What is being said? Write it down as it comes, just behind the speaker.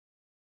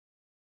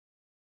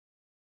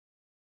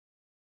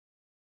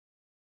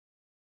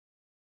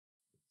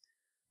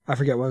I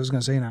forget what I was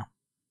going to say now.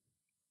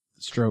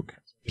 Stroke.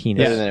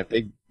 Penis. Better than a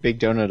big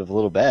donut of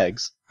little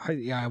bags.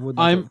 I would.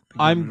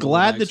 I'm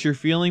glad that you're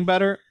feeling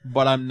better,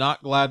 but I'm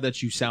not glad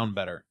that you sound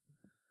better.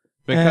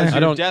 Because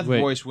your death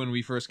voice when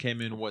we first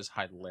came in was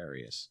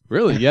hilarious.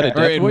 Really? You had a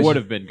death voice? It would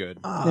have been good.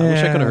 I wish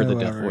I could have heard the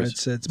death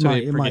voice.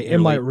 It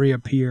might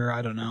reappear.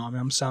 I don't know. I mean,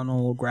 I'm sounding a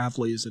little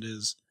gravelly as it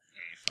is.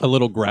 A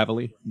little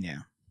gravelly? Yeah.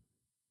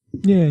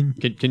 Yeah.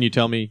 Can you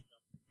tell me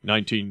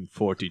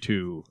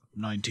 1942?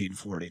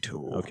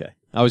 1942. Okay.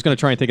 I was going to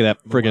try and think of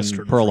that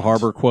friggin' Pearl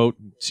Harbor quote,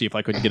 see if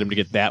I could get him to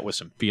get that with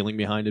some feeling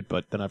behind it,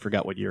 but then I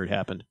forgot what year it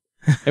happened.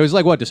 It was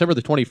like, what, December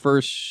the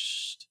 21st?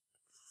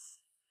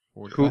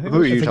 Who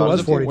are you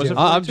talking about?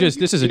 I'm just,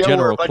 this is a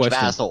general question. We're a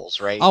bunch of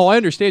assholes, right? Oh, I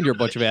understand you're a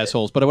bunch of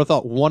assholes, but I would have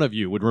thought one of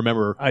you would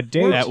remember a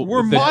day.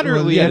 We're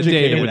moderately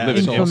educated.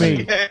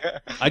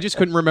 I just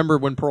couldn't remember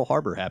when Pearl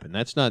Harbor happened.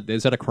 That's not,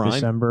 is that a crime?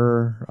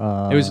 December.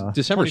 It was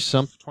December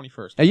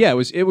 21st. Yeah,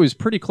 it was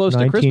pretty close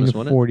to Christmas,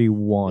 wasn't it?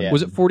 1941. Yeah.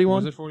 Was it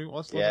 41? Was it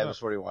 41? Yeah, it was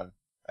 41,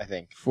 I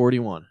think.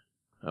 41.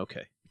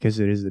 Okay. Because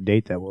it is the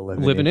date that will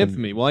live in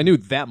infamy. Well, I knew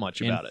that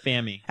much about it.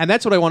 Infamy. And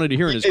that's what I wanted to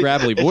hear in his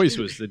gravelly voice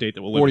was the date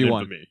that will live in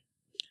infamy.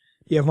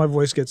 Yeah, if my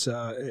voice gets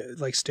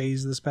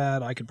stays this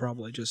bad, I could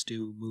probably just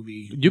do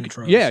movie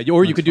intros. Yeah,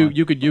 or you could in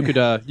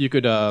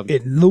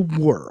the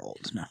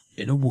world. No,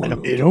 in a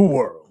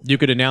world. You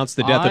could announce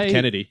the death of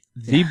Kennedy.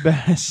 The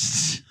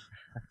best.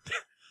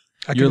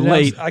 You're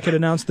late. I could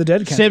announce the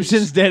dead Kennedy.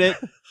 Simpsons did it.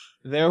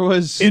 There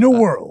was in a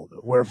world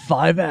where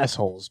 5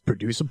 assholes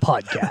produce a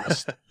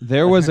podcast.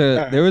 there is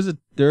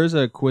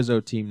a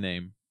Quizzo team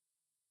name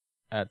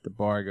at the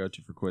bar I go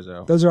to for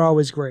Quizzo. Those are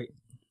always great.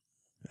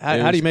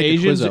 How do you make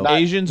Quizzo?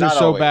 Asians are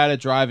so bad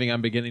at driving,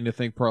 I'm beginning to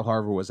think Pearl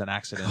Harbor was an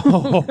accident.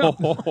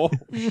 Oh,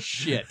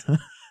 shit.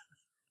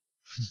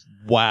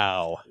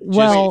 Wow.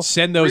 Well, just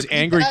send those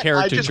angry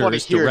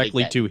caricatures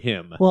directly to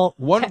him. Well,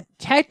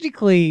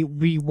 technically,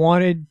 we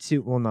wanted to...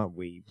 Well, not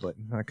we, but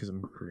not because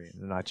I'm Korean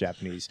and not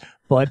Japanese.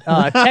 But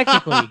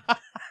technically...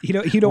 You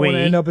don't want to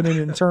end up in an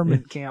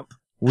internment camp.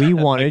 We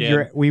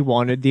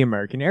wanted the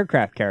American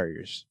aircraft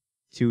carriers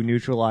to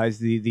neutralize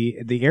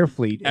the air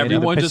fleet.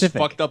 Everyone in the just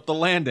fucked up the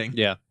landing.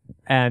 Yeah.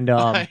 And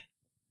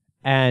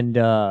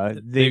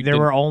there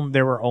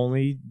were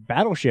only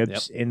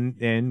battleships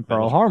in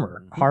Pearl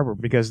Harbor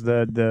because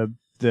the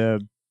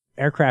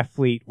aircraft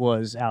fleet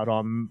was out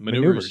on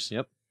maneuvers.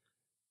 Yep.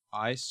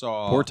 I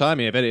saw poor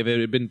timing. If it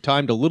had been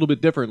timed a little bit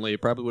differently,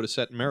 it probably would have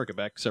set America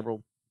back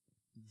several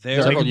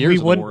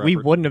years. We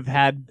wouldn't have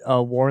had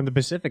a war in the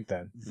Pacific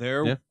then.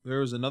 There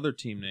was another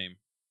team name.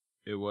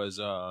 It was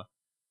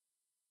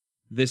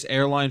this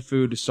airline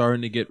food is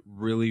starting to get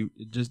really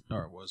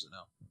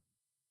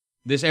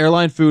This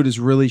airline food is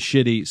really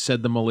shitty,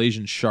 said the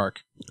Malaysian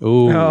shark.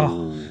 Ooh.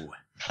 Oh.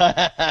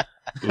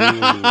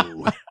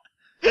 Ooh.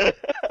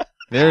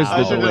 There's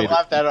the delayed.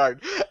 Laughed that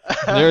hard.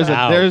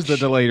 There's the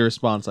delayed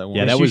response I want.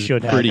 Yeah, that was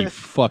pretty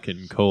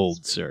fucking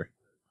cold, sir.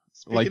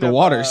 Speaking like the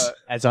waters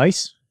as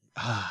ice.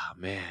 Ah,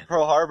 man.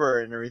 Pearl Harbor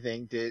and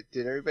everything. Did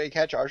everybody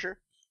catch Archer?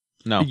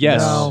 No.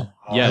 Yes. No.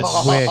 Yes.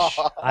 I wish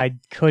I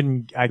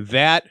couldn't.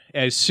 That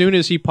as soon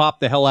as he popped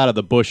the hell out of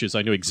the bushes,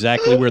 I knew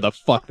exactly where the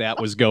fuck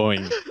that was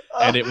going,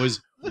 and it was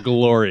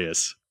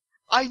glorious.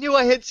 I knew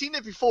I had seen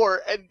it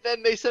before, and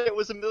then they said it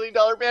was a $1 Million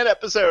Man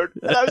episode,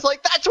 and I was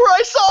like, "That's where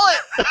I saw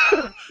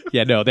it."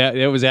 Yeah, no, that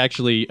was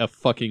actually a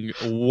fucking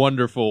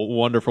wonderful,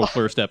 wonderful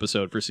first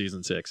episode for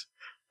season 6.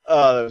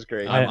 Oh, that was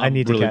great. I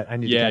need to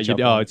catch up.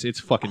 Yeah, it's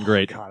fucking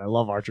great. God, I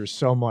love Archer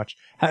so much.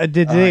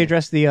 Did they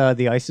address the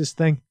ISIS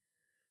thing?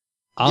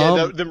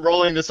 Yeah, them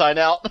rolling the sign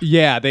out.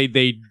 Yeah, they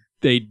did.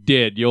 I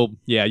don't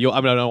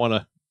want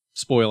to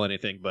spoil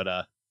anything, but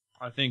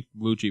I think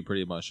Lucci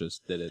pretty much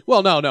just did it.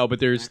 Well, no, but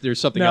there's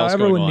something else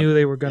going on. Everyone knew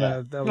they were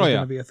gonna. That was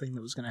gonna be a thing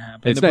that was gonna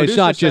happen. It's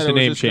not just a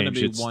name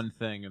change. It's one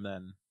thing, and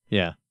then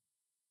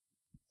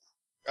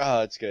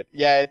Oh, it's good.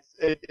 Yeah,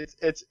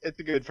 it's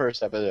a good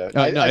first episode.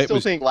 I still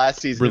think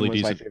last season really was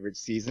decent. my favorite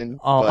season.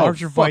 Oh,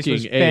 Archer Vice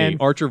was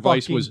Archer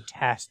Vice was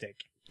fantastic.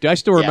 I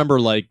still remember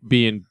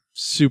being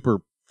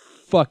super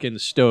fucking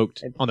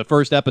stoked on the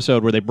first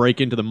episode where they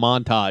break into the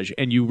montage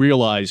and you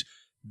realize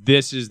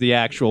this is the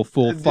actual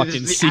full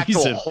fucking season.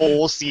 Actual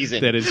whole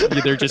season. That is,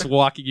 they're just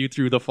walking you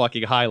through the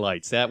fucking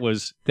highlights. That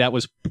was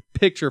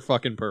picture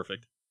fucking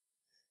perfect.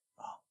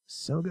 Oh,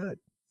 so good.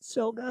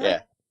 So good.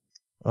 Yeah.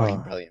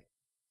 Fucking brilliant.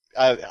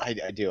 I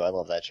do. I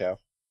love that show.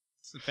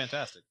 It's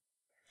fantastic.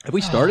 Have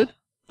we started?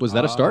 Was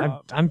that a start?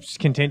 I'm just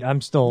content.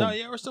 I'm still. No,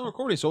 yeah, we're still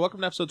recording. So welcome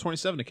to episode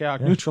 27 of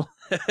Chaotic Neutral.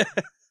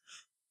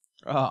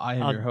 I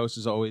am your host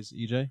as always,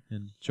 EJ,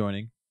 and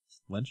joining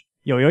Lynch.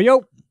 Yo.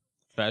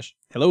 Fesh.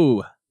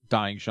 Hello.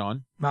 Dying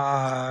Sean.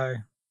 Bye.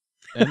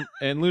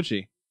 And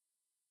Lucci.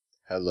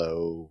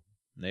 Hello.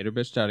 Nader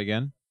bitched out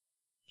again.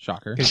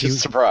 Shocker.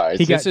 Surprise.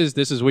 This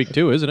is week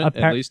 2, isn't it?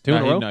 At least 2 in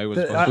a row. No, was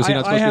he not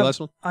supposed to be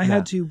last one? I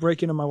had to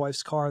break into my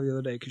wife's car the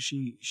other day because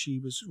she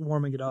was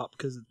warming it up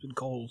because it's been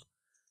cold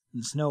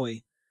and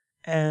snowy,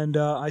 and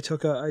I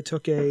took a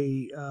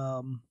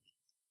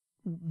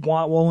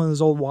one of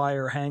those old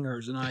wire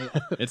hangers, and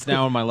It's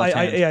now in my left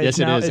hand. Yes,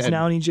 it is. It's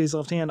now in EJ's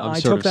left hand. I'm I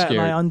sort took of that and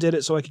scared. I undid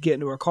it so I could get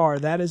into her car.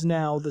 That is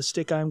now the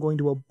stick I'm going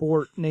to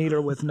abort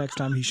Nader with next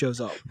time he shows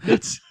up.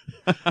 It's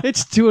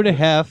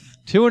 2.5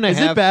 Is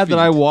it bad feet. that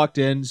I walked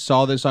in,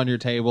 saw this on your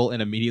table,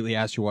 and immediately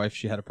asked your wife if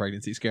she had a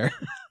pregnancy scare?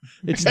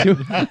 It's two.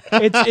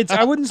 It's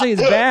I wouldn't say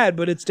it's bad,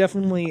 but it's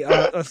definitely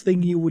a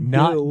thing you would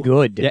Not do.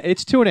 good. Yeah,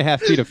 it's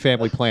 2.5 feet of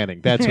family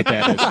planning. That's what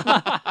that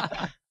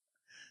is.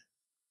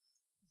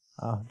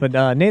 But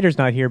Nader's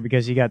not here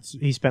because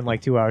he spent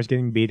like 2 hours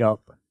getting beat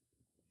up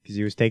because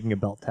he was taking a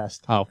belt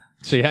test. Oh,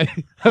 so yeah,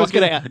 I was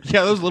gonna.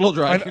 Yeah, those little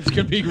drives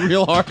can be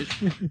real hard.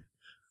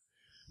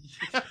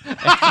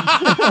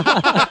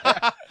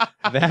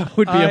 That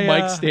would be a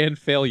mic stand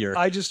failure.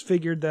 I just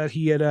figured that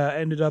he had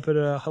ended up at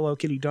a Hello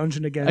Kitty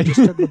dungeon again. And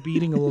just took the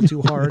beating a little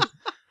too hard.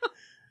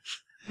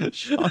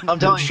 I'm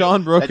telling you,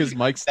 Sean broke that his chick-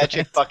 mic That stand.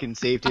 chick fucking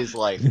saved his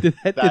life. Did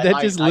that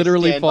just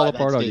literally stand fall by that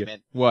apart on you?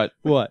 statement. What?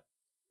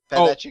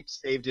 That chick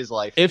saved his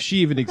life. If she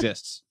even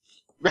exists.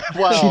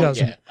 Well, She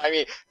doesn't. yeah. I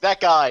mean, that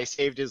guy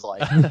saved his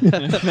life.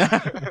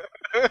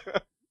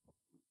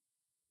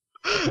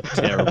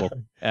 Terrible.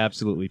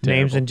 Absolutely terrible.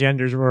 Names and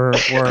genders were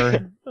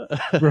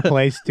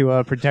replaced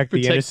to protect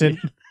the Protect innocent.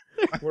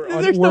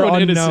 There's we're no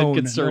innocent unknown.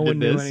 concern no in one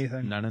knew this.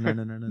 anything.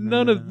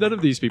 No. None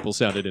of these people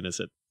sounded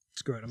innocent.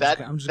 It's good. I'm That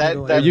just gonna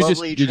go that ahead. You just-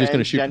 lovely you're just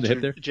gonna shoot from the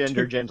hip there?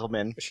 gender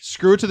gentleman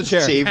Screw it to the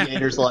chair. saved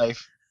Nader's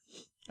life.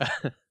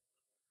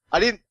 I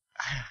didn't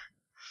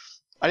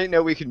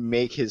know we could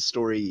make his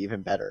story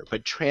even better,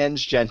 but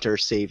transgender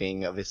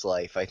saving of his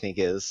life, I think,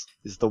 is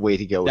the way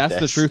to go with That's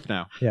this. the truth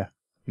now.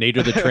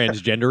 Nader the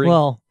transgendering.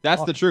 Well,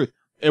 That's the truth.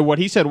 And what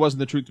he said wasn't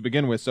the truth to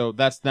begin with, so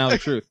that's now the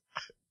truth.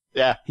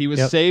 Yeah. He was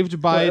Yep.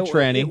 saved by a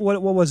tranny.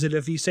 What was it?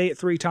 If you say it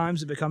 3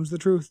 times, it becomes the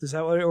truth. Is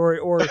that what?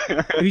 Or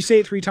if you say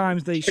it 3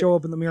 times, they show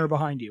up in the mirror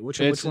behind you. Which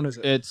one is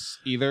it? It's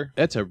either.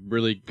 That's a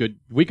really good.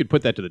 We could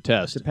put that to the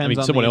test. Depends I mean,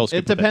 on someone the, else. Could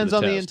It put that to depends the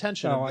on the test.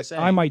 intention Oh, of the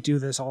saying. I might do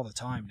this all the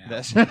time now.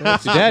 That's-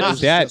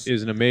 That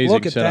is an amazing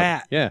Look at setup.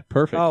 that. Yeah,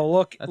 perfect. Oh,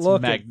 look! That's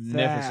look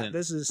magnificent. At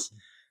that.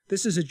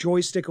 This is a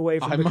joystick away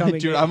from I becoming.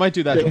 might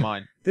do that to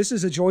mine. This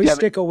is a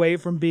joystick away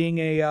from being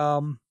a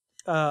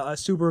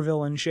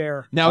supervillain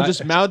share. Now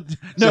just mount.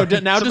 No,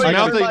 now just Somebody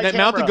mount turn my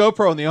mount the camera.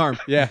 GoPro on the arm.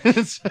 Yeah.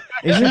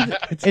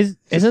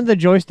 isn't the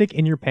joystick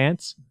in your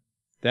pants?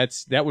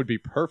 That would be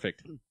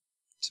perfect.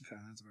 That's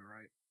about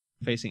right.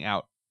 Facing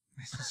out.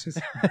 It's just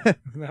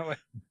that way.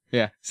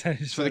 Yeah.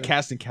 It's For the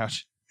casting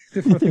couch.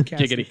 for the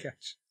casting Giggity.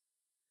 couch.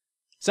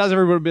 So how's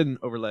everyone been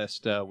over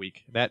last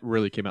week? That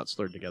really came out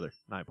slurred together.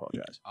 And I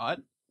apologize.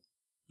 Odd.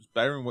 It's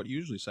better than what you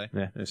usually say.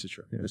 Yeah, this is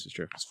true. This is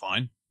true. It's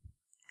fine.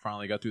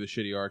 Finally got through the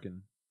shitty arc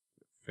in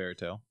Fairy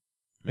Tale.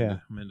 Yeah.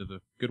 I'm into the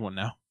good one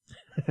now.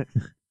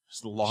 It's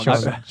the Sean's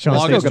longest still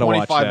longest gonna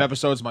watch 25 that.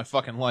 episodes of my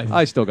fucking life.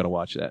 I still got to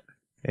watch that.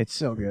 It's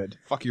so good.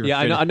 Fuck your Yeah,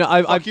 I infinity. know.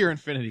 Fuck Fuck your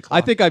infinity clock.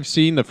 I think I've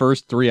seen the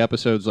first 3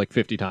 episodes like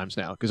 50 times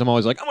now because I'm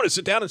always like, I'm going to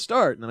sit down and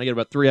start. And then I get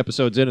about 3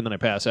 episodes in and then I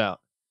pass out.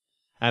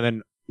 And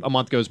then a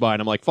month goes by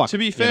and I'm like, fuck. To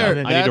be you fair,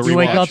 know, I need to that's- You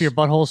wake rewatch. up, your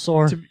butthole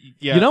sore.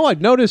 yeah. You know,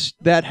 I've noticed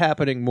that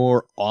happening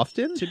more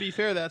often. to be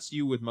fair, that's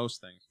you with most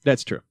things.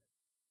 That's true.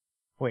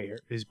 Wait,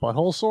 is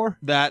butthole sore?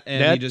 That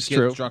and he That's just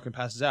true. gets drunk and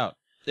passes out.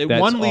 That's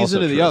One leads also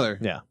into the true. other.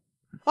 Yeah.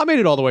 I made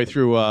it all the way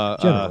through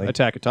Generally.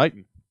 Attack of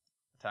Titan.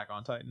 Attack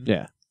on Titan.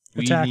 Yeah.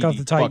 We Attack need of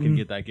the to fucking Titan.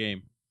 get that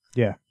game.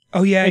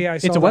 Oh yeah, I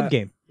saw It's a web that.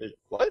 game.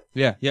 What?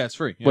 Yeah, it's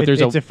free. Yeah. But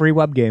there's It's a free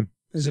web game.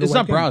 Is it a It's web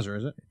not game? browser,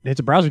 is it? It's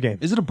a browser game.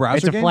 Is it a browser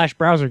It's a game? Flash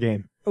browser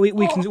game. We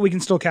can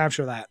still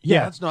capture that.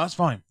 Yeah. That's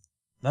fine.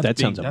 That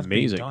sounds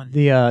amazing. done.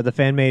 The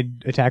fan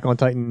made Attack on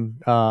Titan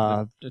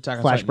Attack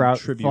on Flash Titan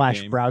tribute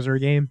game. browser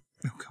game.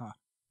 Oh god.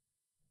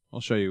 I'll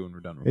show you when we're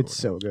done recording. It's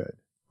so good.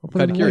 I'm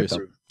kind of curious.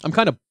 I'm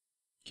kind of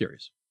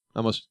curious. I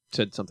almost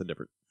said something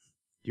different.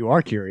 You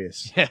are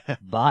curious. Yeah.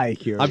 Bye,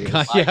 curious. I'm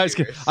kind. Yeah,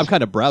 I'm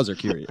kind of browser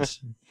curious.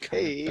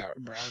 Hey.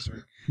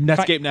 Browser.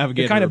 Netscape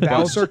Navigator. You're kind of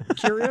Buzz. Bowser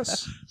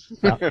curious.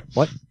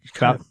 What?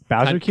 Kind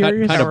Bowser kind-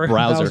 curious? kind of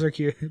browser.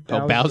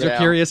 Oh, Bowser Yeah.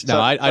 curious? No,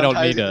 I don't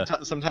need to.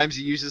 Sometimes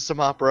he uses some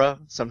Opera.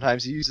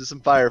 Sometimes he uses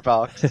some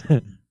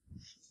Firefox.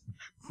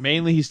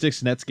 Mainly, he sticks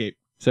to Netscape.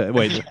 So,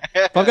 wait,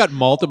 if I've got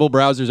multiple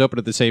browsers open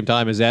at the same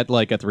time, is that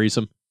like a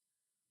threesome?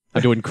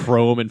 I'm doing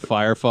Chrome and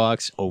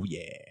Firefox. Oh yeah.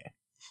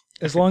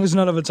 As long as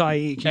none of it's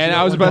IE. 'cause And you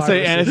I was don't want about to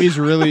say, and if viruses. he's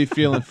really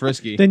feeling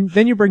frisky,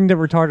 Then you bring the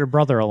retarded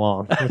brother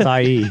along with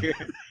IE.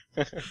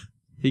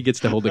 He gets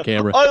to hold the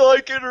camera. I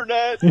like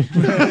internet.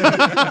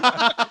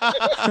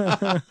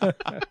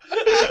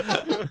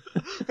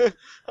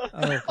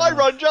 I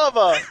run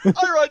Java.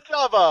 I run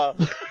Java.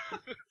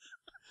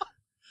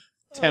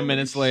 10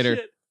 minutes later,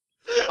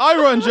 I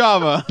run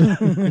Java.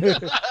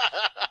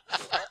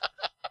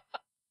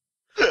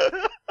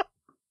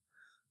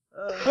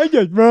 I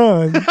just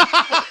run.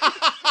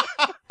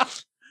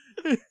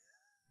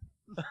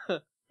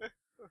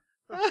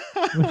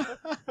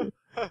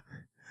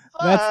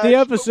 That's the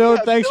episode.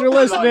 Thanks for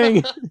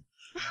listening.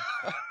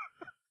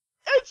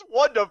 It's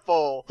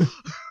wonderful.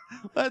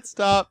 Let's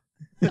stop.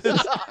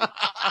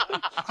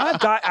 I've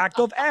got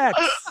active X.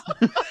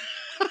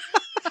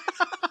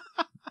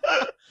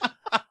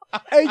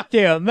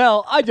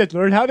 HTML. I just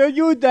learned how to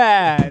use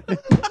that.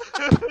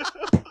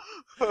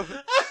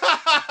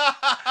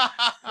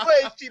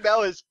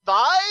 HTML is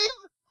 5?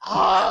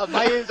 Ah,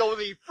 mine is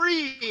only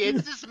 3.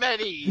 It's this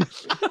many.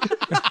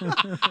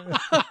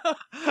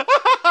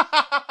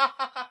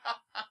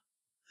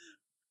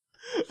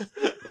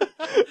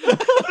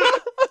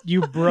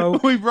 You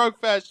broke. We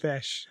broke Fesh.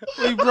 Fish.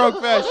 We broke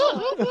Fesh.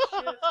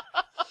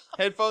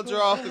 Headphones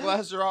are off. The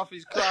glasses are off.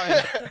 He's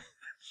crying.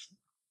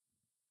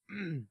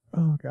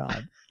 Oh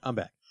God. I'm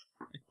back.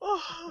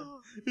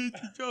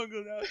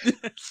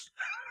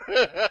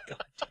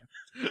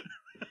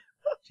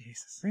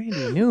 Jesus.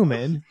 Randy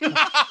Newman.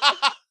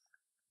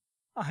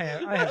 I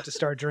have to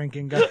start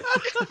drinking, guys.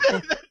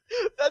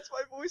 That's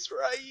my voice for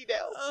IE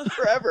now.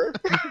 Forever.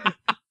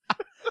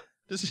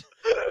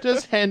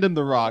 Just hand him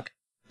the rock.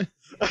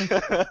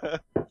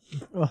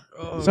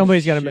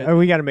 Somebody's got to.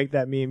 We got to make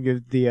that meme.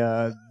 Give the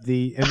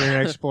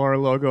Internet Explorer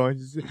logo and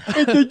just,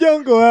 it's the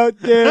jungle out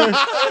there.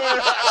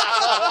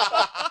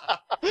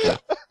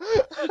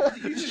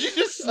 Did you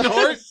just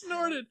snort?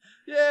 Snorted.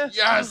 Yeah.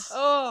 Yes.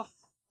 Oh.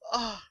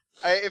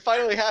 It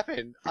finally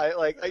happened.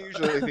 I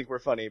usually think we're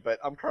funny, but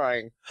I'm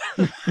crying.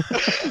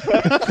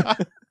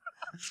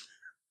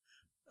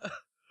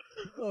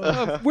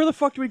 Where the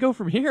fuck do we go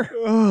from here? We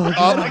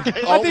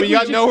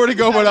got nowhere to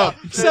go but up.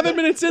 7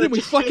 minutes in and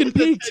we fucking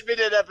peaked.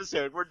 10-minute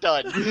episode. We're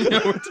done.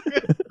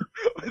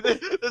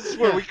 This is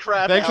where we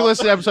crap Thanks for out.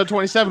 listening to episode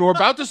 27. We're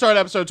about to start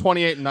episode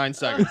 28 in 9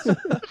 seconds.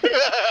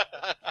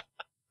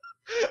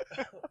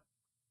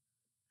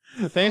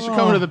 Thanks for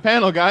coming to the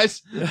panel,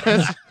 guys.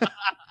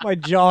 My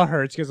jaw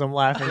hurts because I'm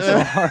laughing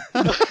so hard.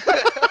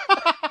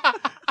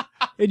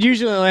 It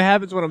usually only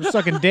happens when I'm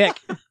sucking dick.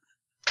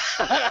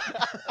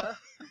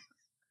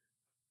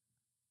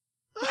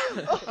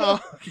 Oh,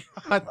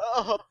 God.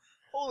 Oh,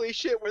 holy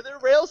shit! Were there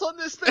rails on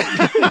this thing?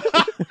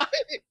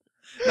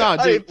 No, I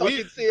dude. didn't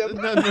fucking see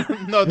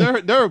 'em. No,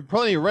 there are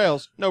plenty of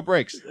rails. No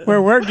brakes.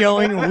 Where we're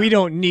going, we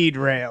don't need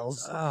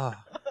rails.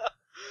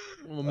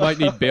 We might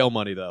need bail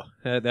money, though.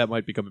 That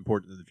might become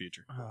important in the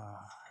future.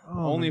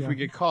 Only if we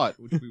get caught,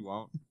 which we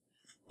won't.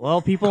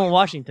 Well, people in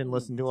Washington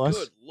listen to us.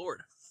 Good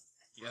Lord.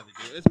 Yeah,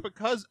 they do. It's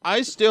because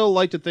I still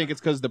like to think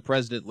it's because the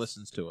president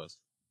listens to us.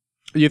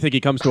 You think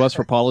he comes to us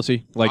for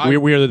policy? Like, I-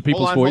 we are the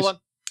people's voice? Hold on.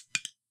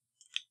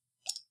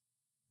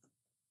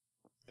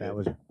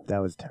 That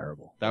was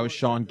terrible. That was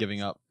Sean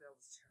giving up.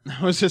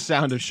 That was the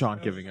sound of Sean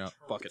giving up.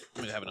 Fuck it.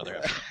 I'm going to have another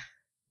episode.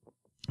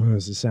 That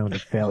was the sound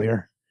of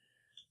failure.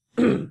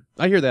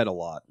 I hear that a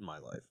lot in my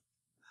life.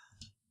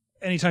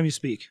 Anytime you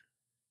speak.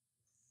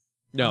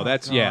 No, Oh,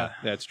 that's God.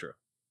 that's true.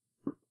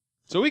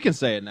 So we can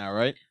say it now,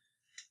 right?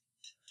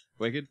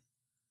 Wicked?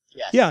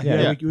 Yes. Yeah,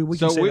 Yeah. we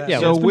So can say we- that. yeah,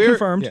 It's so been we're-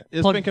 confirmed. yeah.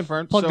 It's Plug- been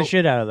confirmed. Plug so, the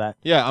shit out of that.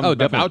 Yeah, I'm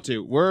definitely. about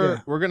to. We're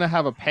Yeah. gonna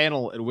have a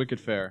panel at Wicked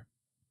Fair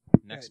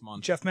next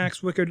month. Jeff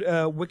Mack's Wicked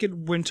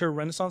Winter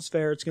Renaissance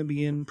Fair. It's going to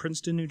be in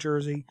Princeton, New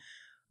Jersey,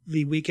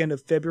 the weekend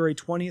of February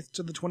 20th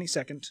to the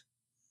 22nd.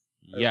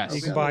 Yes.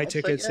 You can Okay. buy Website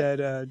tickets yet?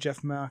 at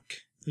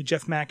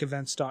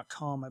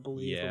jeffmackevents.com, I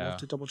believe. Yeah. We'll have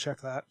to double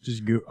check that.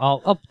 Just go.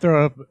 I'll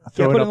throw it put up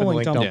in in the the link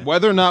link dump. dump. Yeah.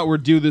 Whether or not we're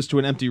due this to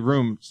an empty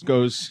room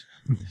goes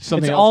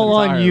something It's else all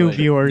on you, entirely.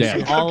 viewers.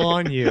 Yeah. All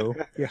on you.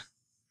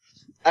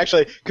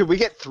 Actually, could we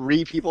get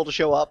 3 people to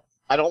show up?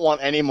 I don't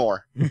want any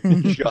more.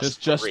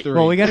 Just Just 3. three.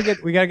 Well, we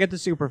gotta get the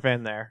super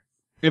fan there.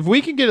 If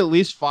we can get at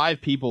least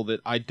 5 people that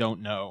I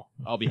don't know,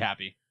 I'll be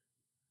happy.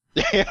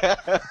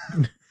 I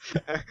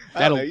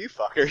don't know, you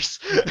fuckers.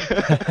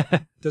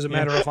 Doesn't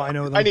matter if I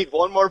know them. I need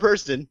one more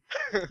person.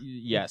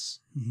 Yes.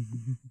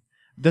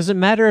 Doesn't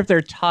matter if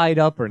they're tied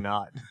up or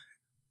not.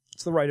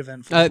 It's the right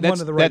event. For one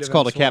of the right that's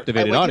called a events for it.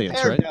 captivated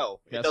audience, right? No,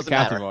 it That's a doesn't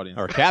captive matter. audience.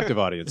 Or captive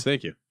audience.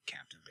 Thank you.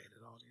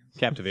 Captivated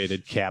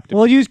audience. Captivated.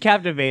 We'll use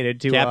captivated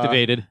to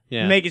Captivated.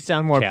 Yeah. make it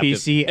sound more Captive.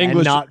 PC English-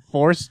 and not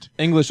forced,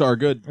 English are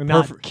good.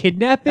 not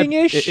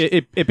kidnapping-ish.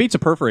 It beats a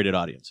perforated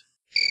audience.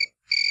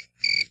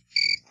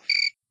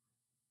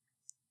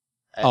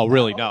 Oh,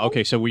 really? No.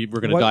 Okay, so we're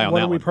going to die on what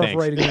that are we one. Thanks.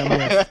 perforating them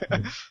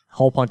with?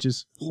 Hole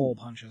punches. Hole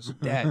punches.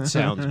 That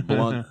sounds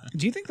blunt.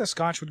 Do you think the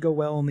scotch would go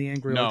well in the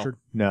Angry No. Orchard?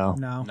 No.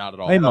 No. Not at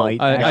all. They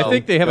might. I actually.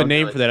 think they have a Don't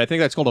name do it. for that. I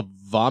think that's called a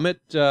vomit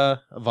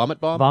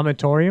bomb.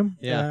 Vomitorium.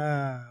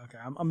 Yeah. Okay.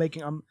 I'm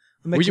making. I'm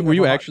Were mixing.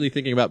 you up a hot- actually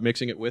thinking about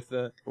mixing it with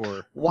that,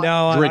 or What?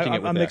 No, drinking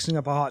it with I'm that? mixing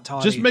up a hot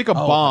toddy. Just make a Oh,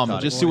 bomb I and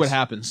thought just it see what was.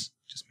 happens.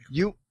 Just make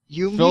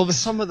You Fill make the-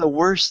 some of the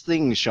worst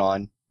things,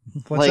 Sean.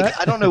 What's that?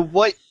 I don't know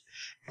what.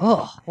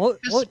 Oh,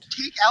 Just what?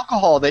 take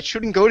alcohol that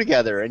shouldn't go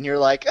together, and you're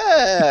like,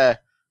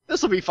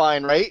 this will be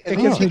fine, right? And It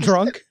then gets you me take a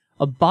drunk.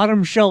 A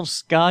bottom shelf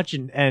scotch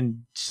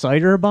and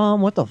cider bomb?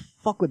 What the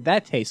fuck would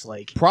that taste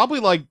like? Probably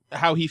like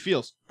how he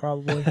feels,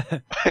 Probably.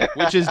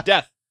 which is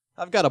death.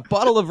 I've got a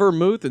bottle of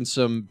vermouth and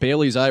some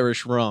Bailey's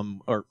Irish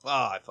rum, or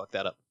I fucked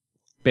that up.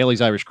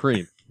 Bailey's Irish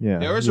cream. Yeah.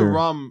 There is a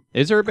rum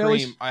Is there a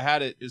Bailey's? cream. I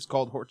had it. It's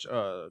called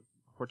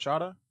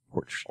horchata.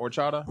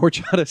 Horchata.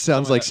 Horchata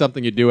sounds like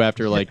something you do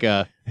after like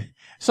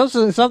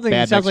something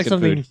bad sounds like Mexican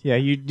something. food. Yeah,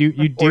 you do.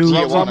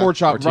 Rum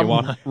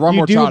horchata. Rum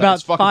You do horchata. about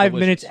It's fucking 5 delicious.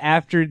 minutes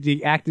after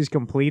the act is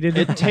completed.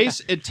 It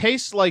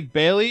tastes like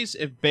Bailey's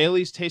if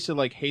Bailey's tasted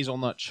like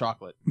hazelnut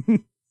chocolate.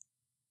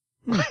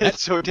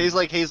 So it tastes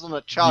like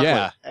hazelnut chocolate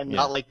Yeah. and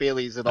not like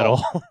Bailey's at at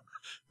all. all.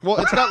 Well,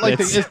 it's got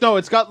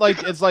like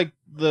it's like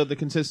the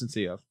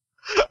consistency of.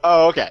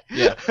 Oh, okay.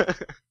 Yeah.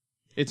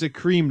 It's a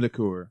cream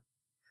liqueur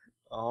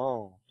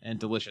Oh. and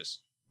delicious.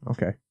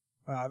 Okay.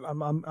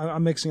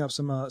 I'm mixing up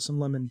some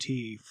lemon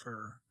tea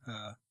for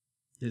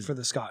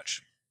the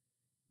scotch.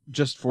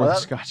 Just for the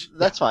scotch.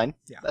 That's fine.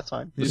 Yeah. That's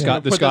fine. The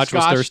scotch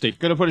was thirsty.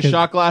 Gonna put a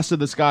shot glass of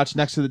the scotch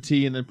next to the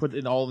tea and then put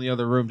it all in the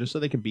other room just so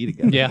they can be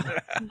together. Yeah.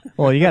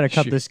 Well, you got to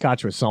cut this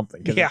scotch with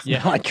something. Yeah.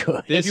 It's not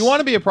good. If you want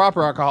to be a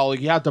proper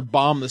alcoholic, you have to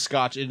bomb the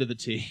scotch into the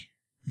tea.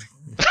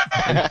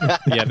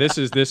 Yeah, this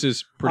is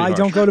pretty I harsh.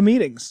 don't go to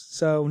meetings,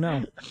 so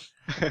no.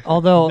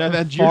 Although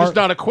You're just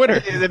not a quitter.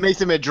 That makes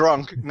him a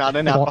drunk, not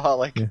an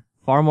alcoholic. Yeah.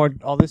 Far more.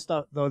 All this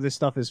stuff, though. This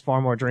stuff is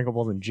far more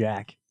drinkable than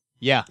Jack.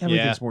 Yeah.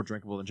 Everything's more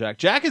drinkable than Jack.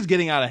 Jack is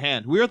getting out of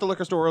hand. We were at the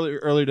liquor store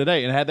earlier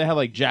today, and they had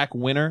like Jack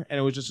Winter, and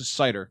it was just a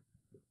cider.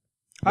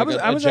 I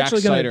was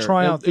actually going to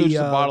try out it was the.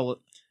 just a bottle.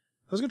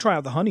 I was going to try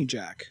out the honey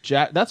jack.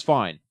 Jack, that's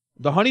fine.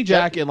 The honey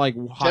Jack and like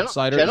hot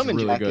cider is Gentleman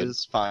really Jack good.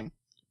 is fine.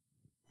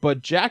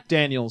 But Jack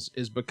Daniels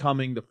is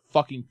becoming the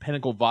fucking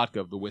pinnacle vodka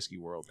of the whiskey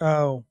world.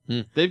 Oh,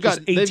 They've got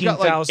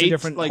 18,000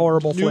 different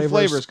horrible new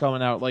flavors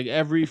coming out like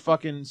every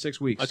fucking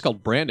 6 weeks. That's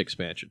called brand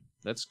expansion.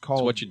 That's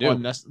called what you do.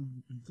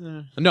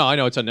 Eh. No, I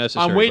know it's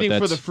unnecessary. I'm waiting but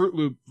for the that's- Fruit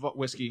Loop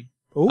whiskey.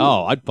 Ooh.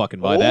 Oh, I'd fucking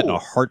buy that in Ooh. a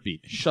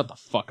heartbeat. Shut the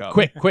fuck up.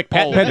 Quick, patent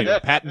Oh. pending,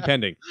 patent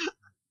pending.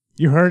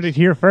 You heard it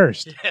here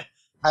first.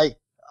 I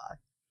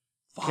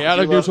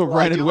Chaotic do love- neutral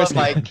branded I do whiskey.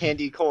 love my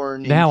candy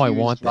corn. Now I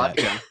infused want that.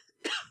 vodka.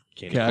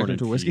 Candy Chaotic corn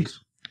neutral whiskey. infused.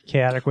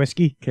 Chaotic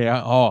whiskey.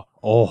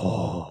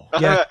 Oh,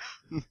 Yeah.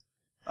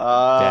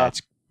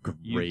 that's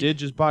You great. did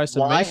just buy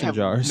some why mason have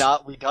jars.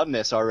 not we done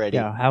this already?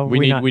 Yeah. How have We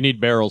need not? we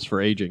need barrels for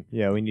aging,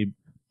 Yeah, we need.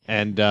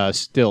 and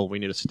we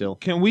need a still.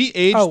 Can we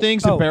age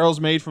things in barrels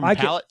made from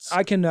pallets?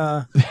 I can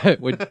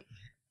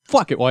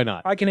Fuck it, why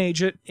not? I can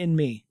age it in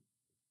me.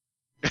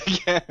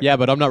 Yeah,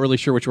 but I'm not really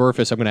sure which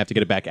orifice I'm going to have to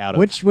get it back out of.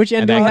 Which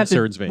end and do that we have to?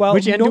 concerns me. Well,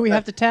 Which end do we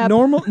have to tap?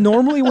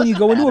 Normally, when you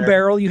go into a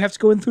barrel, you have to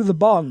go in through the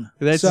bung.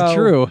 That's So,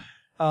 true.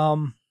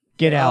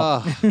 Get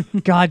out!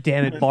 God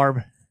damn it,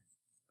 Barb!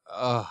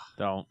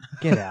 Don't.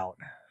 Get out!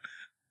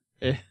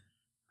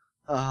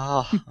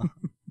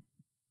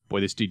 Boy,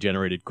 this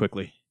degenerated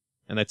quickly,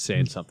 and that's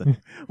saying something.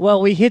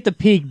 Well, we hit the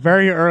peak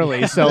very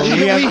early, so we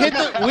have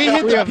we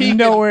hit the peak.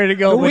 nowhere to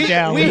go We, but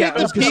down. we hit I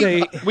the was gonna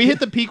peak. We hit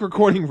the peak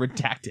recording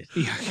redacted.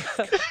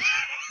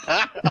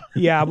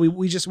 Yeah,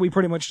 we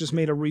pretty much just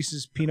made a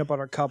Reese's peanut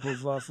butter cup of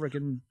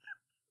freaking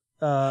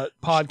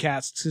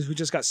podcasts because we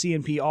just got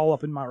CNP all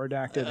up in my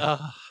redacted.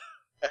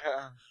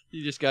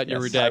 You just got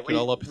your Yes, redacted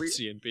all up in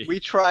CNP. We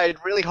tried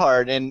really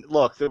hard, and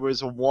look, there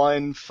was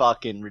one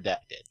fucking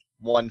redacted.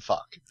 One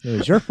fuck. It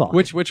was your fault.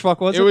 Which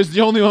fuck was it? It was the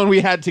only one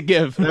we had to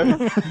give.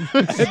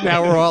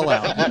 Now we're all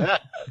out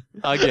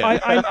again.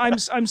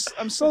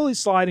 I'm slowly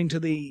sliding to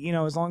the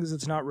as long as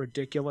it's not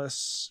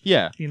ridiculous.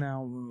 Yeah. Yeah.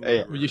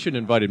 Well, you shouldn't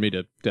have invited me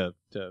to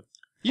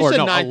You or said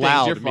no, 9 things.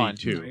 allowed You're me fine.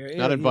 to. Yeah,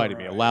 Not you invited are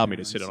me. right. Allow me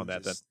to It's sit on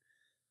that. just-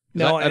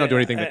 No, I don't do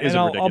anything that isn't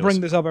I'll ridiculous. bring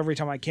this up every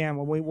time I can.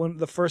 When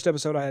the first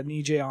episode I had an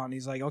EJ on,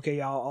 he's like,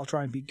 "Okay, I'll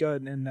try and be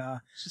good." And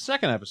It's the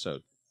second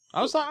episode.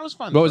 I was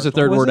fine. What was the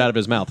third Was word it? out of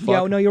his mouth? Fuck.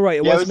 yeah, no, you're right.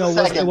 It was the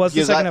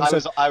second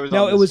episode. I was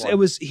No, on it was this one. it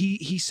was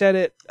he said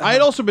it. I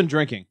had also been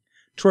drinking.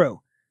 True,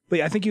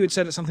 but I think you had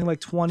said it something like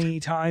 20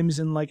 times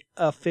in like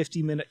a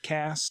 50-minute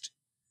cast.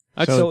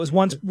 So it was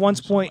once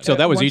point. So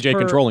that was once EJ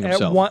controlling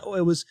himself.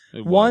 It was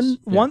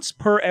once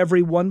per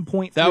every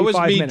 1.35 That was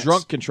me minutes.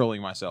 drunk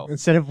controlling myself.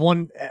 Instead of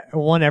one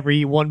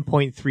every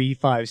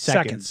 1.35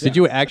 seconds. Did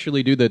you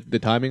actually do the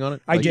timing on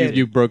it? I did.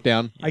 You broke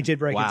down. I did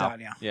break Wow. it down.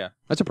 Yeah, Yeah,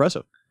 That's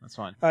impressive. that's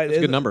fine. That's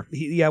a good number.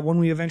 When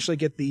we eventually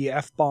get the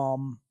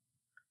F-bomb,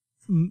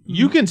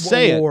 You can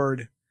say it.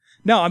 award.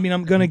 No, I mean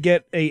I'm gonna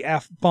get a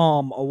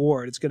F-bomb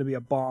award. It's gonna be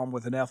a bomb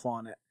with an F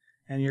on it,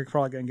 and you're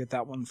probably gonna get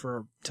that one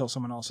till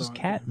someone else. Just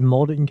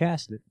mold it and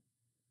cast it.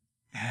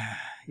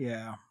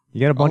 Yeah.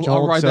 You got a bunch of I'll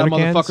old ride that soda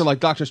cans? motherfucker like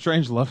Dr.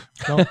 Strangelove.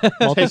 No, Take that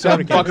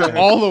multi-soda cans. fucker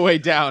all the way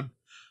down.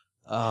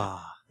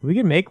 We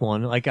can make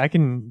one. Like I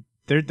can.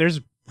 There's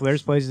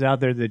places out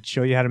there that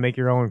show you how to make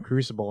your own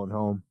crucible at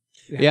home.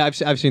 Yeah,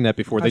 I've seen that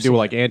before. They I've do seen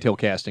like anthill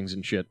castings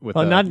and shit. With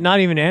Not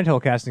even anthill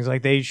castings.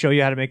 Like they show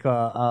you how to make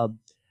out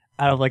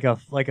of like a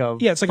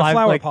Yeah, it's like a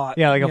flower pot.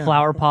 Yeah, like Yeah. a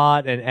flower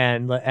pot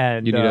and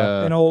you need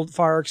An old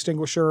fire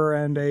extinguisher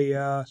and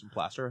a Some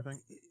plaster, I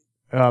think.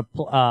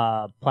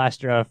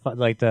 plaster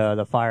like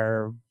the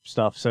fire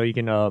stuff, so you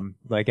can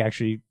like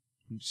actually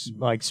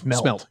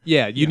smelt.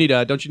 Yeah, you need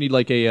don't you need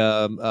like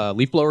a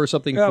leaf blower or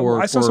something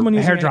for? I saw for someone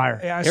using hairdryer.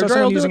 I Hairdryer saw will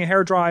someone do using it? a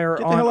hairdryer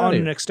Get the hell on outta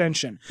an here.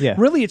 extension. Yeah.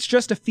 Really, it's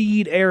just to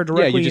feed air Yeah,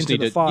 directly you just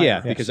into need the fire. Yeah,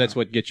 because that's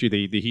what gets you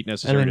the heat And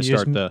necessary then to you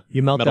start the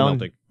you melt metal down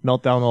melting.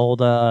 melt down old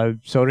soda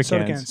soda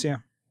cans. cans. Yeah.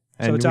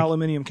 So it's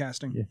aluminium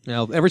casting. Yeah.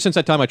 Now, ever since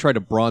that time I tried to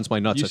bronze my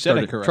nuts, You I said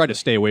it started tried to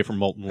stay away from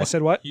molten I lead.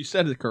 said what? You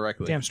said it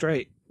correctly. Damn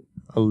straight.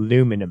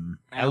 Aluminum.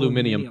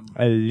 Aluminium.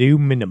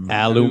 Aluminum.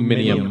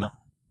 Aluminium.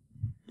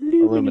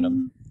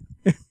 Aluminum.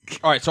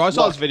 All right, so I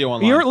saw this video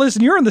online.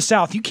 Listen, you're in the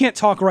South. You can't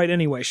talk right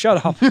anyway.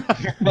 Shut up.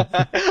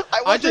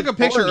 I took a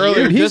picture born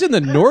earlier. Dude, he's in the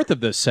north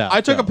of the South.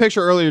 I took a though.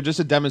 picture earlier just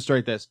to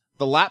demonstrate this.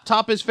 The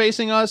laptop is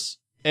facing us,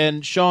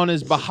 and Sean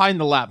is behind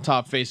the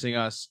laptop facing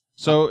us.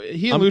 So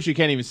he and Lucci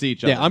can't even see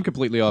each other. Yeah, I'm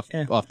completely off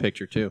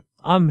picture too.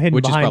 I'm hidden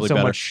Which is behind probably so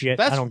better. much shit.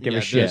 I don't give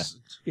a shit.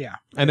 Yeah.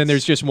 And then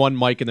there's just one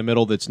mic in the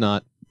middle that's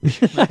not.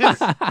 Listen,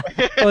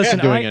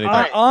 doing anything.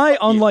 I,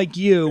 unlike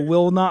you,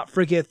 will not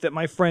forget that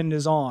my friend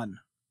is on.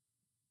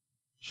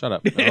 Shut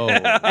up. Oh.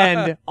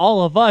 And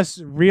all of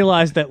us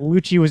realized that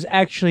Lucci was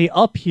actually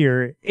up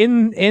here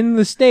in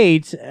the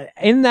States,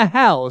 in the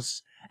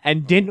house,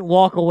 and didn't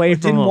walk away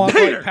from Didn't him. walk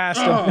right past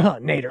him. Oh,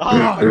 Nader. Oh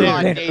my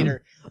god, Nader.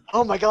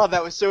 Oh my god,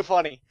 that was so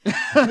funny.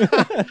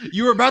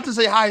 You were about to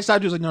say hi, so I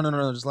was like, no,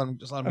 just let him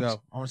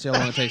go. I want to see how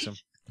long it takes him.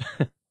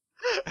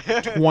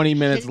 20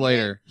 minutes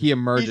later, he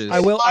emerges. I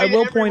will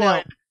point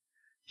out.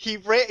 He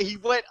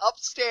went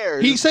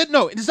upstairs. He said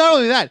no. It's not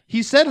only that.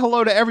 He said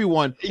hello to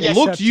everyone, Yes,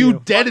 looked except you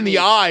you. dead in the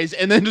eyes,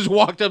 and then just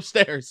walked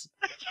upstairs.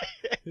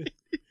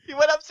 He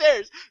went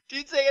upstairs.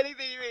 Didn't say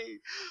anything to me.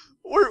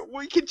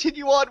 We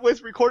continue on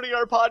with recording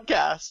our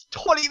podcast.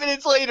 20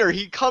 minutes later,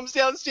 he comes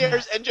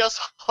downstairs and just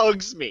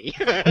hugs me.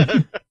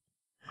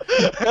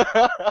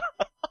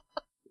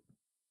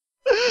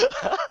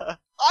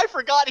 I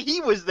forgot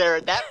he was there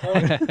at that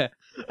point.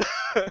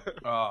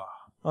 Oh.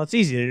 Well, it's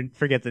easy to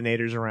forget the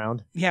Nader's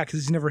around. Yeah,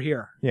 because he's never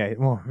here. Yeah,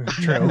 well,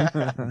 true.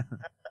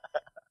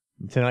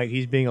 Tonight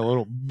he's being a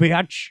little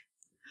bitch.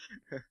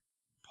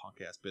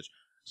 Punk ass bitch.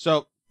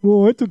 So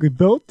Well, I took a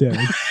belt down.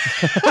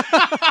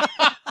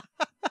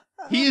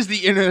 he is the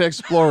Internet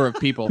Explorer of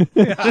people.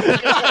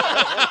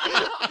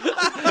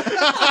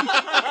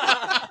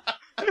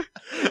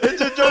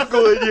 It's a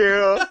jungle in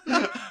here.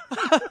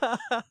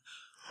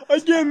 I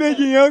can't make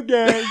it out,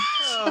 guys.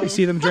 You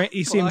see them drink.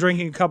 You see him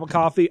drinking a cup of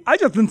coffee. I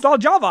just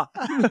installed Java.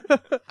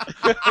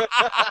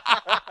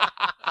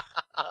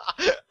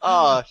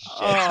 Oh shit!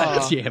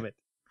 Oh, damn it.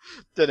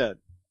 Dun-dun.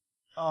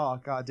 Oh,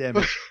 god damn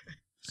it.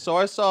 So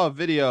I saw a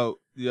video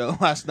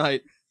last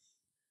night.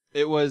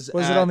 It was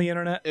Was it on the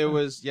internet? It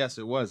was, yes,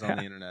 it was on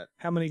the internet.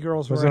 How many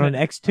girls Was were it in on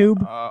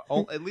X-Tube?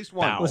 At least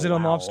one. Was it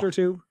on Wow. Lobster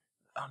Tube?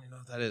 I don't even know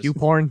what that is. You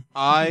porn?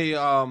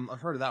 I've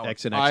heard of that one.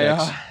 X and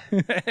I,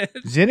 XX.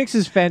 Xenix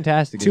is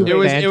fantastic. It it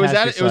was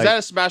at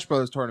a Smash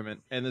Brothers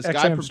tournament, and this guy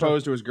XM proposed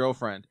stuff. to his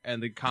girlfriend,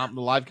 and the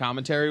live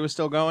commentary was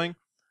still going.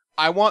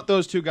 I want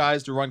those two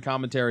guys to run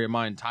commentary of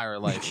my entire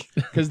life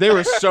because they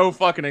were so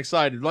fucking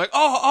excited. Like,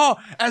 oh,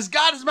 as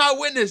God is my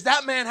witness,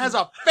 that man has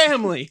a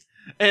family,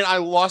 and I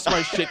lost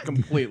my shit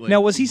completely. Now,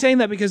 was he saying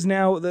that because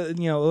now it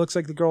looks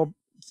like the girl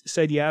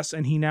said yes,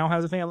 and he now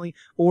has a family,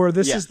 or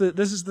this is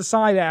the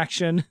side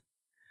action,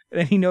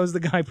 and he knows the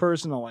guy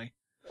personally?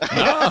 No.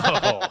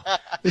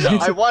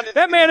 I wanted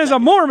That man is a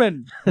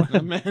Mormon.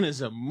 The man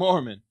is a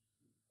Mormon.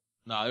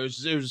 No, it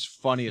was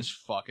funny as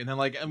fuck. And then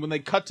and when they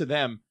cut to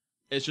them,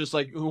 it's just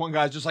like one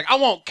guy's just like, I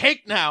want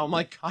cake now. I'm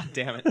like, God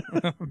damn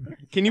it.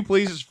 Can you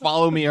please just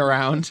follow me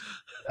around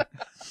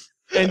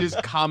and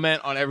just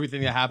comment on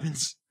everything that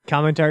happens?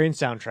 Commentary and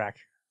soundtrack.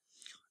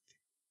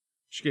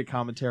 Should get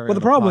commentary. Well, on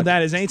the problem with podcast.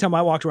 that is anytime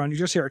I walked around, you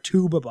just hear a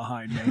tuba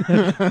behind me.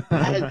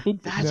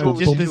 That's what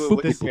we Just should do boop, at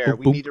Wicked boop, Fair. boop,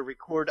 We boop. need to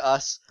record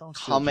us Don't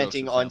steal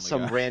commenting jokes on from some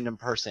Family Guy. random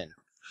person.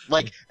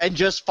 And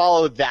just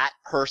follow that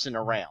person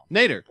around.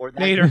 Nader. Or that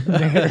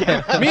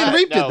Nader. Me and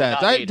Reap No, did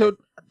that. not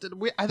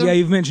Nader. Yeah,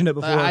 you've mentioned it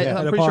before. I'm at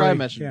a pretty sure I party.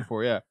 mentioned it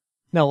before, yeah.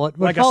 No, what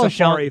Like a follows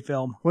safari Sean?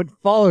 film. What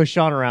follows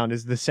Sean around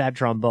is the sad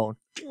trombone.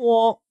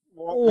 Wah,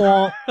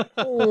 wah,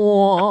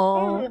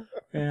 wah.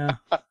 Yeah.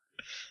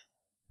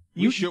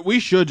 We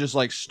should just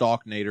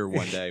stalk Nader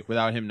one day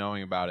without him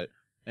knowing about it,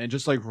 and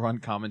just run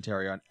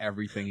commentary on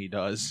everything he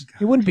does.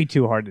 It wouldn't be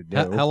too hard to do.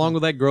 How long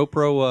will that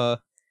GoPro?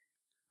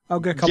 I'll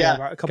get a couple Yeah. of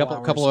hours.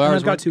 Couple of And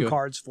hours I've got worth? 2 Good.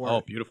 cards for Oh,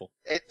 it. beautiful.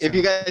 If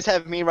you guys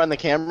have me run the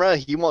camera,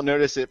 he won't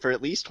notice it for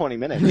at least 20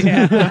 minutes.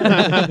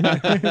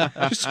 Yeah.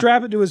 Just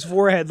strap it to his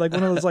forehead like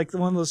one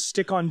of those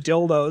stick-on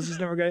dildos. He's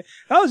never gonna.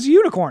 Oh, it's a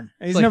unicorn,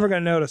 and he's like- never gonna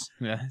notice.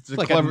 Yeah, it's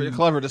like a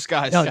clever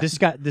disguise. No,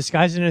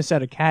 disguise it in a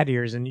set of cat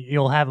ears, and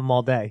you'll have them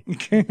all day.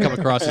 Come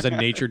across as a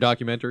nature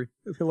documentary.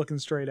 If you're looking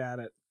straight at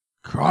it.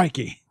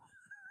 Crikey.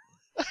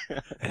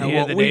 And And here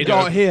what the we native-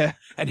 got here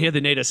And here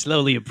the native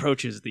slowly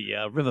approaches the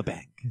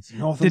riverbank. is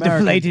North The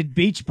American. deflated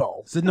beach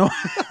ball. Is it no,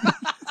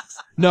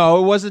 no,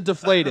 it wasn't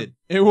deflated.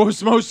 It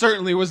most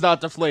certainly was not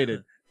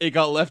deflated. It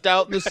got left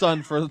out in the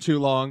sun for too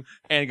long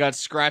and got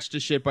scratched to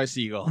shit by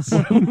seagulls.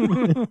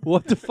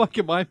 What the fuck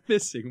am I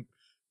missing?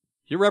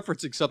 You're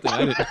referencing something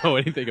I didn't know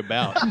anything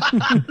about.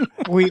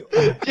 We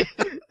Did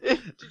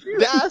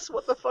you ask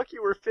what the fuck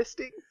you were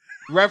fisting?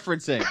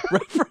 Referencing.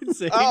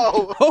 Referencing?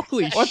 Oh.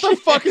 Holy What shit. the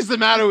fuck is the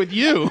matter with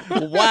you?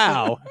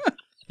 Wow.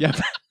 Yeah.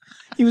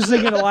 He was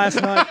thinking it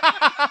last night.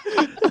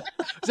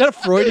 Is that a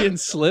Freudian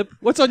slip?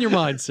 What's on your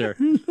mind, sir?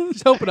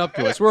 Just open up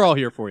to us. We're all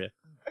here for you.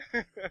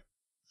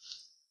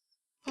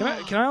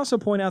 Can I also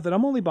point out that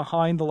I'm only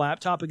behind the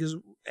laptop because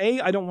A,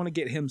 I don't want to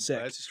get him sick.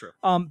 That's true.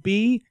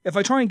 B, if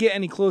I try and get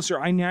any closer,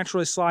 I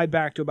naturally slide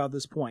back to about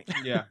this point.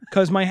 Yeah.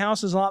 Because my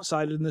house is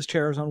lopsided and this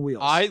chair is on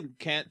wheels. I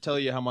can't tell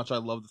you how much I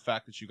love the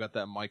fact that you got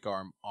that mic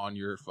arm on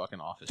your fucking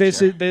office This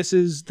chair.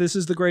 is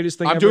the greatest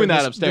thing I'm ever. doing that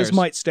This- upstairs. This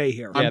might stay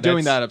here. I'm Yeah,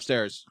 doing that's- that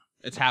upstairs.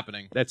 It's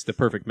happening. That's the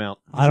perfect mount.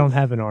 I don't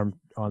have an arm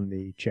on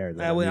the chair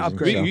that I'm we'll using,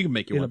 upgrade. so- You can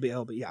make it It'll one.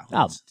 be yeah.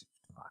 Oh, It's-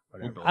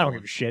 whatever. I don't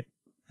give a shit.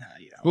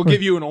 We'll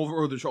give you an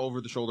over the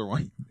shoulder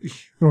one. I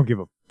don't give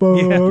a fuck.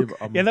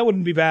 Yeah, that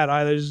wouldn't be bad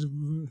either.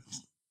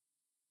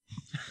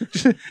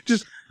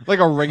 Just Like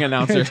a ring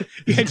announcer.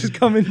 yeah, just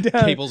coming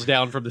down. Cables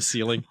down from the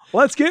ceiling.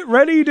 Let's get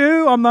ready,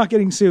 dude. I'm not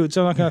getting sued,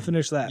 so I'm not gonna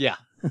finish that. Yeah.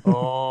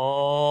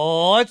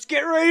 Oh, let's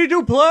get ready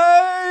to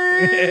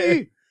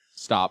play.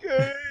 Stop.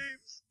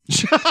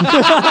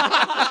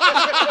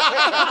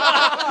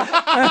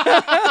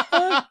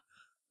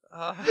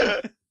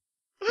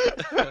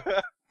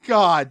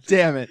 God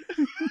damn it.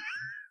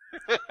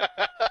 Look,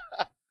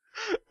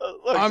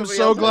 I'm somebody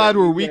so else glad had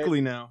we're a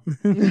weekly now.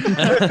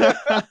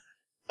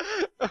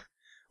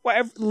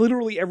 Well,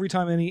 literally every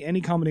time any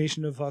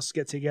combination of us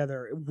get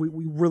together, we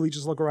really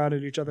just look around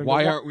at each other. And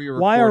Why go, aren't we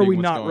Why are recording we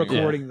what's not going on?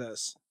 recording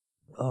this?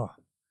 Oh,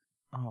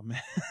 Oh,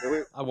 man.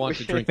 I want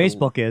to drink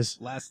Facebook is.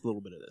 the last little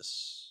bit of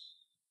this.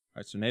 All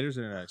right, so Nader's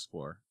Internet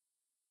Explorer.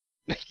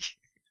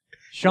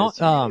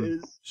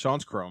 Sean.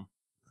 Sean's Chrome.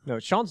 No,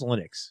 Sean's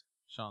Linux.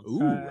 Sean's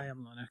I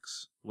am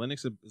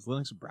Linux. Is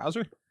Linux a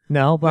browser?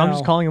 No, but I'm No.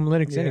 just calling him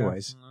Linux Yeah.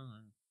 anyways.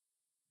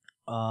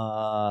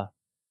 I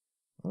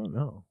don't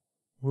know.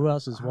 Who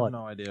else is I what?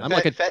 have no idea. I'm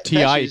like a Fetch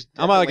TI. is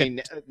I'm like a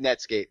definitely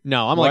Netscape.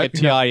 no. I'm What? like a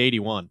TI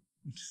 81.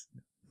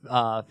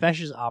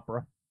 Fesh is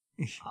Opera.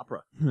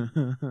 Opera.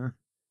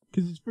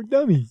 Because it's for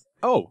dummies.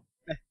 Oh,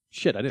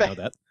 shit! I didn't know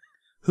that.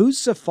 Who's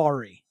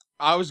Safari?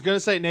 I was going to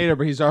say Nader,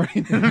 but he's already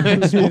in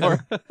Internet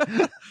Explorer.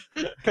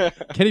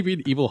 Can he be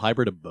an evil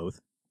hybrid of both?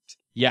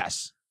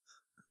 Yes.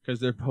 Because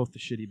they're both the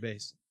shitty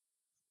base.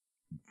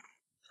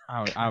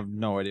 I have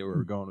no idea where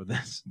we're going with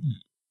this.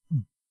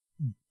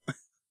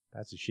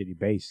 That's a shitty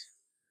base.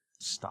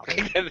 Stop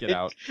it. Get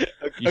out.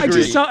 I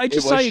just saw It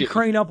was you shitty.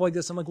 crane up like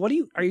this. I'm like, what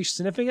are you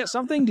sniffing at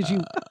something? Did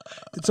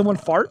someone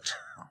fart?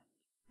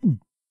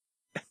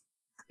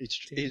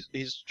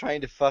 He's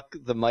trying to fuck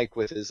the mic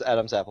with his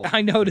Adam's apple.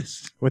 I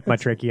noticed. With my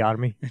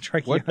tracheotomy.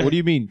 What do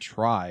you mean,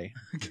 try?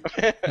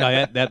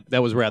 No, that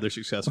was rather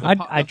successful.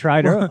 I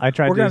tried her. I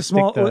tried We're gonna to have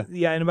small. stick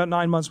Yeah, in about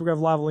 9 months, we're gonna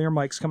have lavalier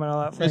mics coming out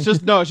of that thing.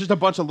 It's just a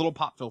bunch of little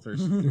pop filters.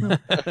 the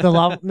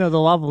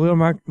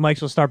lavalier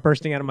mics will start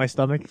bursting out of my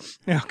stomach.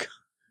 Oh,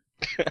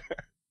 God.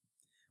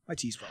 My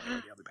tea's probably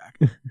ready. I'll be back.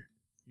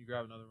 You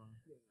grab another one.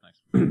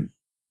 Nice.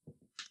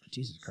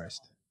 Jesus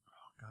Christ.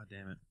 God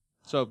damn it.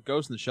 So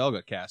Ghost in the Shell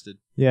got casted.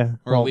 Yeah.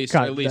 Or at least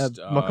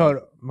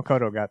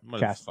Makoto got What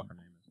cast. the fucker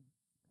name is.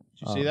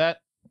 Did you see that?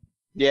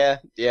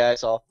 Yeah, I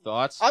saw.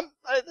 Thoughts?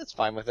 That's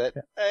fine with it.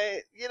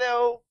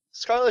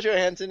 Scarlett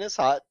Johansson is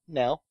hot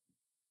now,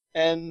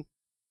 and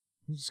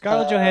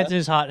Scarlett Johansson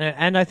is hot,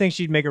 and I think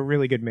she'd make a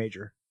really good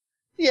Major.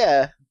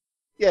 yeah,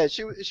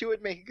 she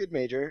would make a good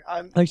Major.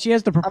 Like she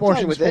has the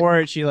proportions with it. for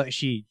it.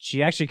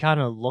 She actually kind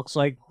of looks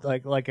like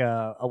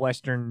a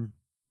Western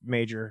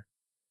Major.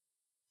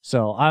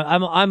 So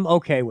I'm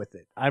okay with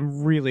it.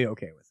 I'm really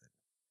okay with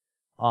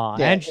it.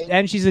 Yeah,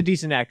 and she's a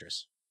decent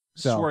actress.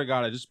 So Swear to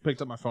God, I just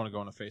picked up my phone and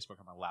going to Facebook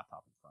on my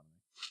laptop in front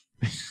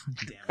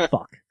of me. Damn it.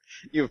 fuck.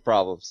 you have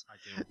problems. I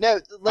do. No, I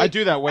like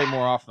do that way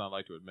more often than I'd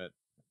like to admit.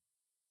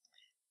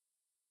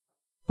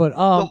 But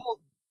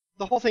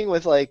the whole thing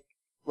with like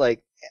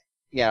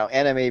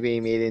anime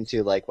being made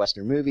into like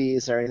Western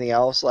movies or anything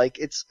else, like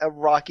it's a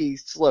rocky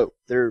slope.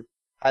 There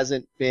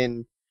hasn't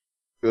been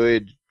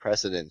good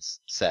precedents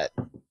set.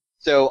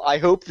 So I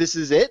hope this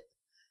is it.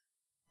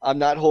 I'm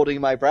not holding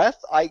my breath.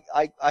 I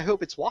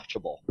hope it's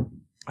watchable.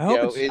 I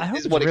hope Is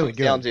it's what really it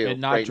comes down good. to And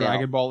not right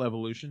Dragon now. Ball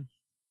Evolution.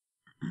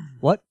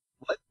 What?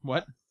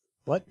 What?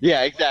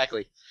 Yeah,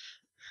 exactly.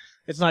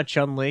 It's not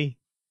Chun-Li.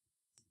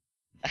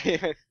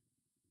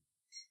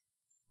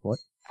 What?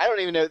 I don't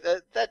even know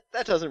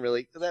that doesn't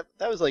really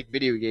that was like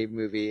video game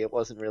movie. It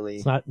wasn't really.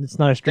 It's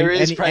not a street. There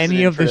is Any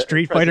precedent of the for-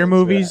 Street Fighter precedents for that.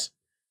 movies.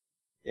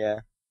 Yeah,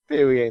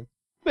 video game.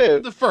 Boo.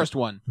 The first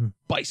one. Hmm.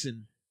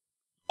 Bison.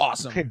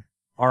 Awesome.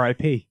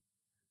 R.I.P.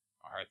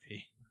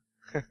 R.I.P.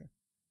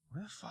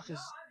 Where the fuck is...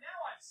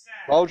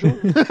 Raul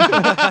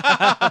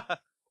Julia.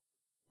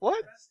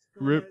 What?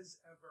 Rip.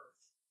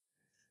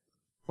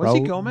 Was he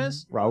Raul-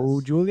 Gomez?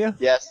 Raul Julia?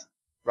 Yes,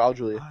 Raul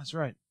Julia. Oh, that's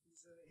right.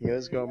 He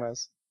was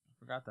Gomez. I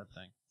forgot that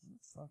thing.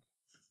 What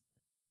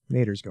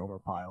Nader's Gomer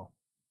Pyle.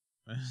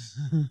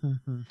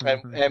 the fuck?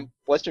 And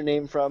what's her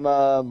name from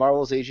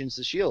Marvel's Agents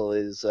of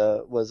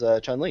S.H.I.E.L.D. was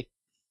Chun-Li.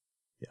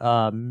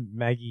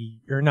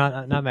 Maggie, or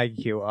not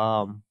Maggie Q.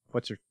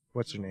 What's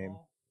her name?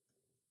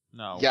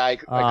 No. Yeah, I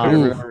couldn't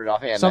Ooh. remember it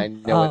offhand. Some- I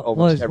know it what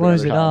almost every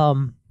is other it?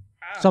 time.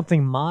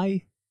 Something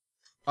Mai?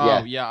 Oh,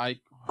 Yeah. yeah,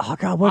 Oh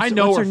God, what's I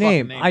know her her fucking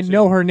name? name, I too.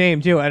 know her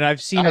name too, and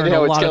I've seen I her in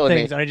know, a it's lot of killing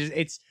things. me. And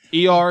it's.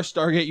 ER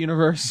Stargate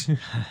Universe.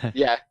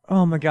 Yeah.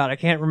 Oh my God, I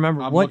can't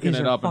remember I'm what looking is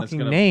it her up and it's fucking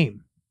gonna-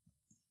 name.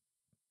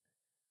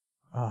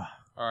 All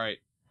right.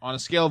 On a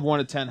scale of 1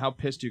 to 10, how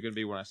pissed are you gonna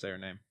be when I say her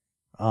name?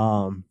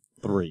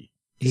 3.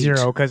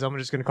 0, because I'm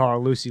just gonna call her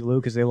Lucy Lou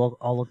because they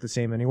all look the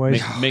same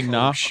anyways. Ming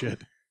Na.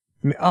 Shit.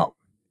 Oh,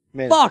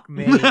 Man. fuck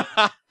me!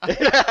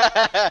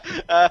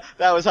 That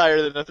was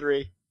higher than a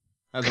 3.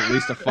 That's at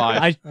least a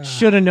 5. I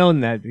should have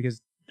known that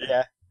because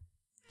Yeah.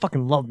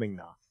 fucking love Ming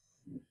Na.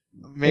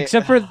 Man.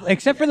 Except for the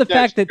Yeah,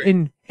 fact that great.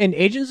 in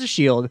Agents of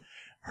Shield,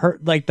 her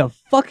like the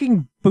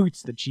fucking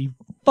boots that she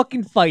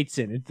fucking fights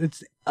in,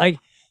 it's like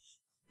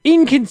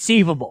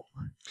inconceivable.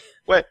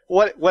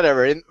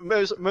 Whatever. In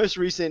most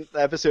recent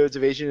episodes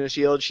of Agent of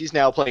Shield, she's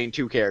now playing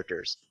 2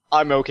 characters.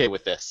 I'm okay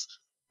with this.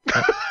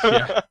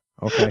 Yeah.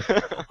 Okay,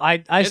 I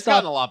It's gotten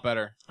stopped. a lot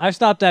better. I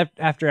stopped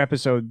after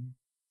episode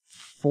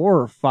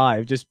 4 or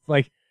 5. Just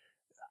like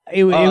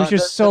it was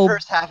just the so.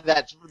 first half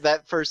of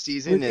that first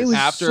season It is was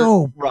after-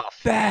 so rough.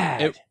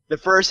 bad. The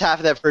first half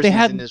of that first They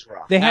had- season is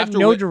rough. They had After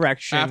no Wit-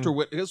 direction.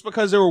 It's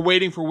because they were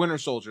waiting for Winter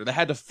Soldier. They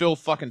had to fill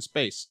fucking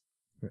space.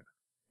 Yeah.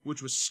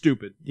 Which was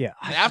stupid. Yeah,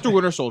 And after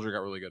Winter Soldier got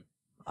really good.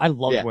 I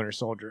love Yeah. Winter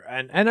Soldier,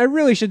 and I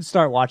really should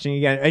start watching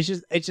again. It's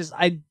just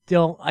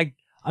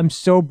I'm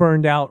so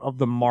burned out of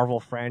the Marvel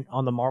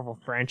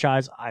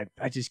franchise. I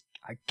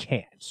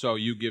can't. So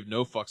you give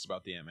no fucks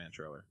about the Ant-Man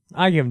trailer.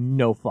 I give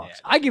no fucks. Yeah.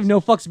 I give no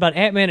fucks about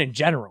Ant-Man in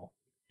general.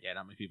 Yeah,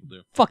 not many people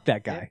do. Fuck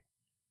that guy.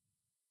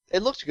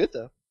 It looked good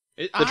though.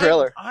 The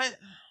trailer. I'm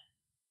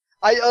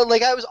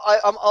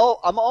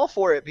all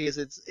for it because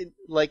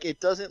it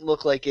doesn't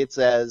look like it's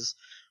as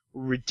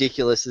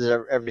ridiculous as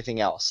everything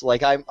else.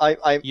 Like I'm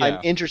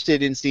Yeah.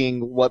 interested in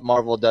seeing what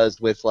Marvel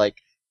does with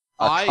like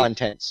a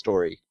content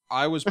story.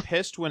 I was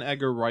pissed when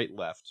Edgar Wright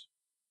left.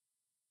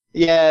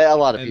 Yeah, a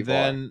lot of And people.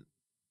 then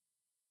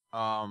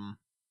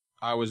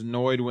I was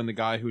annoyed when the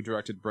guy who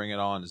directed Bring It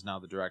On is now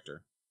the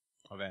director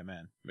of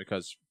Ant-Man.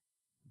 Because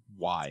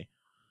why?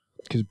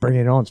 Because Bring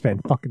It On's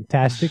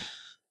fantastic.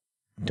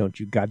 Don't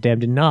you goddamn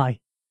deny.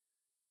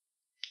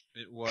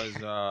 It was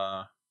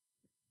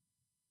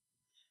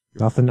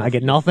Nothing. I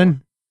get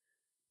nothing.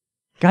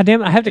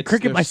 Goddamn, I have to it's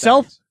cricket their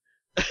myself.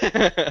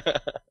 settings.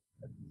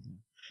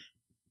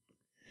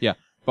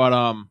 But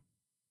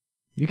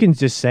You can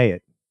just say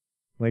it.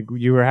 Like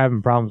you were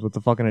having problems with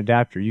the fucking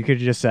adapter. You could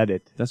have just said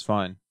it. that's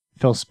fine.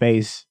 Fill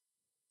space.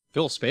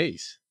 Fill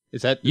space.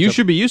 Is that You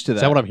should be used to that.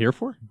 Is that what I'm here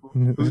for?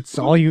 That's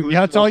all you. Who's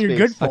That's all fill you're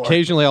good space? for.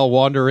 Occasionally, I'll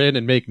wander in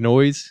and make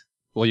noise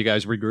while you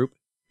guys regroup.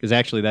 Because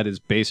actually, that is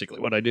basically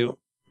what I do.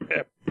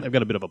 I've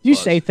got a bit of a. You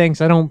buzz. say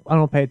things. I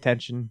don't pay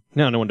attention.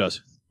 No one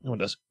does. No one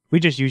does. We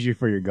just use you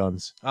for your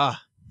guns.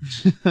 Ah,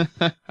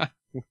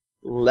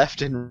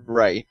 Left and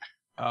right.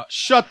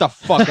 Shut the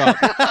fuck up.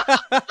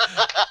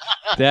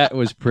 that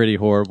was pretty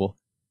horrible.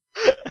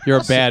 You're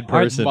a bad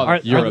person. Are-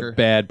 You're are- a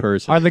bad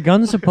person. Are the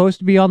guns supposed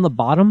to be on the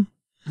bottom?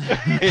 They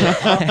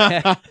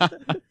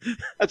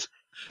That's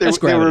were gravity.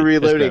 That's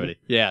reloading. gravity.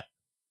 Yeah.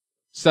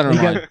 Center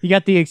You line. got, you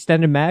got the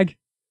extended mag,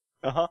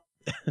 Uh-huh.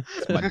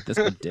 That's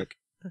my dick.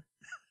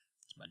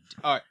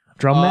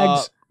 drum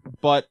mags.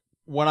 But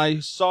when I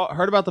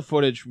heard about the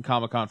footage from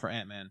Comic-Con for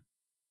Ant-Man,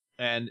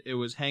 and it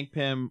was Hank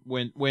Pym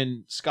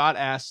when Scott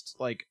asked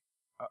like,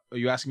 "Are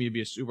you asking me to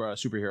be a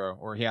superhero?"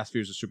 Or he asked if he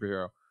was a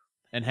superhero,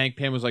 and Hank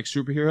Pym was like,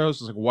 "Superheroes?" I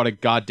was like, "What a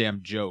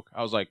goddamn joke!"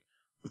 I was like,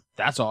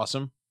 "That's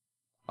awesome."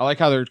 I like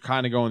how they're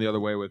kind of going the other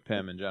way with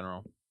Pym in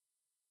general,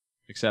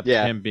 except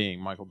him being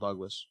Michael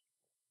Douglas.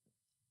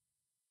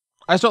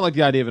 I just don't like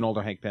the idea of an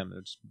older Hank Pym.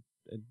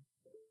 It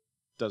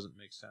doesn't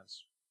make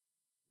sense.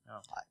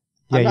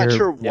 I'm not you're-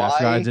 sure yeah, I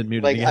forgot I why. didn't mute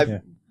it Like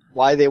again.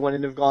 why they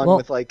wouldn't have gone Well-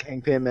 with like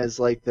Hank Pym as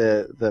like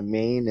the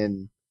main,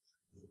 and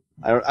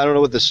I don't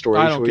know what the story.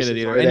 I don't get it choices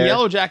either. were And there.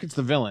 Yellow Jacket's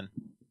the villain.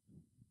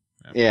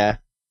 Yeah.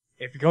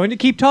 If you're going to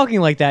keep talking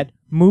like that,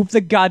 move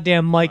the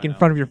goddamn mic I in know.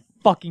 front of your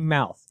fucking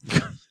mouth.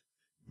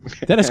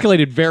 That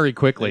escalated very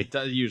quickly.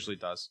 It usually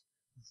does.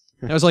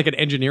 That was like an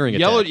engineering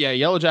attack.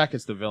 Yellow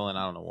Jacket's the villain.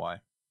 I don't know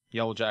why.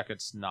 Yellow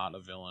Jacket's not a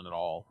villain at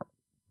all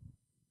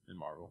in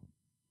Marvel.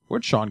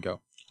 Where'd Sean go?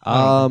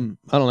 I don't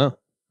know.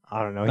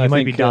 I don't know. He I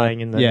might think, be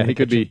dying in the. Yeah, in the he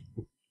could kitchen.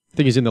 be. I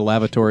think he's in the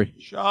lavatory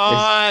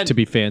Sean! to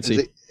be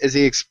fancy. Is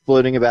he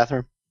exploding a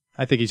bathroom?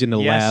 I think he's in the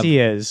Yes, lab. he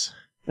is.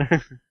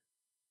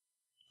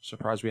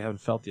 Surprised we haven't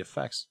felt the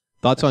effects.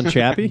 Thoughts on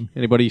Chappie?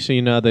 Anybody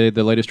seen the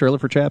latest trailer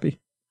for Chappie?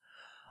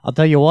 I'll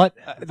tell you what.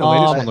 The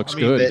latest Um, one looks I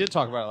mean, good. we did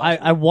talk about it last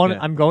I want. Yeah.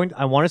 I'm going.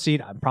 I want to see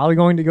it. I'm probably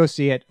going to go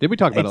see it. Did we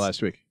talk about it It's-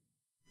 last week?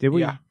 Did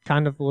we? Yeah.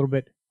 Kind of a little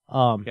bit.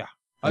 Yeah.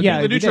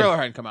 Yeah, the new we did. trailer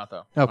hadn't come out,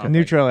 though. Okay. The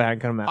new trailer hadn't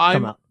come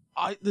out.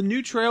 The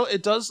new trailer,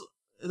 it does...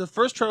 The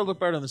first trailer looked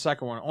better than the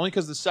second one, only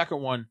because the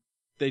second one,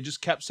 they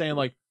just kept saying,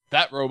 like,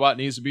 that robot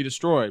needs to be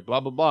destroyed, blah,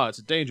 blah, blah. It's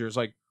a danger. It's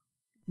like,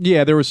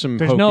 Yeah, there was some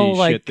There's hokey no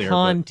like shit there.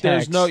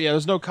 context.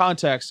 there's no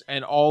context,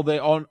 and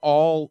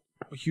all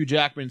Hugh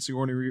Jackman and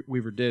Sigourney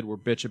Weaver did were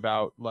bitch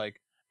about,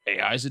 like,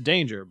 AI is a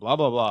danger. Blah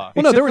blah blah.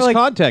 Well, no, Except there for, was like-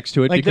 context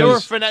to it like, They were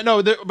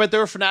because but they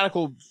were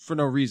fanatical for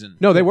no reason.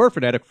 no, they were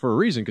fanatic for a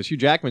reason. Because Hugh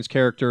Jackman's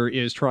character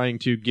is trying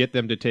to get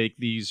them to take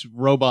these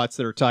robots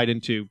that are tied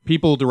into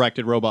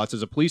people-directed robots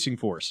as a policing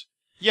force.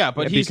 Yeah,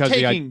 but Yeah, he's because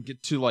taking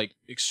it to like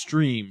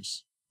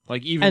extremes.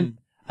 Like even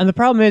And the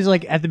problem is,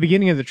 like, at the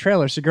beginning of the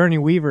trailer, Sigourney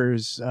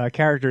Weaver's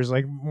character is,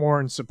 like, more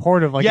in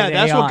support of, like, yeah, an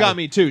that's AI. what got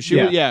me too. She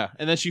Yeah.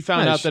 and then she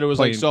found Yeah, out that it was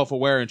like plain-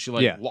 self-aware and she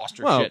like Yeah. lost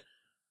her Well, shit.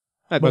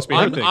 That must be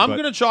her thing. I'm but-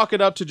 gonna chalk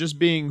it up to just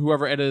being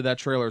whoever edited that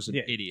trailer is an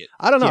Yeah. idiot.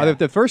 I don't know. Yeah.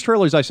 The first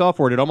trailers I saw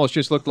for it most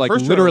just looked like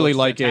First trailer literally looks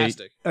like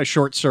fantastic. a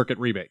short circuit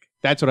remake.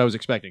 That's what I was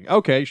expecting.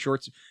 Okay,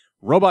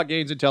 robot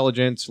gains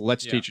intelligence.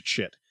 Let's Yeah. teach it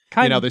shit.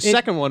 Kind The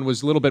second one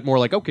was a little bit more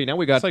like, okay, now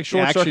we got It's like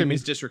Short action. Circuit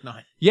meets District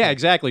 9. Yeah,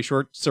 exactly.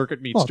 Short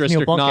Circuit meets Well, it's Neil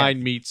District Blomkamp.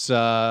 9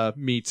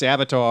 meets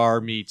Avatar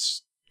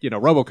meets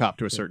RoboCop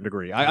to a certain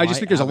degree. I just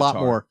think there's a lot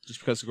Avatar? more. Just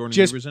because Sigourney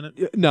Just- Weaver's in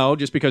it. No,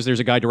 just because there's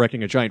a guy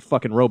directing a giant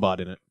fucking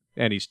robot in it,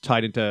 and he's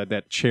tied into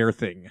that chair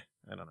thing.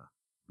 I don't know.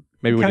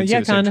 Maybe we Kinda- didn't see yeah,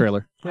 the same kinda.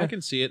 trailer. I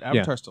can see it.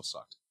 Avatar still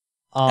sucked.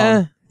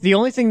 The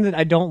only thing that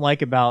I don't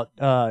like about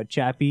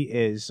Chappie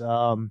is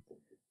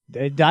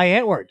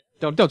Diane Ward.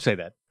 Don't say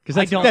that because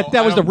I don't-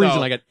 that was I the don't reason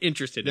know. I got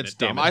interested That's in it.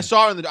 dumb. Damn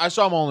it. I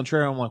saw them all in the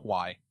trailer. I'm like,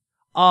 why?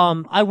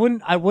 I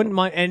wouldn't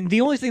mind. And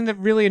the only thing that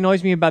really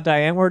annoys me about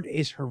Diane Ward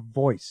is her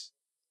voice.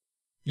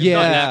 It's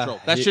not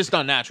natural. That's just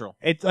not natural.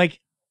 It's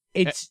like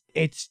it's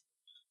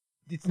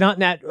not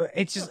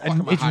It's just Fuck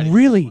am I it's hiding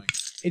really something?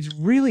 it's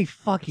really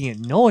fucking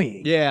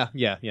annoying. Yeah.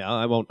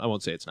 I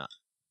won't say it's not.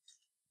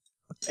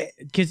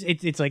 Because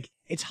it's like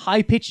it's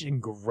high pitched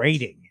and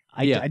grating.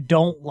 Yeah. I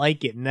don't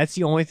like it, and that's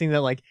the only thing that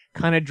like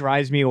kind of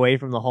drives me away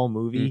from the whole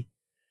movie.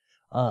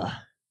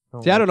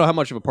 See, I don't know how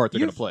much of a part they're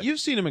going You've, to play. you've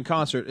seen him in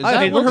concert. Is I- that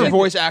they what look her like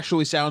voice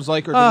actually sounds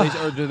like,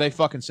 or do they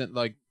fucking send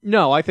like?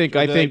 No, I think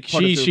Or do they put it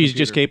through a she's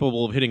just computer?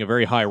 capable of hitting a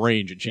very high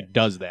range, and she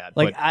does that.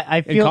 like. But I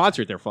in feel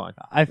concert, they're fine.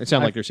 They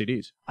sound like their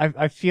CDs.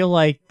 I feel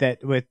like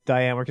that with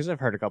Diane, because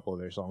I've heard a couple of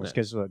their songs. Yeah.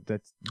 Because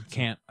that's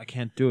I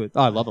can't do it.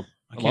 Oh, I love them.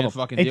 I love can't 'em.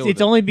 fucking deal it's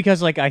with only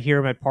because like I hear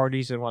them at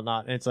parties and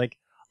whatnot, and it's like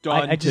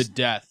done I to just-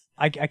 death.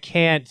 I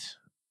can't.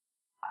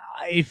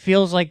 It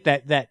feels like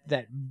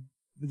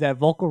that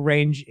vocal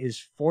range is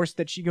forced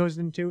that she goes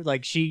into.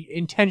 Like she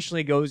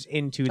intentionally goes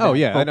into. That Oh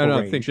yeah, I vocal know. I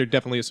range. think there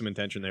definitely is some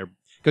intention there.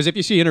 Because if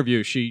you see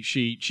interviews,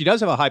 she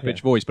does have a high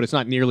pitched voice, but it's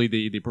not nearly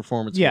the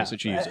performance Yeah, voice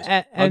that she uses.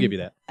 and- I'll give you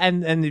that.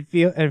 And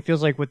it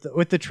feels like with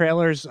the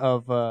trailers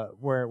of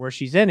where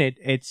she's in it,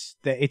 it's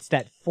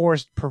that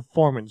forced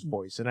performance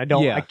voice, and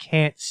Yeah. I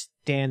can't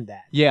stand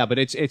that. Yeah, but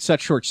it's such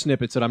short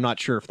snippets that I'm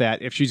not sure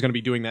if she's going to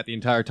be doing that the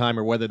entire time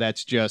or whether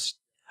that's just.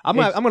 I'm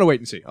going to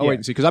wait and see. I'll wait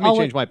and see because I may I'll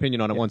change wait- my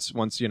opinion on it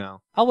once you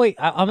know. I'll wait.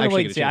 I'm gonna Actually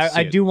wait get and a see. chance to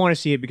I see it. do want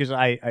to see it because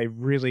I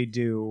really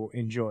do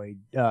enjoy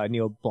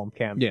Neil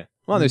Blomkamp. Yeah.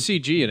 Well, the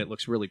CG in it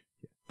looks really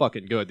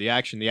fucking good. The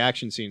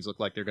action scenes look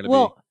like they're going to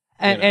Well,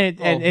 be. and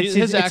it's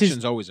his it's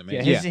action's always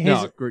amazing. his-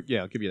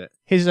 I'll give you that.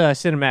 his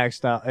cinematic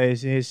style.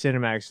 His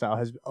cinematic style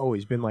has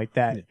always been like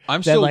that. I'm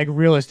That still like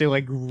realistic,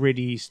 like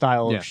gritty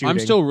style Yeah. of shooting. I'm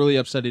still really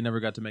upset he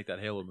never got to make that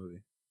Halo movie.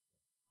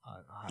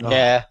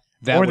 Yeah.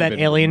 or would've that been-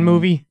 Alien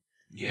movie.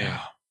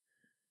 Yeah.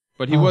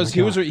 But he Oh was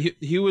my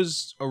he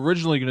was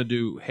originally going to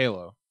do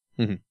Halo,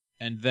 Mhm.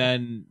 and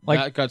then Like-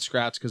 that got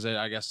scrapped because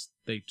I guess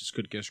they just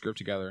couldn't get a script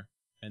together.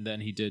 And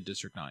then he did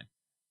District 9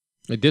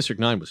 District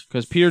 9 was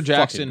because Peter fucking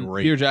Jackson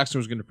great.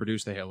 was going to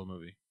produce the Halo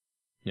movie.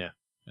 Yeah.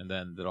 And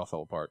then it all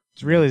fell apart.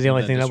 It's really the And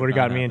only then thing that District would have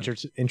gotten 9 me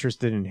happened.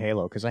 interested in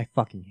Halo because I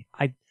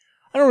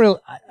don't really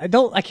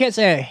I can't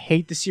say I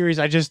hate the series.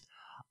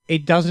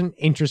 It doesn't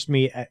interest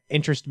me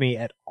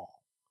at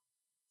all.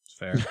 It's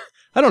fair.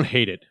 I don't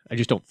hate it. I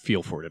just don't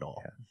feel for it at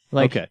all.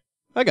 Like Okay.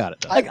 I got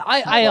it. Though. like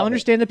I love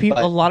understand that people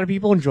but- a lot of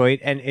people enjoy it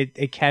and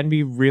it can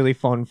be really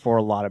fun for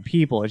a lot of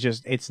people.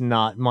 It's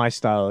not my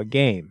style of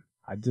game.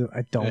 I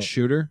A don't.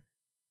 shooter.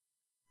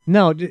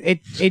 No,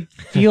 it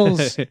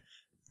feels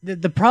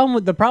the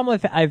problem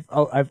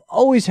I've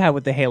always had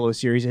with the Halo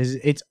series is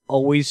it's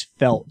always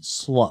felt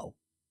slow.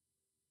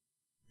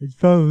 It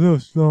felt a little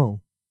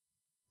slow.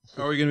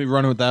 Are we going to be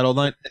running with that all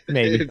night?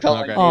 Maybe. It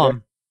felt like Okay.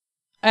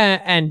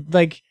 And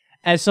like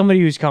as somebody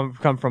who's come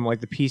from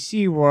like the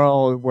PC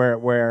world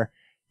where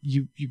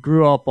you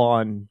grew up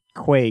on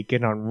Quake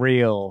and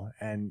Unreal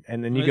and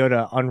then you Right. go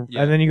to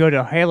Yeah. and then you go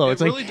to Halo. It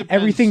It's really like depends.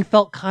 everything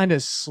felt kind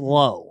of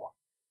slow,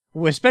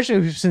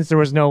 especially since there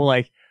was no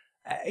like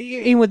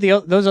even with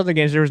those other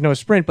games there was no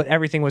sprint, but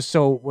everything was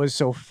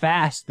so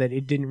fast that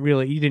you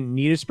didn't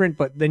need a sprint.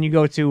 But then you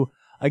go to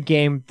a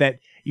game that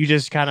you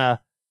just kind of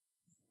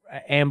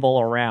amble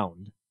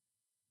around.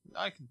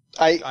 Yeah. It's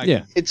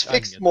I can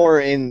fixed get more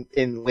in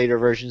later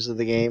versions of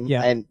the game.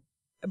 Yeah. And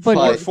But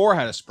But- 4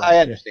 had a sprint. I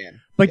understand.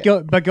 But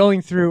Yeah.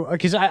 going through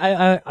because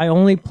I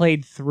only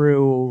played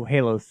through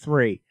Halo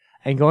 3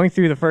 and going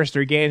through the first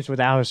 3 games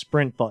without a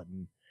sprint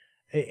button,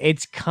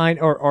 it's kind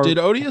or Did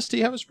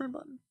ODST have a sprint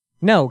button?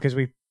 no because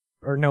we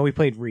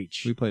played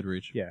Reach. We played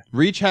Reach. Yeah.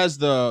 Reach has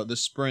the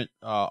sprint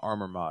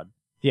armor mod.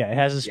 Yeah, it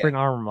has a sprint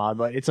armor mod,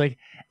 but it's like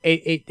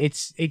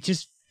it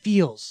just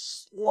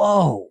feels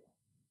slow.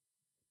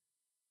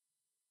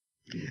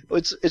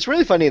 It's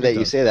really funny that you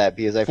does. say that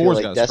because I feel Four's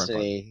like got a sprint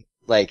Destiny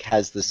like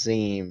has the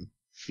same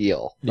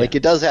feel. Yeah. Like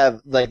it does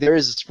have like there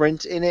is a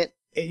sprint in it.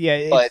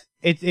 Yeah, But-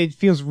 it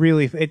feels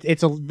really.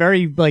 It's a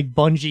very like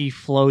bungee,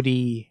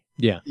 floaty.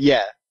 Yeah.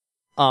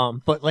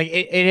 But like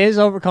it is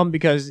overcome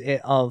because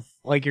of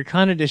like you're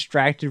kind of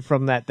distracted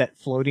from that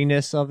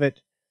floatiness of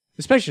it,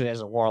 especially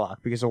as a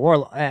warlock, because a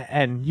warlock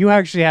and you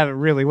actually have it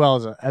really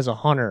well as a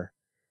hunter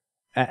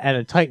and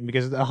a titan,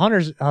 because the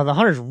hunter's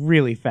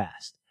really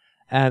fast,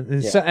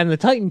 and so, and the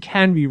titan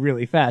can be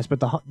really fast, but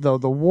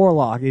the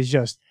warlock is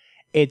just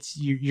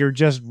you're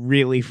just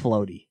really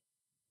floaty.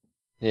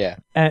 Yeah.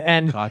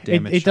 And God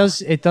damn it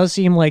does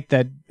seem like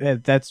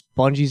that's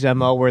Bungie's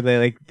MO, where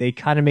they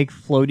kind of make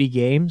floaty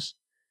games.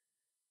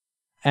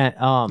 And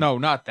No,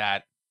 not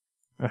that.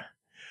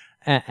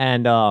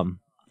 and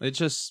It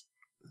just.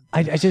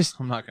 I just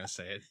I'm not gonna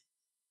say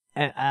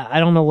it. I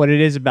don't know what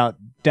it is about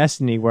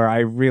Destiny where I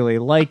really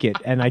like it,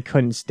 and I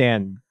couldn't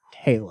stand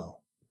Halo.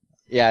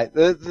 Yeah.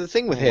 The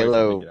thing with Wait for me to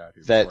Halo get out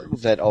here before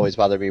that always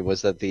bothered me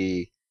was that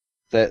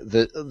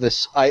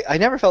I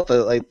never felt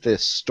that like the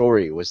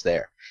story was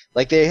there.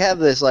 Like they have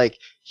this like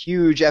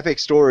huge epic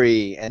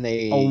story, and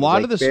they A lot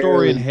like, of the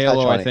story in barely Halo,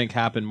 touch on I it. think,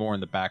 happened more in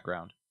the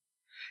background.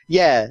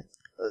 Yeah,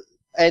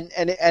 and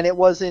it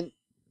wasn't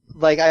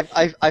like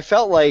I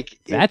felt like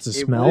That's a it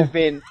smell. would have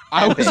been.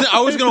 I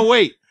was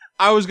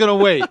gonna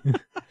wait.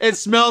 It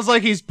smells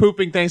like he's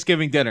pooping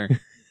Thanksgiving dinner.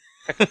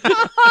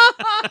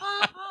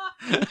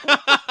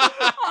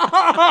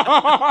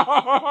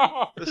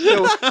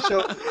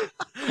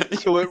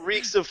 So it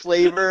reeks of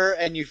flavor,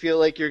 and you feel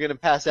like you're gonna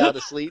pass out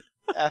asleep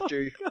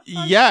after.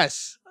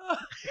 Yes.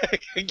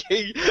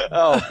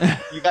 Oh,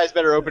 you guys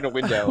better open a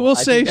window. We'll I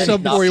think save that's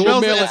some not- for you. We'll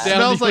Smells- mail it it down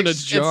smells to you like in a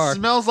jar. It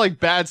smells like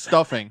bad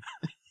stuffing.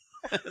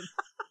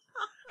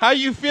 How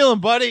you feeling,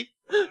 buddy?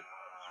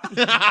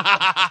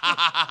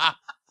 I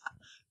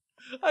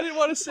didn't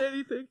want to say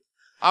anything.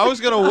 I was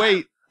gonna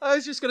wait. I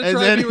was just going to And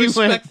try then to be he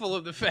went- respectful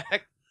of the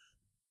fact.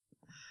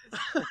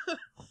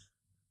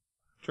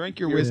 Drink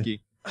your You're-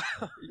 whiskey.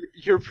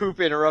 Your poop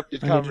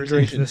interrupted I need to drink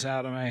conversation. this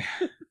out of me.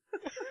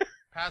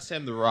 Pass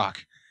him the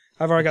rock.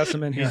 I've already got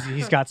some in here.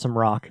 He's got some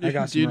rock. I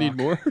got Do you some need rock.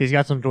 more? He's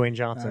got some Dwayne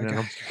Johnson in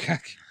him.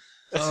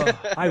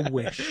 I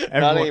wish. Not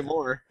Everyone,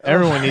 anymore.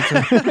 everyone needs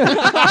some.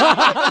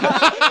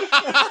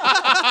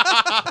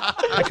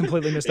 I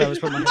completely missed that. I was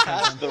putting my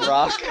Pass headphones the on.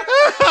 rock.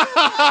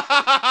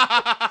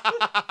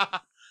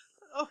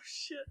 Oh,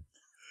 shit.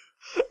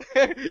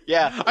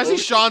 Yeah. I see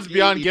Sean's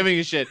beyond giving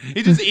a shit.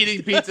 He's just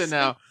eating pizza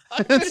now.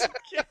 He's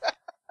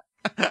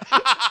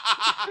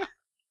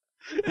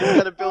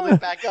gotta build it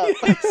back up.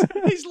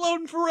 He's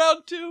loading for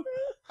round 2.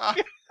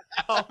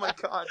 Oh my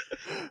god.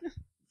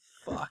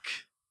 Fuck.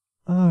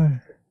 I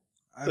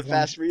The have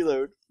fast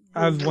reload.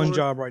 I have one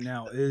job right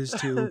now is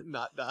to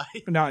Not die.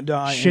 not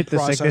die. Shit and the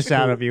process sickness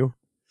out food. of you.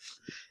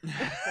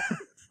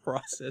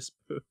 Process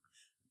poop.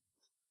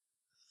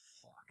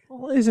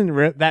 Well,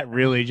 isn't that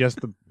really just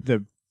the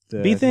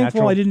Be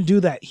thankful natural... I didn't do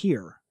that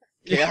here.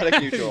 Chaotic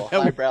neutral.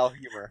 Highbrow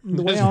humor.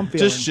 The way I'm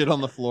feeling. Just shit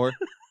on the floor.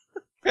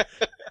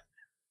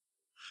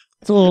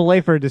 It's a little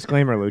late for a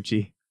disclaimer,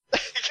 Lucci.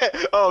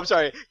 Oh, I'm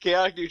sorry.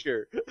 Chaotic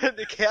neutral.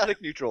 The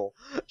chaotic neutral.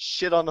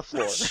 Shit on the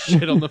floor.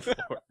 Shit on the floor.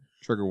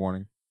 Trigger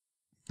warning.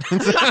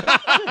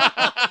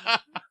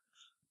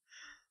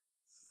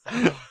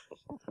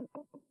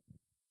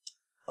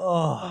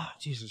 Oh,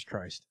 Jesus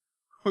Christ.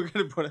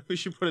 We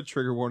should put a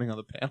trigger warning on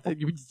the panel.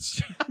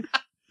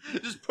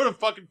 Just put a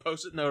fucking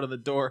post-it note on the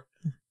door.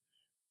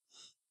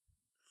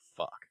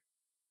 Fuck.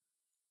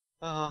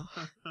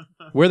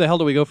 Where the hell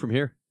do we go from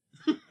here?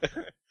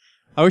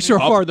 I was so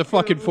far in the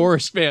fucking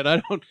forest, man.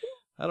 I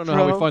don't know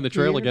how we find the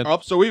trail again.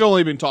 Up, so we've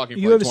only been talking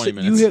for You like have, 20 se-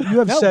 minutes. you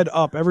have said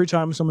up every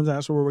time someone's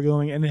asked where we're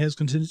going, and it has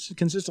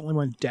consistently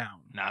went down.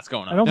 Nah, it's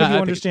going I up. don't Nah, think you I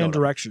think it's understand going up.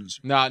 directions.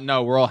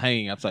 No, we're all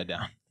hanging upside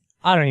down.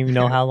 I don't even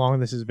know how long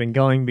this has been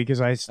going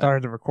because I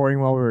started the recording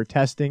while we were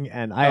testing,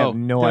 and I Oh, have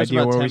no that was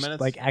idea about where 10 we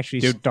minutes? like actually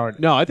Dude, started.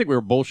 No, I think we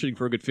were bullshitting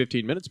for a good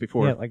 15 minutes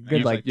before. Yeah, like good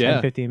He's like like, 10,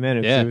 yeah. 15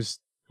 minutes. Yeah. It was,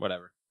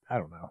 Whatever. I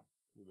don't know.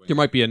 There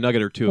might be a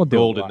nugget or two We'll of do it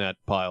gold in live. that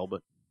pile,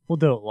 but We'll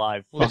do it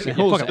live. We'll Fuck see. it.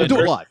 We'll Fuck it, see. we'll do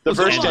it live. The Let's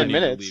first end 10 it.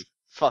 minutes.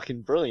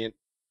 Fucking brilliant.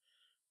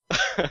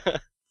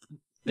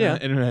 Yeah.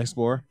 Internet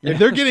Explorer. Yeah.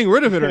 They're getting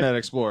rid of Internet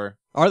Explorer.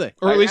 Are they?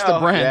 Or at least the know,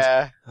 brand.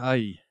 Yeah.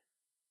 Aye.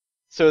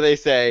 So they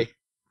say.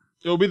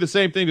 It'll be the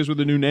same thing just with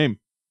a new name.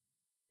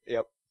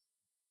 Yep.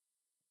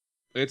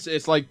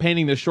 It's like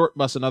painting the short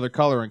bus another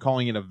color and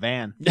calling it a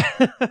van.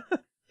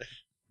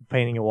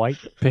 Painting it white,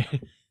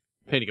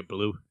 Painting it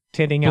blue.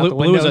 tinting out the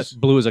Blue windows.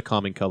 blue is a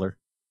common color.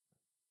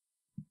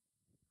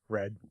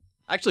 Red.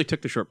 I actually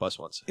took the short bus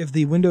once. If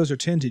the windows are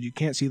tinted, you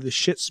can't see the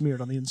shit smeared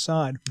on the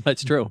inside.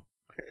 That's true.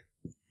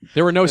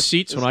 There were no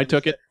seats when I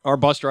took it. Our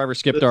bus driver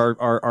skipped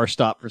our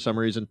stop for some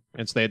reason,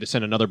 and so they had to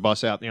send another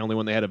bus out. And the only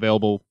one they had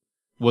available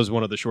was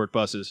one of the short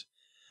buses,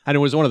 and it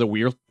was one of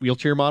the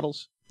wheelchair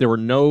models. There were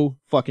no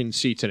fucking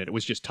seats in it. It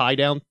was just tie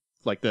down,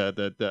 like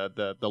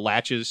the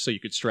latches, so you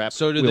could strap.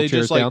 So did they wheelchairs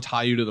just like down.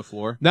 tie you to the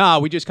floor? No,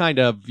 we just kind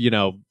of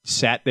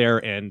sat there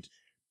and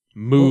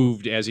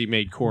moved as he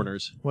made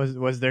corners.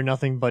 Was there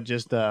nothing but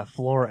just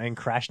floor and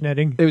crash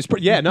netting? It was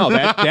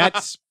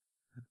that's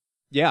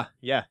yeah.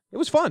 It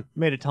was fun.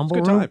 Made a It was tumble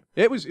good room. time.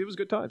 It was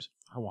good times.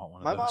 I want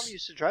one of My mom those.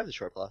 used to drive the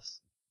short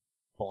bus.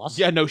 Boss.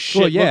 Yeah, no shit.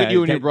 Well, yeah, Look at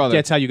you and your brother.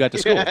 That's how you got to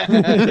school.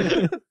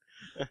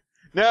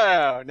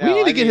 No. we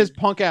need to I get mean, his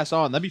punk ass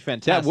on. That'd be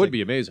fantastic. That would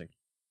be amazing.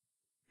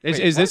 Is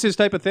Wait, this his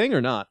type of thing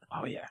or not?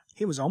 Oh yeah.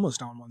 He was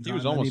almost on one time. He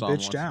was then almost he on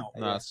bitched once. out.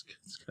 No, it's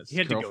 'cause He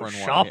had to his go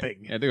girlfriend shopping. wanted it.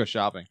 He had to go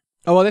shopping.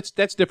 Oh, well,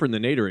 that's different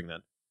than natering then.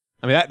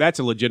 I mean, that's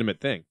a legitimate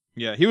thing.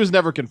 Yeah, he was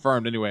never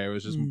confirmed anyway. It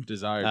was just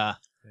desired.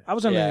 I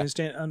was under,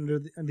 Yeah. under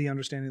the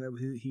understanding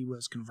that he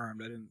was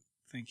confirmed. I didn't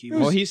think he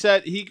Well, was. he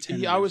said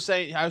Tentative. I was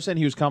saying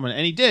he was coming,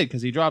 and he did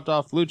because he dropped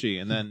off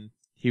Lucci, and then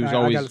he was I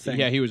gotta always think.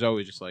 he was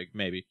always just like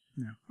maybe.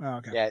 Yeah. Oh,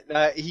 okay.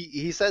 Yeah,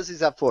 he says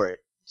he's up for it.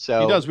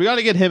 So He does. We got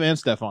to get him and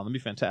Steph on. That'd be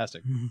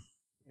fantastic.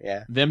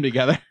 Yeah. Them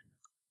together.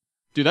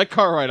 Dude, that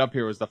car ride up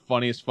here was the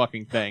funniest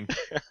fucking thing.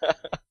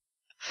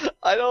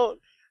 I don't.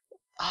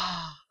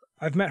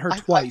 I've met her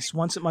twice.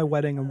 Once at my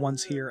wedding and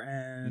once here.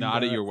 And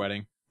Not at your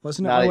wedding.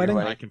 Wasn't it Not my at your wedding?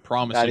 wedding. I can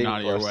promise Not you, even not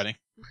at your close. wedding.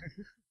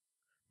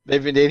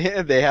 They've been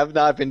dating. They have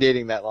not been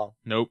dating that long.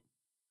 Nope.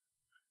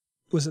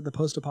 Was it the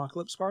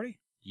post-apocalypse party?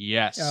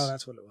 Yes. Oh,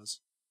 that's what it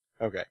was.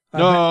 Okay.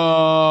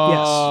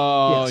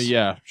 No. Yes.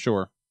 Yeah.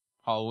 Sure.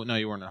 Halloween. No,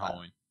 you weren't at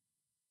Halloween.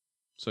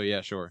 So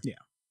yeah, sure.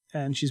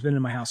 And she's been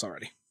in my house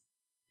already.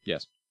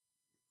 Yes.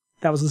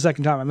 That was the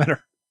second time I met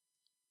her.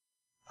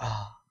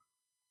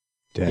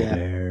 Dead Yeah.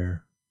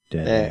 air.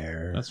 Dead Yeah.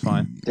 air. That's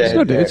fine. It's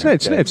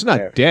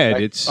not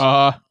dead. It's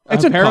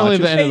It's apparently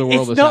the end of the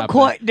world It's is not happening.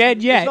 quite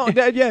dead yet. not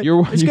dead yet.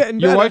 Your It's getting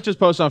your better. wife just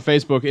posted on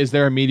Facebook, is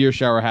there a meteor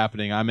shower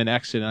happening? I'm in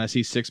Exton and I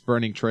see 6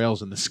 burning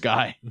trails in the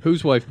sky.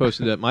 Whose wife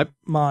posted that?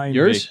 Mine.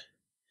 Yours?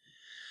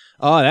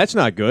 Oh, that's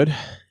not good.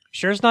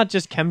 Sure, it's not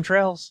just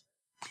chemtrails.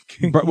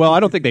 Well, I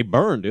don't think they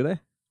burn, do they?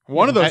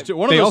 One of those They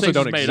also things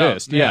don't is made up.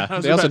 exist. Yeah, I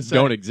was they also about to say.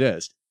 don't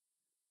exist.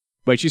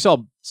 But she saw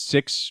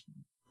 6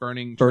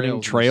 burning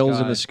trails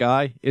in the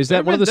sky. Is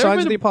that one of the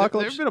signs of the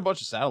apocalypse? There's been a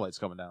bunch of satellites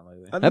coming down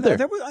lately. I Have there?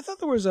 thought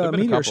there was a There've been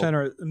a meteor couple.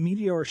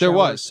 shower There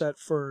was. set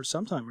for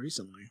sometime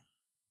recently.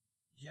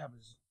 Yeah,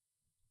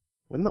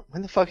 When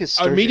the fuck is a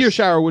Sturgis? meteor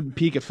shower wouldn't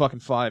peak at fucking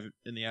 5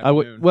 in the I afternoon.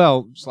 would.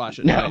 Well, slash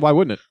at No. night. why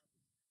wouldn't it?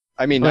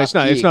 I mean, Well, it's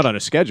not. It's peak. not on a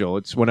schedule.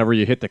 It's whenever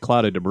you hit the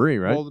cloud of debris,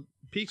 right? Well, the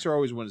peaks are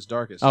always when it's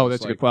darkest. Oh, so that's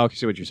it's a good. like Well, I can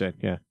see what you're saying.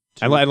 Yeah,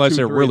 two- unless two,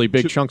 they're three- really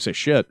big two- chunks of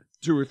shit.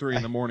 2 or 3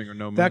 in the morning or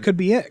no moon. That could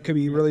be it. Could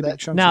be really big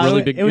chunks. No,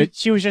 really it, big- it was,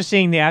 she was just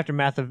seeing the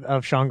aftermath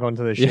of Sean going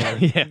to the show.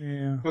 Yeah.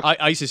 Yeah.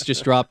 ISIS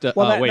just dropped.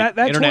 Well, that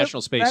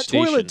International Space that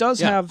Station. toilet does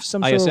Yeah. have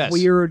some sort ISS. of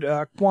weird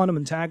quantum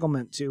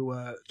entanglement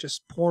to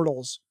just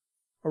portals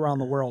around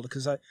the world.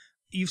 Because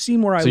you've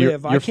seen where I So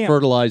live. you're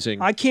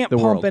fertilizing. I can't the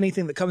pump world.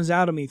 anything that comes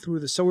out of me through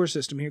the sewer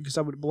system here because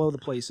I would blow the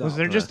place up.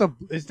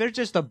 Is there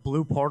just a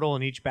blue portal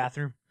in each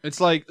bathroom? It's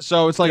like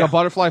a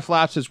butterfly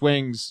flaps its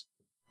wings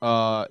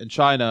in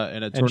China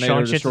and a tornado Sean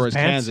shits his destroys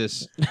pants?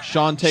 Kansas.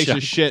 Sean takes Sean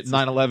a shit.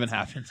 9/11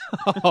 happens.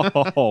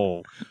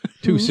 Oh,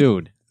 too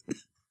soon.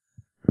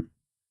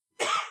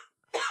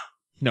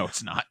 No,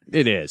 it's not.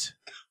 It is.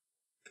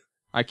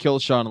 I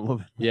killed Sean a little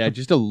bit. Yeah,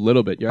 just a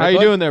little bit. How you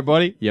doing there,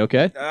 buddy? You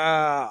okay?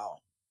 Ow.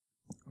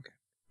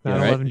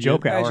 9/11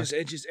 joke I hour.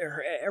 just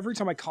every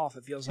time I cough,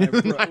 it feels like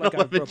I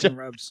have broken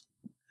ribs.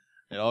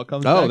 It all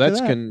comes. Oh, back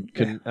that's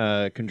to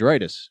that.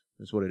 chondritis.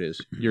 Is what it is.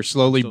 You're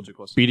slowly Still too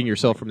close to beating the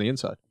yourself from the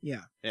inside.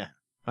 Yeah.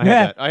 I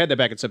had that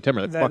back in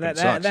September. That fucking That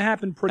sucks.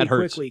 happened pretty That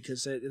hurts. quickly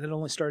because it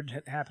only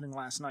started happening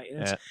last night.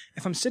 And Yeah.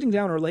 if I'm sitting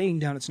down or laying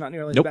down, it's not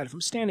nearly Nope. as bad. If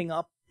I'm standing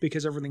up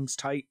because everything's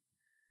tight,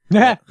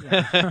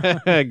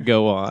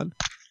 Go on.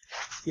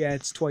 yeah,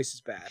 it's twice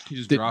as bad. He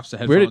just Did- drops the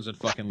where headphones and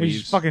fucking He's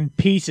leaves. fucking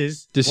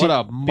pieces. Does What he,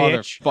 a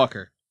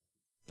motherfucker!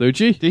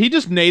 Lucci? Did he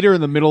just nader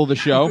in the middle of the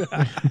show?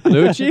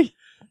 Lucci?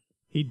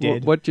 He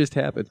did. What just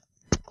happened?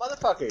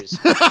 Motherfuckers.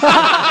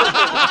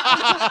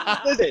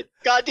 Listen,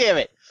 god damn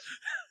it.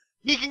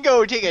 He can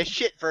go take a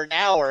shit for an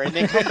hour and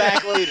then come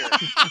back later.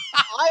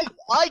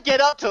 I get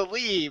up to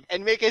leave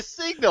and make a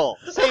signal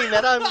saying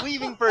that I'm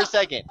leaving for a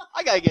second.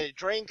 I gotta get a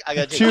drink. I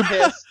gotta take a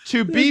piss.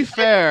 To be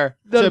fair,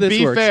 None of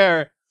this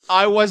works.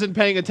 I wasn't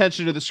paying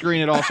attention to the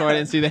screen at all, so I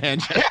didn't see the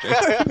hand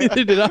gesture.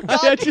 Neither did I.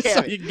 God I just damn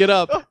saw it. you get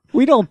up.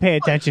 We don't pay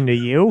attention to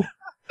you.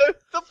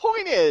 The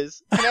point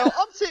is, I'm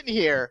sitting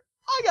here.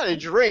 I got a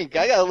drink.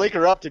 I got to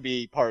liquor up to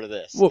be part of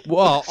this.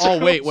 Well, oh,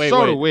 wait.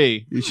 So do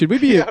we. Should we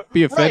be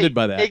offended Right,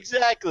 by that?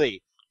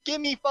 Exactly. Give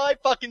me 5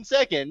 fucking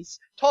seconds.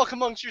 Talk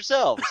amongst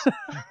yourselves.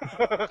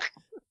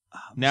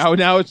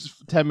 Now it's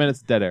 10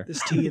 minutes dead air.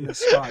 This tea and the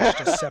scotch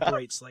just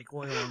separates like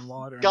oil and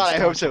water. and God, I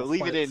hope scotch so. will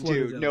Leave it in float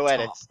too. to the No top.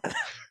 edits.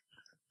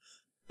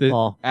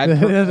 Well, At-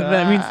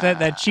 that means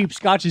that cheap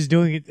scotch is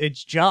doing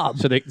its job.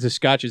 So the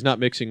scotch is not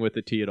mixing with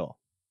the tea at all.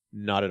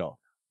 Not at all.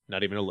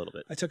 Not even a little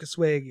bit. I took a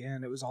swig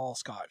and it was all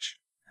scotch.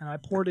 And I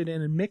poured it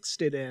in and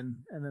mixed it in,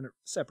 and then it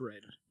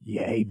separated.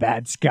 Yay,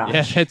 bad scotch.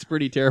 Yeah, that's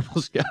pretty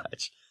terrible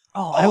scotch.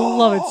 Oh, I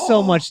love it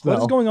so much, though. What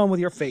is going on with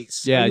your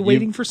face? Yeah, Are you you-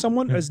 waiting for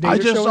someone? Is I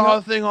David just showing saw a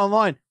up? thing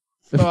online.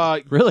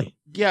 Really?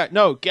 Yeah,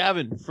 no,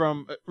 Gavin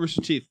from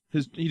Rooster Teeth.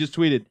 He just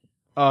tweeted.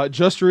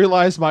 Just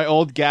realized my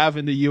old Gav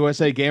in the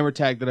USA gamer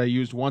tag that I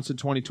used once in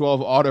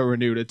 2012 auto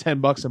renewed at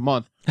 $10 a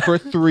month for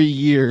 3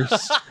 years.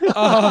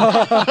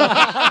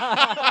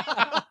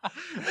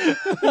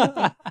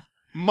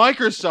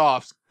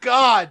 Microsoft,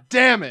 god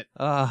damn it!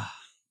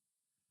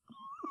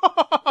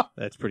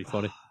 That's pretty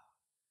funny.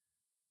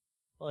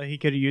 Well, he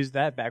could have used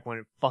that back when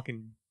it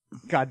fucking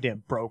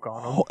goddamn broke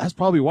on him. Oh, that's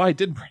probably why it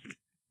did break.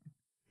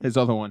 His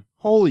other one.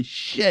 Holy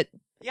shit!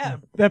 Yeah,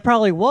 that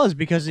probably was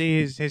because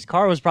his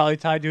car was probably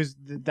tied to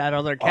that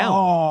other account.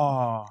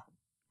 Oh,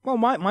 Well,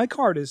 my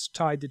card is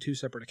tied to 2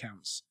 separate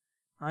accounts.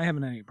 I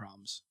haven't had any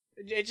problems.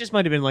 It just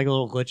might have been like a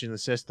little glitch in the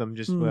system,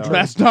 just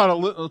that's not a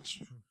little.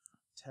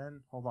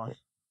 10. Hold on.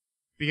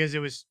 because it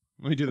was.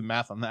 Let me do the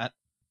math on that.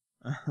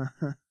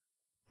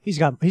 He's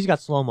got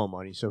slow-mo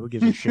money, so who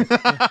gives a shit?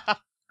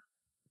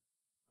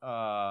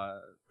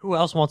 Who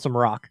else wants some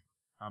rock?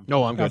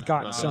 No, I'm good. I've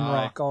gotten Okay. some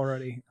rock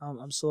already.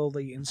 I'm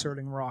slowly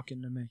inserting rock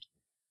into me.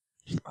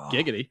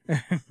 Giggity.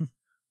 I'd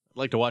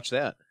like to watch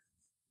that.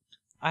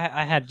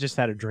 I had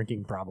a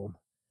drinking problem.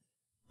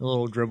 A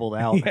little dribbled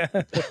out. Yeah.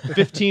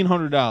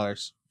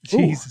 $1,500.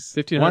 Jesus.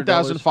 $1,500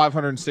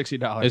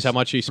 $1,560 is how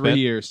much he 3 spent.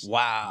 years.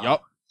 Wow.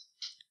 Yup.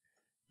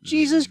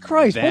 Jesus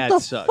Christ! That what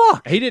the sucks.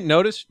 fuck? He didn't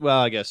notice. Well,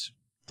 I guess.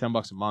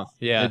 $10 a month.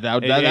 Yeah,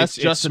 That's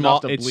just small,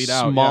 enough to bleed it's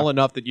out. small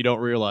enough that you don't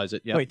realize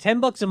it. Yeah, Wait,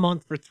 $10 a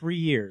month for 3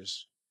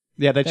 years.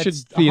 yeah, that That's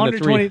should be in the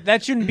three.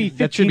 That shouldn't be $1,500.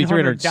 That should be $360.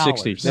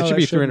 No, That should that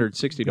be shouldn't.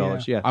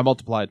 $360. Yeah, I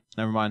multiplied.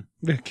 Never mind.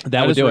 that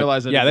I would just do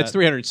realized I it. did Yeah, that's that.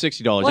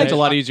 $360. What? That's a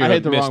lot easier I to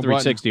hit the miss wrong button.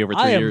 360 over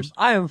 3 years.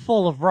 I am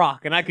full of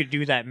rock, and I could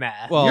do that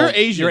math. Well, You're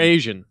Asian. You're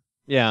Asian.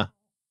 Yeah.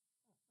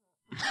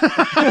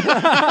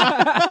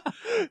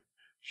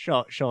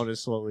 Sean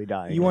is slowly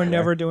dying. You are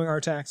never doing our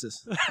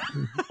taxes.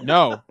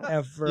 No.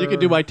 Ever. You can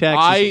do my taxes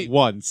I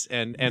once,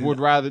 and would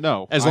rather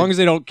no. as long as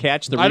they don't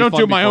catch the I don't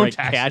refund do my before own I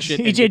taxes. cash it.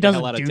 and CJ get the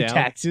hell doesn't out of do town.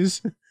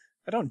 taxes.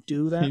 I don't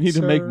do that. you need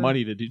to make sir.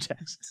 money to do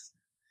taxes.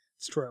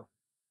 It's true.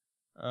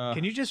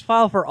 Can you just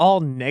file for all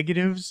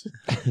negatives?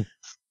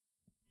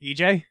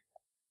 EJ?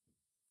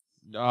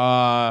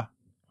 I've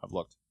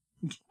looked.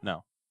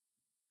 No.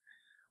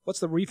 What's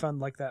the refund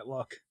like that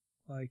look?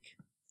 Like,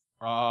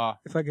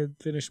 if I could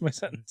finish my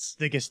sentence.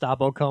 The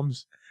Gestapo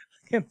comes.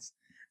 It's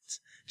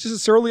just a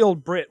surly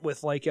old Brit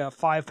with like a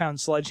 5-pound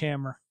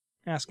sledgehammer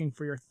asking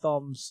for your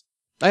thumbs.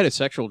 I had a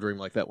sexual dream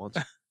like that once.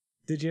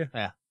 Did you?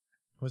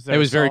 Was It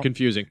was very Saw-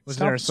 confusing. Was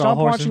Stop- there a stop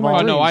sawhorse watching my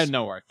involved? Oh no, I dreams.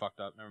 know where I fucked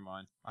up. Never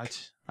mind.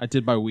 I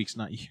did by weeks,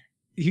 not years.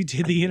 You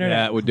did the internet.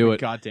 That would do it.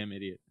 Goddamn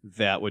idiot.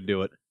 That would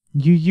do it.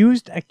 You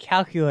used a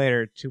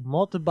calculator to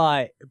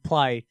multiply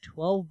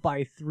 12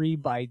 by 3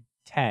 by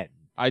 10.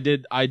 I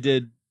did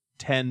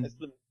 10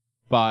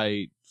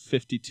 by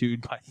 52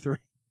 by 3.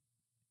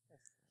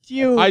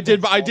 You I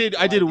did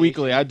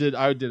weekly. I did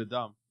a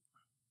dumb.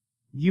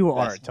 You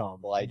are That's dumb.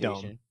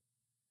 multiplication.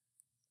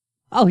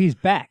 Oh, he's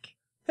back.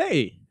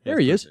 Hey, there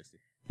he is.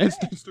 It's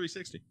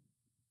 360.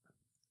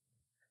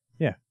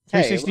 Yeah.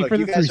 Hey, 360 look, for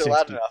the you guys are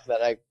loud 360. enough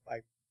that I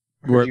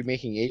We're- heard you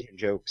making Asian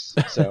jokes.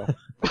 So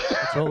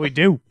That's what we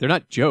do. They're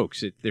not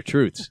jokes. They're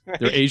truths.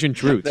 They're Asian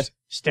truths.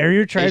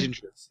 Stereotypes Asian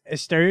truths.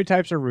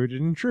 stereotypes are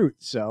rooted in truth,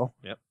 so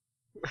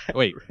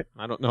Wait,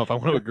 I don't know if I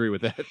want to agree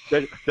with that.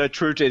 The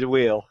truth is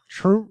real.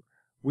 true.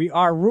 We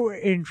are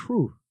rooted in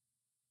truth.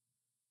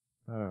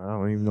 I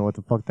don't even know what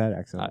the fuck that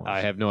accent was.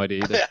 I have no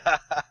idea either.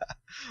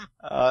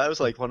 That was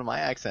like one of my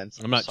accents.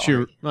 I'm not Sorry.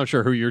 sure. I'm not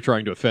sure who you're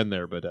trying to offend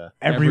there, but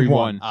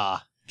Everyone.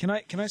 Can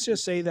I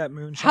just say that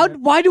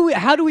moonshine?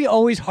 How do we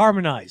always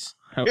harmonize?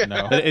 Oh,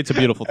 no. it's a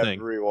beautiful thing.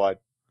 Everyone.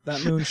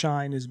 That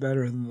moonshine is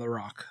better than the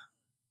rock.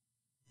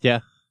 Yeah,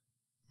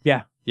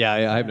 I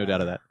have no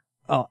doubt of that.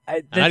 Oh,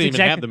 And I didn't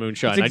even have the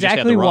moonshine. That's I just had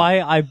exactly the rock.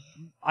 why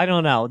I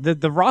don't know.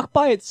 The rock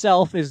by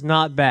itself is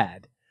not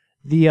bad.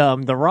 The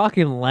rock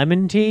and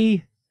lemon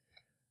tea,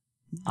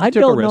 I took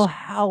a don't know risk.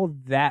 how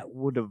that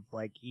would have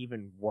like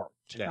even worked.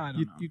 Yeah, I don't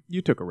you, know.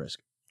 you took a risk.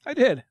 I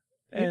did.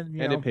 And,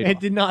 you And know, it paid It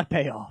off. did not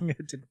pay off.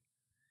 it did.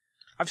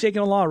 I've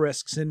taken a lot of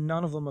risks, and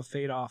none of them have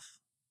paid off.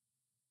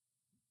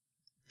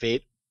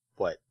 Fate?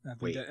 What? I've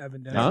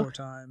been dead Huh? 4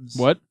 times.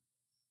 What?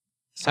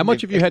 How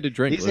much have you had to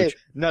drink, You say Luch?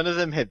 none of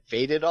them have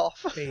faded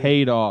off?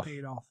 Paid off.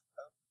 Paid off.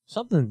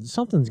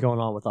 Something's going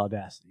on with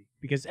Audacity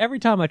because every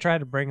time I try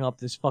to bring up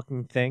this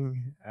fucking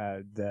thing,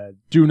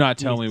 Do not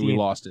tell me The- we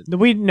lost it.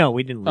 we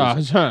didn't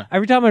lose. it.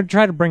 Every time I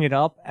try to bring it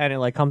up and it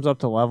like comes up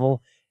to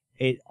level,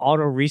 it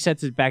auto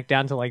resets it back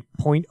down to like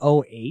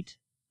 0.08.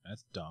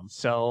 That's dumb.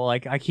 So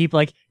like I keep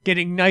like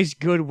getting nice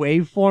good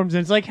waveforms and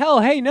it's like, oh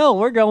hey no,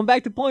 we're going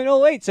back to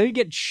 0.08, so you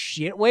get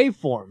shit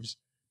waveforms.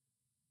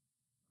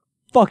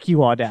 Fuck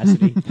you,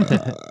 Audacity.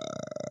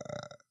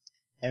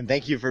 And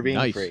thank you for being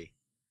Nice. free.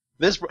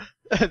 This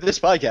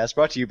podcast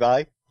brought to you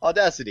by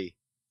Audacity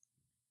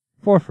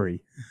For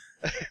free.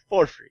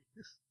 for free.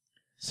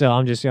 So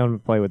I'm just gonna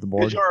play with the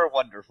board. Because you're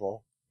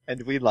wonderful,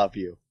 and we love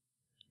you.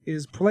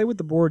 Is play with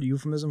the board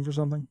euphemism for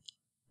something?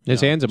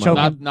 His hands in my Choke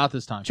lap. Not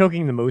this time.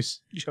 Choking the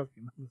moose.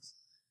 Joking.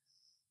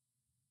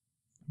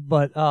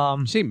 But Did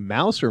you say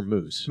mouse or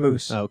moose?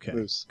 Moose. Oh, okay.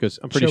 Moose. Because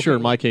I'm pretty sure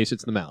in my case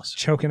it's the mouse.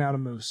 Choking out a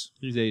moose.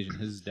 He's Asian.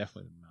 His is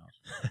definitely the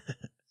mouse.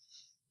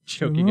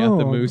 Choking out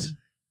the No. moose.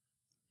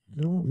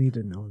 I don't need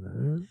to know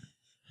that.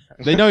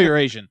 They know you're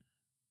Asian.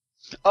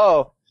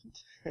 Oh,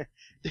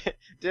 did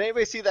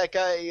anybody see that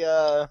guy?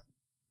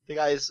 The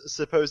guy's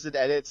supposed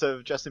edits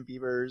of Justin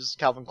Bieber's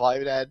Calvin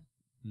Klein ad.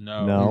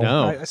 No.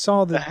 No. I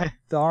saw the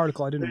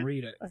article. I didn't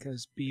read it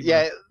because Bieber.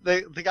 Yeah,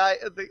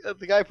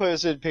 the guy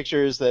posted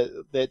pictures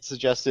that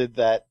suggested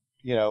that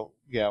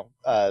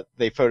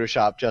they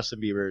photoshopped Justin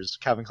Bieber's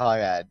Calvin Klein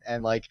ad,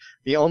 and like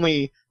the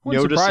only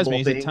Wouldn't surprise noticeable me.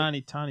 He's thing,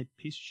 a tiny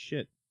piece of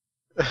shit.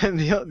 and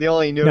the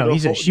only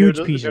he's a huge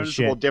piece of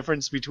noticeable shit.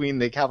 difference between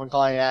the Calvin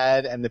Klein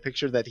ad and the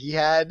picture that he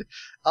had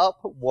up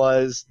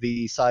was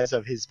the size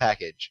of his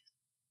package.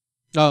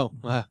 Oh,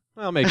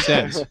 well, makes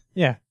sense.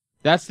 Yeah.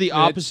 That's the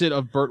opposite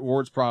of Burt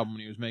Ward's problem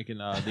when he was making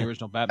the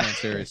original Batman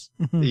series.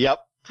 Yep.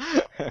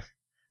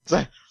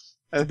 So,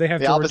 Did they have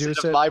the to opposite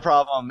reduce of it? my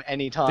problem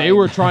anytime. They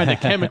were trying to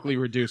chemically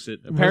reduce it.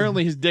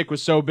 Apparently, his dick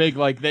was so big,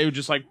 like they were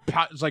just like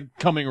it's like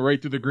coming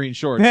right through the green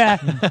shorts.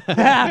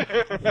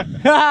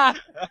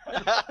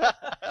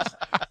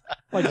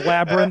 Like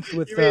Labyrinth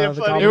with You made it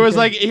the funny. Goblin It was King?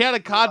 like he had a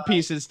cod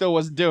piece and still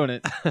wasn't doing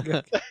it.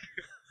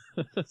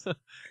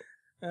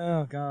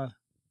 Oh god.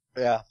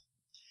 Yeah.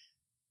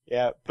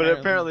 Yeah, but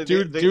apparently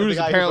dude the is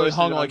guy who apparently posted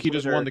hung it on like he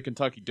just Twitter- won the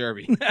Kentucky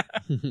Derby.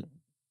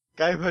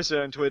 Guy who posted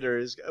it on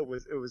Twitter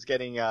was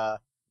getting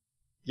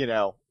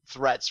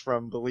threats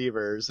from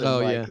believers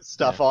and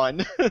stuff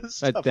on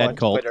stuff that on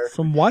cult. Twitter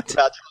From what?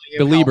 about telling him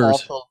how Believers.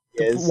 awful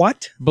he is.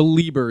 What?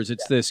 Believers.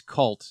 It's this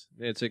cult.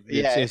 It's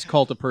Yeah. it's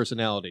cult of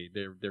personality.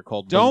 They're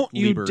called Don't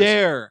you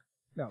Beliebers.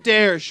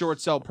 dare short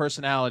sell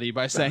personality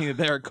by saying that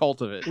they're a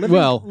cult of it.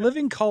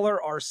 Living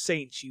Color are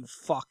saints, you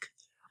fuck.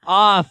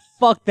 Ah,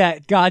 fuck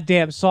that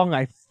goddamn song.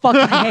 I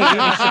fucking hate it.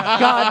 It should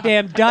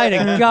goddamn die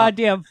in a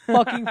goddamn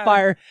fucking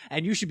fire,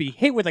 and you should be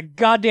hit with a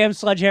goddamn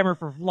sledgehammer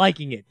for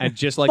liking it. And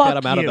just like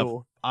Fuck that,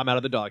 you. I'm out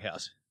of the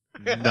doghouse.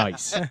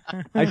 Nice.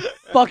 I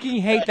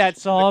fucking hate that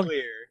song.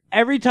 Clear.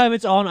 Every time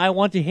it's on, I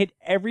want to hit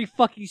every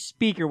fucking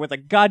speaker with a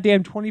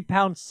goddamn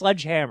 20-pound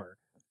sledgehammer.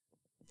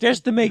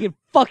 Just to make it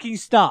fucking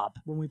stop.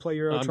 When we play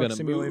Euro I'm Truck gonna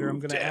Simulator, I'm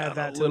move going to down add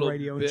that a to the little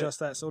radio and bit. just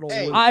that so it'll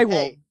Hey,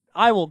 loop.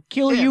 I will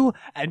kill Tim. you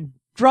and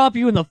drop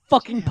you in the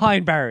fucking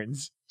Pine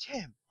Barrens.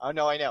 Tim. Oh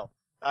no, I know.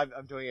 I'm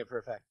doing it for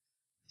effect.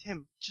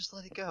 Tim, just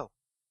let it go.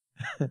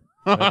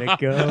 Let it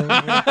go.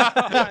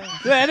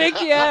 Let it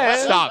go.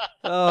 Stop.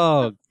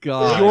 Oh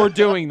God. You're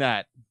doing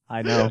that.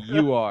 I know.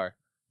 You are.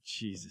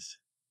 Jesus.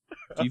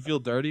 Do you feel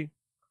dirty?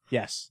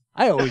 Yes.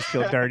 I always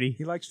feel dirty.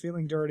 He likes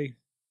feeling dirty.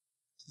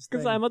 It's his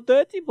Because thing. I'm a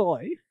dirty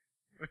boy.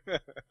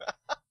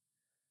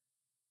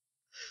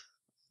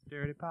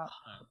 Dirty pop.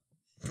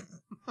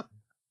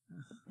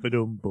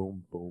 Boom,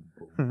 boom, boom,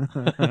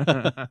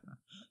 boom.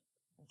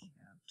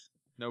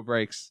 No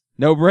breaks.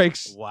 No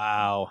breaks.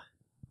 Wow.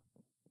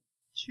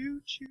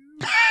 Choo choo.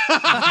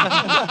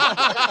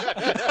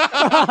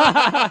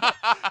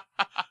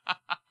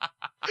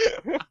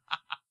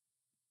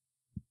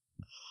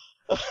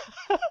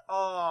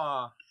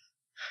 Oh,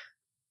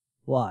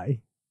 Why?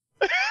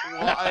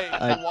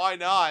 why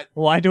not?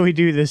 Why do we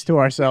do this to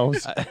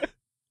ourselves?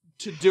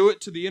 To do it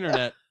to the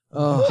internet.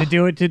 Oh. To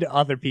do it to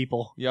other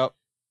people. Yep.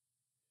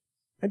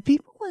 And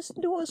people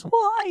listen to us.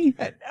 Why?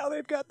 And now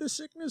they've got the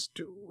sickness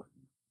too.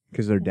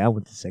 Because they're down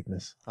with the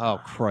sickness. Oh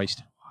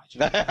Christ.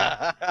 No,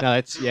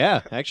 that's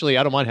Actually,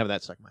 I don't mind having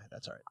that stuck in my head.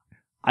 That's all right.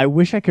 I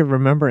wish I could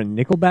remember a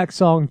Nickelback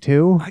song,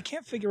 too. I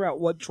can't figure out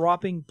what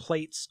dropping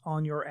plates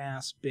on your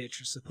ass, bitch,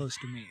 is supposed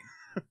to mean.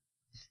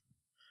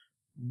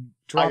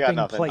 Dropping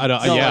nothing. plates. I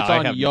don't- No, yeah, it's I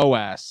on have- yo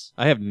ass.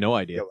 I have no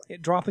idea.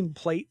 Dropping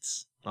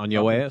plates. On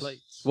your Dropping ass.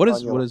 plates. What is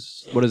On your- what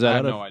is what is I that?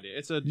 have out of? no idea.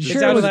 It's a Sure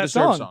it's it was a that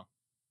Disturbed song. song.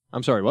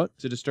 I'm sorry. What?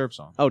 It's a Disturbed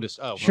song. Oh,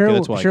 Sure, okay,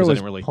 that's why. sure 'cause I was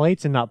didn't really.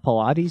 plates and not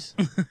Pilates.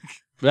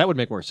 That would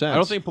make more sense. I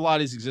don't think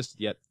Pilates existed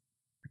yet.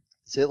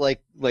 Is it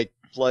like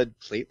blood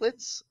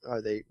platelets?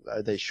 Are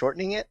they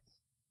shortening it?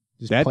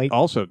 Just that plate,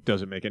 also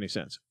doesn't make any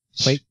sense.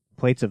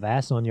 plates of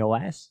ass on your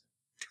ass.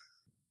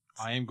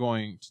 I am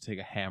going to take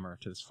a hammer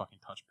to this fucking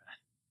touchpad.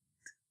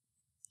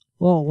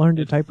 Well, learn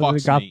to It type with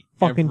fucks a me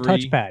fucking every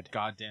touchpad.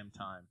 Goddamn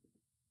time.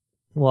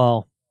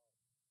 Well,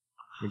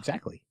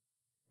 exactly.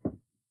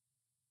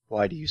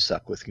 Why do you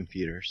suck with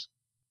computers?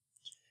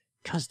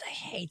 Because they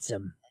hate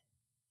them.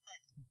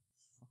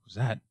 What was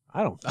that?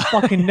 I don't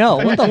fucking know.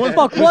 What the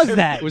fuck was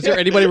that? Was there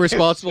anybody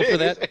responsible for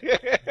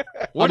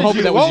that? What, I'm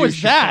hoping that what was was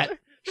you, that?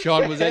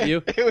 Sean, was that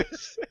you? It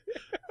was.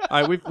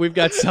 All right, we've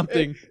got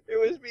something. It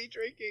was me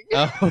drinking.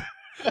 Oh,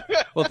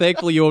 well,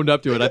 thankfully you owned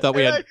up to it. I thought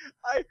we had.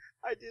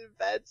 I did a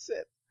bad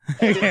sip.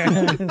 On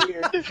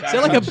Is that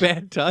like a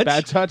bad touch?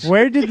 Bad touch.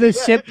 Where did the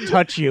sip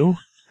touch you?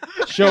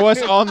 Show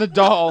us on the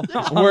doll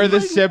where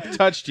the sip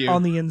touched you.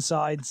 the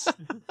insides.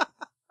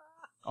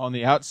 On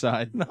the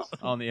outside. No.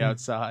 On the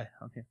outside.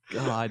 Okay.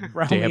 God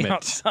Around damn the it!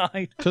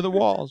 outside. To the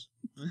walls.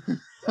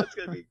 That's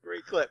gonna be a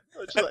great clip.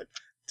 Don't you like-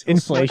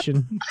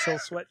 Inflation. Until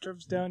sweat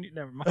drips down.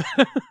 Never mind.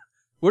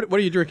 What are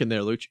you drinking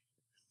there, Luch?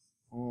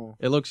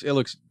 It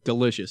looks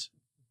delicious.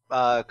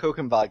 Coke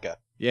and vodka.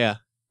 Yeah.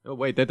 Oh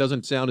wait, that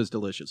doesn't sound as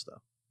delicious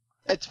though.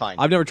 It's fine.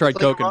 I've never tried It's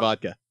like Coke a and rum-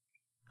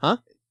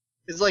 vodka.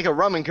 It's like a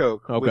rum and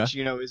Coke, Okay. which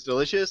is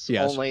delicious,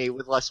 Yes. only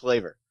with less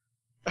flavor.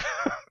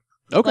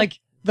 Okay. Like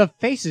the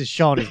faces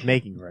Sean is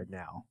making right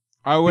now.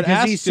 I would Because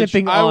ask. he's To,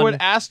 sipping I would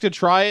on- ask to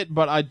try it,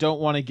 but I don't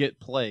want to get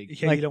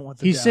plagued. Yeah, Like, you don't want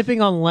the He's death.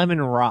 sipping on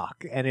lemon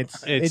rock, and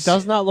it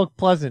does not look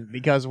pleasant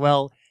because,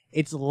 well,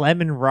 it's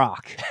lemon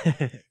rock.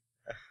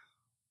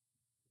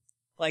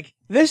 Like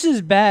this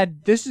is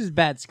bad. This is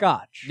bad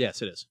scotch.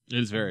 Yes, it is. It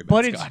is very bad.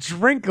 But Scotch. it's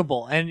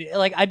drinkable, and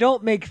like I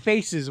don't make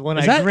faces when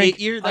Is I that drink. 8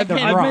 years? the I've rock.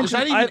 mentioned- Is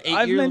that even 8 I've years?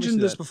 Let me mentioned see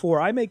this that. before.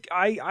 I get the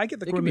It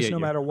could be grimace 8 no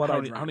years. matter what I I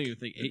drink. don't even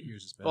think 8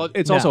 years is bad. Well,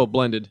 it's No. also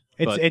blended.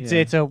 It's but, it's yeah.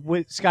 it's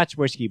a Scotch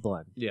whiskey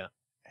blend. Yeah.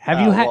 Have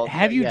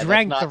you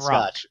drank the rock?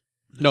 Scotch.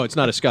 No, it's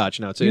not a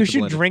Scotch. No, it's You it's a should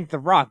blended. drink the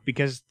rock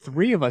because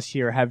 3 of us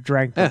here have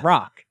drank the Yeah.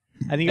 rock,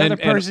 and the other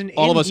person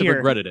all in of us here have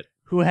regretted it.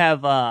 who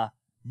have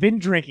been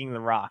drinking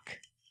the rock.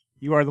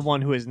 You are the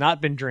one who has not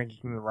been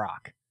drinking the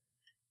rock.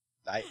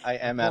 I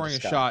am out of pouring a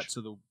Scotch. shot so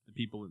the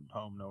people at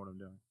home know what I'm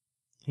doing.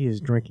 He is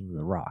drinking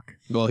the rock.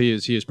 Well, he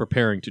is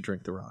preparing to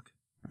drink the rock.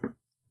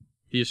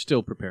 He is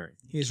still preparing.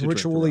 He's to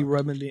drink the ritually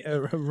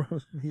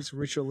rock. he's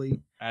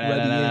ritually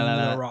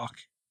remedying the rock.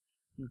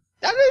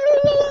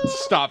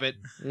 Stop it.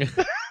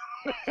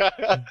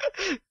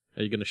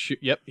 Are you gonna shoot?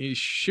 Yep, he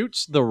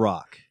shoots the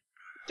rock.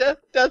 Death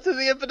to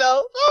the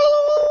infidel.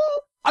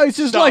 Ice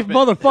is Stop life, it.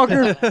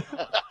 motherfucker.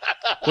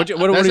 What do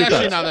That's you actually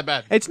think? not that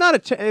bad. It's not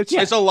a.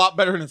 It's a lot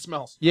better than it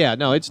smells. Yeah,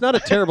 no, it's not a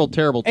terrible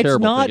It's thing.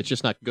 not- It's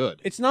just not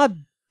good. It's not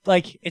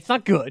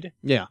good.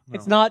 Yeah.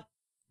 It's not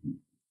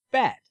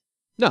bad.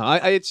 No,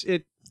 it's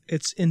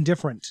It's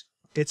indifferent.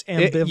 It's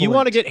ambivalent. you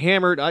want to get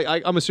hammered.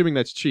 I'm assuming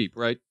that's cheap,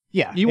 right?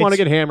 Yeah. You want to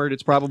it's- get hammered.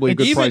 It's probably a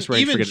good price range for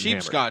even getting cheap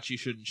hammered. Scotch you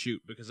shouldn't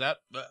shoot because that.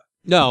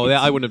 No,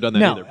 I wouldn't have done that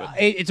No, either. But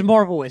it's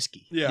more of a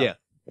whiskey. Yeah.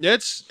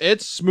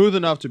 It's smooth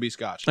enough to be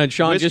Scotch. And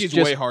Sean, Whiskey's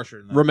just way harsher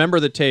than that. remember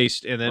the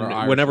taste, and then Or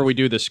Irish whenever we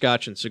do the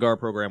Scotch and cigar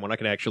program, when I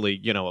can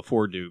actually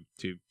afford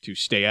to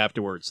stay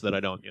afterwards, so that I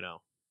don't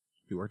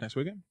You work next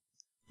weekend?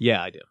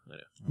 Yeah, I do.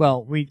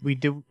 Well, we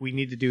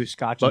need to do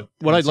scotch. But and,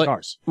 what and I'd like-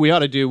 cigars. We ought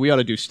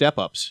to do step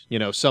ups.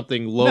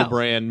 Something low No.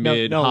 brand, No,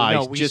 mid, no, high,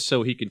 no, we just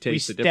so he can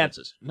taste the step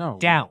differences. No.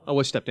 down. Oh,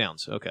 what's step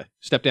downs? Okay,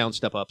 step downs,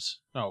 step ups.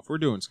 No, if we're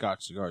doing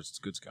Scotch cigars, it's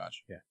good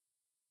Scotch.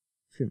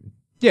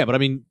 Yeah, but I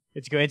mean,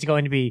 It's going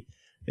to be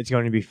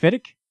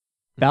Fiddick,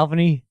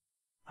 Balvenie.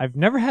 I've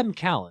never had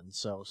Macallan,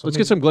 so let's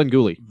get some Glen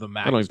Gooley. The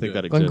Mac I don't is even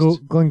think good. that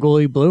exists.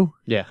 Glengooley Blue.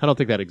 Yeah, I don't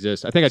think that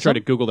exists. I think I tried to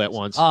Google that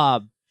once.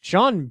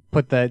 Sean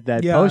put that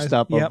Yeah, post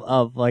up yep.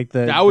 of like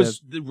the That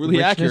was the really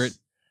richness. accurate.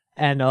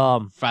 And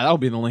That'll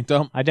be in the link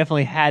dump. I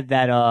definitely had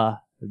that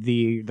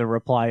the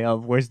reply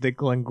of where's the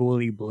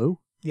Glengooley Blue?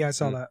 Yeah, I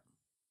saw that.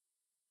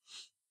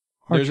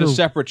 There's a Archer-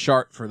 separate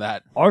chart for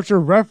that. Archer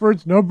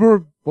reference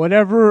number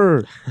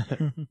whatever.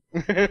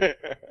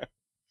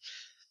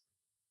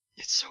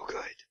 It's so good.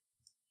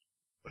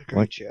 What a great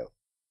What? show.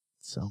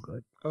 So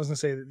good. I was gonna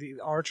say the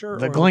Archer.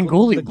 The or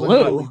Glengooley the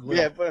Blue. Blue.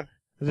 Yeah, but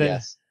The,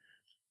 yes.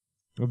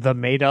 the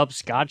made up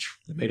Scotch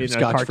Made in of a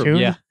Scotch cartoon.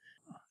 yeah.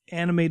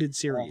 Animated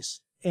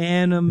series.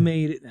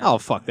 Animated. Oh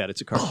fuck that!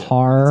 It's a cartoon.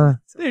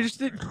 Car.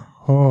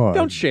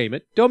 Don't shame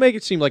it. Don't make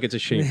it seem like it's a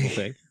shameful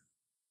thing.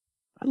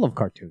 I love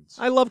cartoons.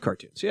 I love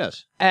cartoons.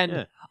 Yes. And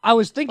Yeah. I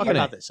was thinking Fucking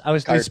about A. this. I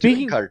was Cartoon.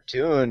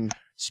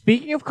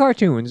 speaking of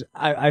cartoons.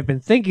 I've been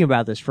thinking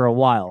about this for a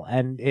while,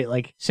 and it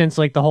since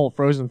the whole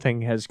Frozen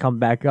thing has come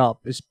back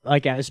up, it's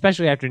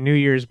especially after New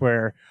Year's,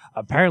 where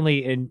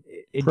apparently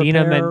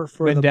Indina Prepare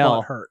for the Menzel,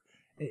 butt hurt.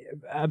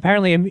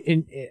 apparently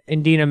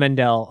Indina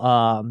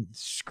Menzel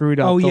screwed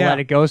up Oh, the yeah. Let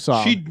It Go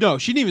song. She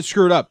didn't even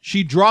screw it up.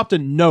 She dropped a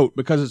note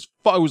because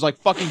it was like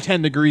fucking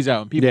 10 degrees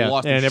out and people Yeah,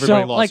 lost and their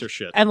everybody shit. lost their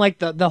shit. And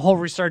the whole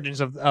resurgence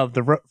of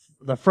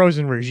the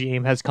Frozen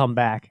regime has come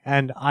back,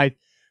 and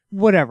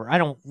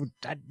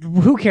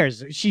who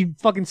cares? She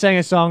fucking sang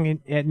a song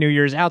at New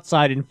Year's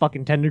outside in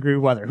fucking 10-degree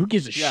weather. Who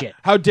gives a Yeah. shit?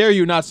 How dare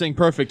you not sing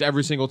perfect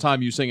every single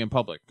time you sing in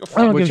public? Go fuck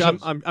I don't Which give a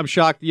shit. I'm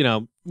shocked.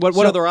 What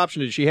So- other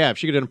option did she have?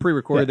 She could have done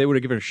pre-recorded. Yeah. They would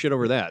have given her shit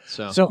over that.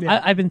 So, So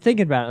Yeah. I've been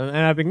thinking about it, and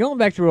I've been going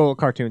back through old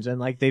cartoons,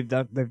 and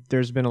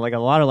there's been a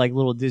lot of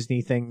little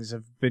Disney things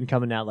have been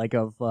coming out,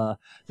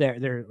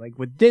 they're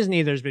with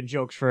Disney. There's been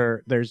jokes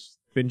for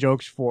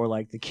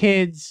the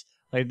kids.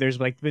 There's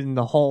been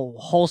the whole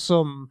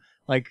wholesome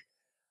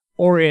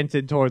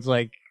oriented towards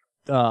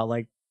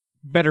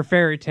better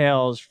fairy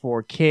tales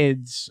for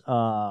kids.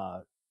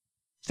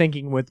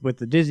 Thinking with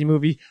the Disney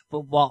movie,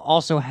 but while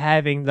also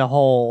having the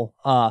whole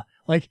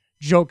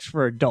jokes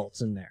for adults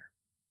in there.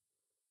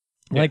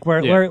 Yeah.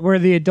 Where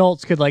the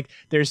adults could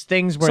there's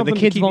things where Something the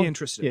to kids keep you won't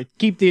interested. yeah,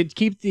 keep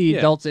the Yeah.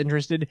 adults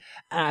interested.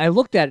 And I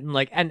looked at it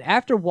and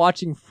after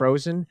watching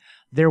Frozen,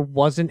 there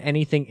wasn't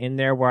anything in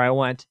there where I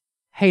went,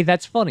 "Hey,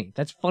 that's funny.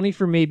 That's funny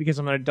for me because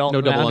I'm an adult no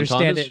and I double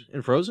understand entendres it."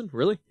 in Frozen,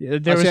 really?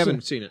 There I was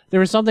haven't seen it. there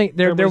was something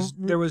there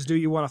There was Do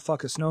You Want to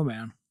Fuck a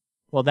Snowman?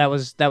 well that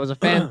was a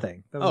fan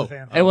thing. That was Oh. a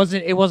fan.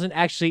 It wasn't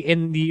actually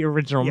in the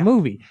original Yeah.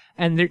 movie,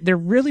 and there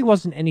really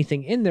wasn't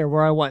anything in there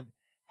where I went,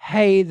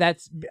 hey,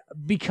 that's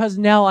because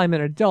now I'm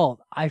an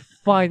adult. I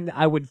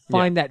would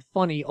find that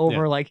funny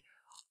over like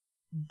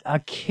a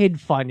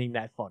kid finding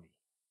that funny,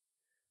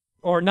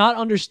 or not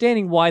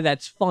understanding why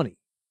that's funny.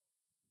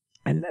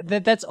 And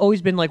that's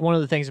always been like one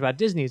of the things about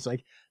Disney. It's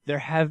like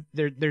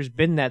there's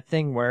been that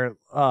thing where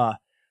an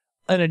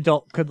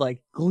adult could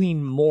like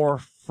glean more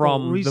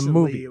from the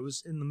movie. It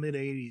was in the mid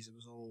 '80s. It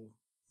was all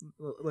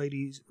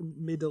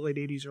mid to late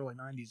 '80s, early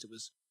 '90s. It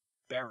was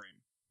barren.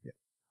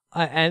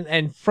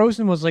 And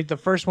Frozen was like the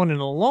first one in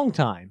a long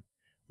time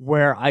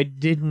where I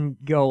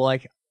didn't go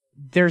like,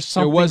 there's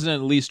something. There wasn't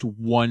at least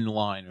one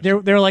line.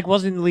 There like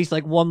wasn't at least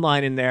like one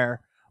line in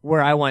there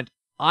where I went,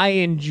 I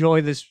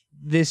enjoy this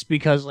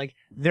because like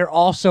they're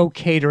also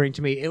catering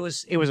to me. It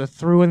was a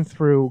through and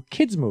through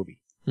kids movie.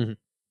 Mm-hmm.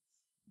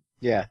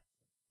 Yeah.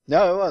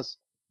 No, it was.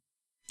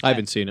 I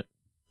haven't seen it.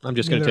 I'm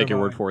just going to take your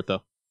word for it,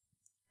 though.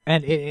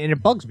 And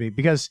it bugs me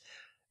because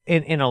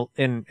in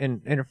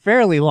a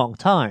fairly long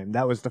time,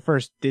 that was the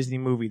first Disney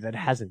movie that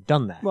hasn't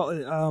done that. Well,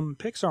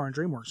 Pixar and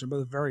DreamWorks are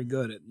both very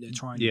good at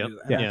trying to do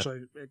that, and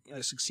actually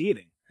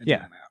succeeding at doing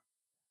that.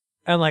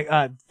 And like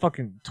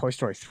fucking Toy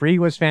Story 3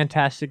 was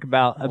fantastic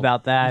about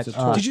that.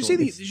 Did you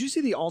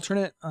see the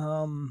alternate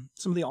some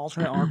of the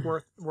alternate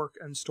artwork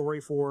and story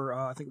for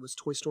I think it was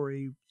Toy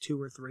Story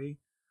 2 or 3?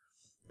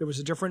 There was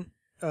a different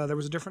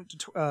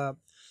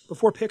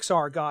before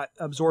Pixar got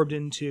absorbed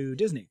into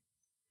Disney.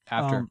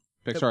 After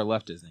Pixar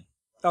left Disney.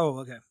 Oh,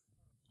 okay.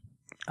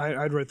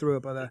 I'd read through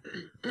it, but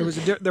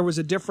there was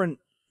a different.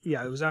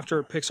 Yeah, it was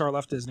after Pixar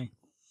left Disney.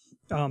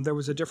 There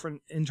was a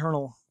different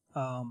internal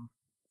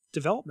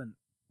development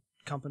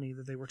company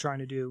that they were trying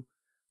to do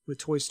with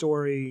Toy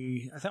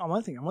Story. I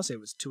want to say it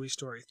was Toy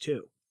Story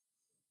 2,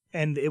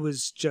 and it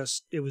was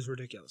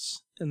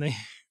ridiculous, and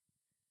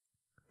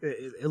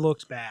it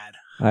looked bad.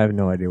 I have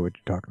no idea what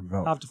you're talking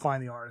about. I'll have to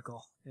find the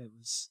article. It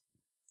was.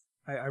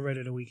 I read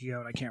it a week ago,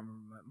 and I can't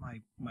remember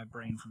my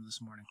brain from this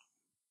morning.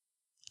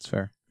 It's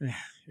fair.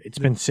 It's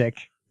been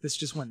sick. This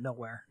just went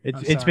nowhere.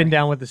 It's been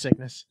down with the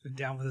sickness. Been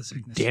down with the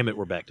sickness. Damn it,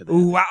 we're back to that.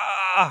 Ooh,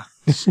 ah!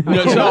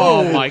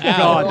 Oh my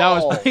god, that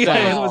was awful.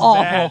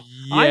 Bad.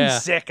 Yeah. I'm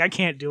sick. I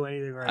can't do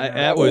anything right now.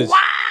 That was.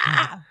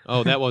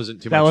 Oh, that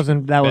wasn't too much. That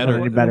wasn't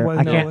any better.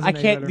 I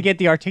can't better. get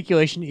the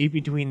articulation in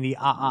between the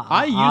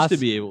I used to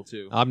be able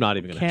to. I'm not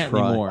even going to Can't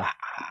try. anymore.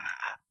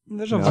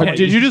 There's No.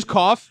 Did you just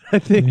cough?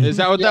 Is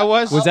that what that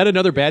was? Was that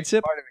another bad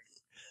sip?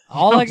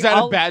 Was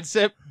that a bad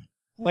sip?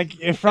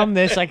 Like from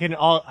this, I can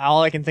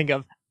all I can think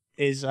of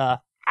is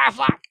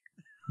Affleck.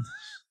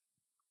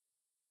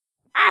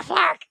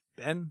 Affleck.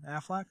 Ben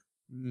Affleck?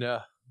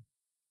 No.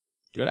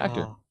 Good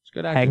actor. Oh. It's a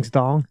good actor. Hank's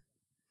dong.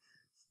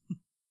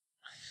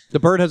 The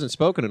bird hasn't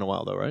spoken in a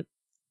while, though, right?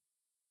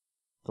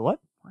 The what?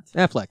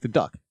 Affleck, the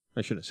duck.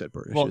 I should have said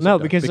bird. I Well, should have no,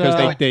 said duck. because,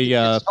 they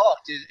It's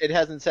talked. It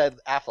hasn't said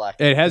Affleck.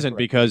 it hasn't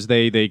because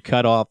they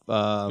cut off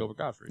Gilbert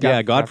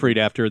Gottfried. Gottfried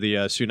after the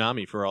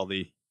tsunami for all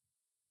the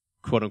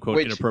quote unquote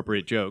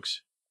inappropriate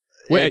jokes.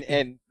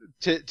 And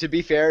to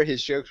be fair,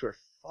 his jokes were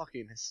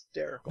fucking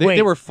hysterical.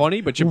 They were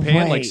funny, but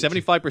Japan, like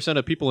Wait. 75%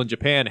 of people in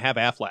Japan have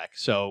Affleck,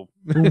 so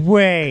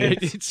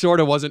Wait. it sort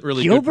of wasn't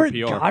really Gilbert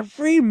good for PR.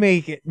 Godfrey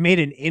made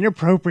an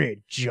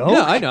inappropriate joke?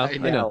 Yeah, I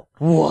know.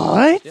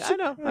 What? Yeah,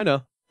 I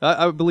know.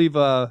 I believe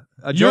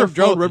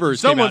Joan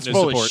Rivers came out Someone's in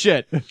his full of support.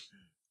 shit.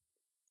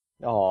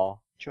 Oh,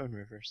 Joan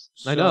Rivers.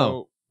 I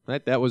know.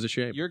 That was a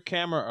shame. Your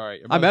camera, all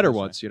right. I met her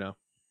once, you know.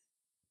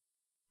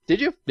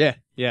 Did you?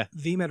 Yeah.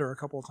 V met her a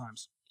couple of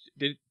times.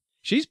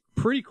 She's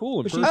pretty cool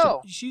in But person.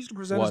 she used to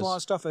present Was. us a lot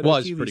of stuff at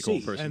Was QVC. pretty cool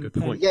in person, And, good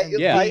point. And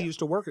Yeah, I used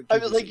to work at QVC. I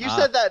was like, you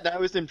said that, and I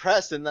was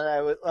impressed, and then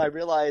I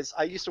realized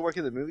I used to work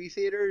at the movie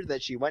theater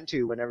that she went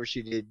to whenever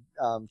she did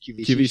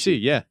QVC.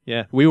 QVC,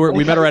 yeah.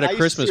 We met her at a I used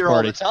to Christmas see her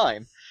party. all the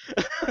time.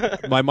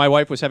 My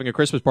wife was having a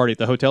Christmas party at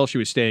the hotel she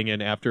was staying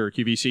in after a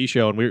QVC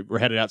show, and we were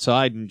headed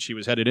outside, and she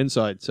was headed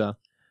inside. So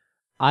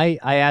I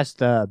asked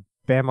Bam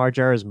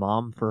Margera's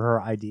mom for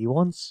her ID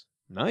once.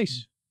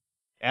 nice.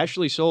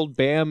 Ashley sold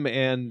Bam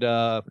and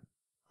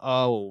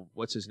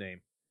what's his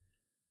name?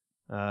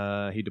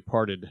 He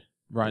departed.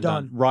 Ryan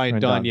Dunn. Ryan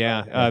Dunn. Dunn.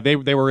 Yeah. They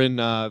were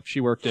in. She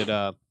worked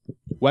at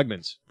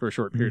Wegmans for a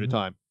short period of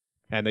time,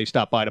 and they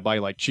stopped by to buy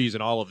like cheese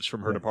and olives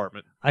from her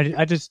department.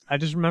 I just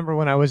remember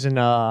when I was in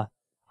I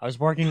was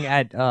working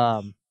at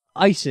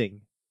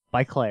Icing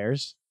by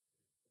Claire's,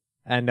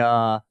 and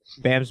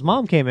Bam's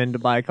mom came in to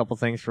buy a couple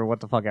things for what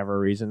the fuck ever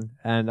reason,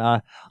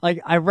 and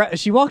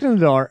she walked in the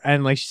door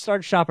and like she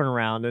started shopping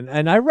around,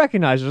 and I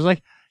recognized her. I was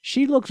like,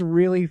 she looks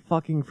really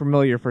fucking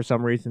familiar for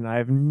some reason. I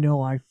have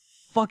no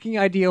fucking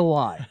idea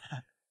why.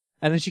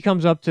 And then she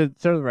comes up to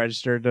the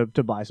register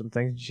to buy some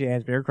things. She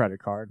hands me her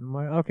credit card. I'm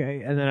like,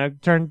 okay. And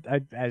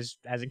then as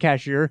a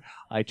cashier,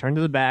 I turn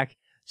to the back,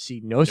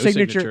 see no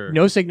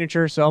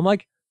signature. So I'm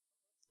like,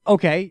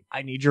 okay,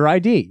 I need your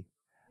ID.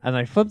 And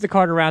I flip the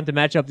card around to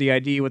match up the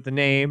ID with the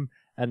name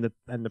and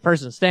the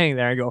person staying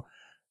there. I go,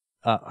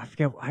 I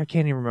forget. I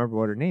can't even remember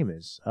what her name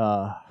is.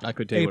 I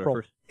could tell you April. what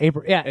her first.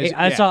 April. Yeah,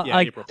 I saw. yeah,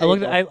 like April.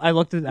 I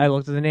looked at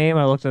the name.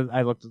 I looked at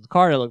the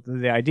card. I looked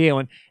at the ID. I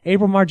went,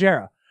 April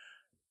Margera.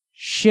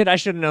 shit, I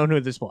should have known who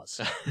this was.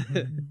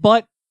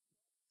 But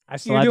I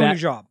still You're had doing to, your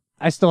job.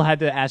 I still had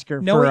to ask her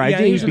Knowing, for her yeah,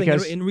 ID here's the thing,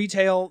 because in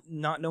retail,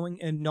 not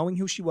knowing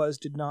who she was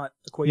did not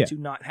equate Yeah. to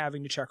not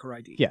having to check her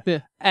ID. Yeah. Yeah.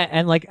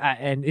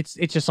 and it's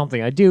just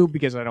something I do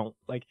because I don't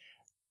like.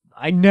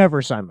 I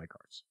never sign my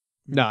cards.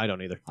 No, I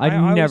don't either. I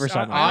I never always-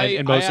 sign my I- cards.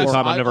 And most of the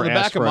time, I've never on the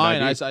asked back for of an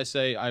mine. ID. I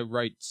say I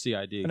write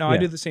CID. No, I Yeah.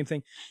 do the same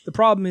thing. The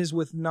problem is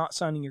with not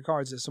signing your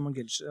cards. If someone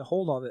gets a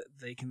hold of it,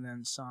 they can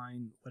then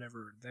sign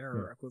whatever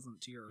their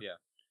equivalent to your. Yeah.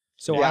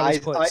 So yeah, I always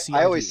put CID.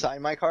 I always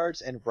sign my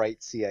cards and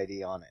write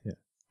CID on it.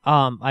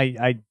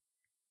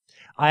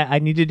 I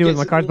need to do it with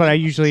my Yes, cards, but I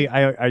only-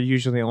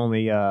 usually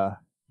only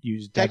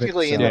use debit,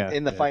 Technically, so-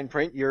 in the fine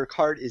print, your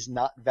card is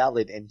not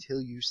valid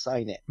until you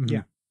sign it. Mhm.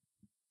 Yeah.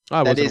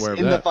 I That wasn't is aware of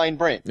in the that. fine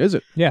print. Is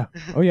it? Yeah.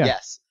 Oh yeah.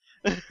 Yes.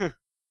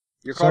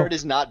 Your So- card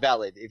is not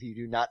valid if you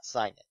do not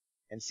sign it,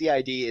 and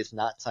CID is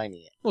not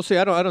signing it. Well, see,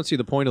 I don't see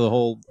the point of the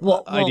whole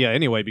Well, idea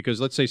anyway.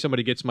 Because let's say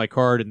somebody gets my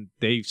card and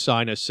they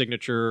sign a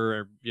signature,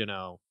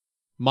 or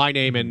my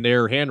name in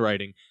their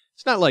handwriting.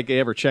 It's not like they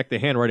ever check the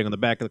handwriting on the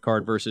back of the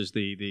card versus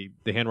the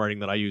handwriting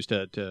that I use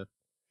to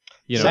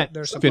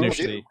There's some finish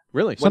people the. do.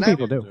 Really? Some When I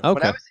people do.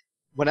 Okay.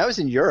 When I was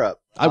in Europe,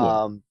 I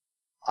would.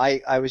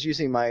 I was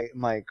using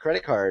my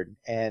credit card,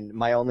 and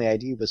my only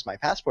ID was my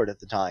passport at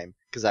the time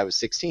because I was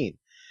 16,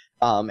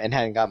 and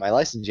hadn't got my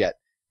license yet,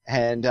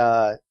 and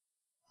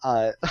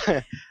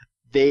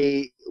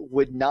they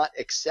would not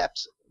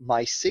accept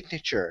my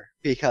signature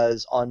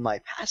because on my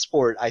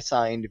passport I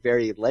signed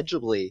very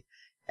legibly,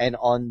 and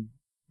on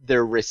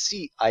their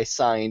receipt I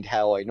signed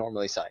how I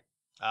normally sign.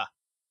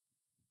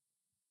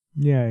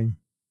 Yeah.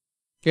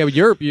 Yeah, but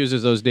Europe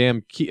uses those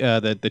damn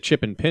the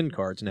chip and pin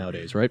cards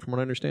nowadays, right? From what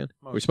I understand,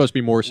 we're supposed to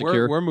be more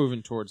secure. We're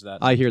moving towards that.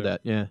 I hear too.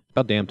 that. Yeah,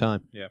 about damn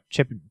time.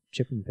 Chip and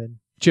pin.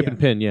 Chip Yeah. and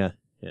pin. Yeah.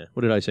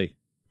 What did I say?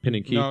 Pin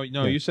and key. No,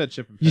 Yeah. you said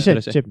chip and pin. You Did I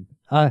said say- chip.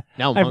 Now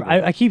I'm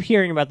hungry. I keep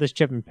hearing about this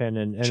chip and pin,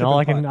 and Chip all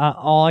and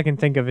all I can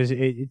think of is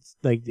it's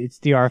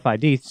the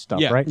RFID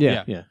stuff, Yeah. right?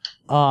 yeah.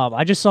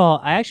 I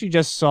actually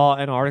just saw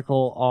an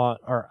article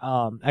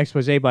on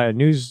expose by a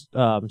news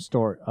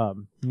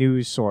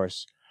news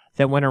source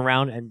that went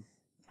around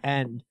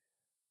and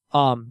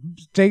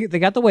they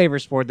got the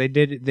waivers for it. They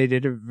did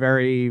it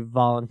very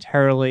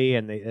voluntarily,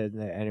 and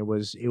it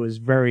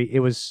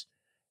was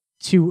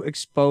to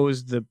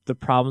expose the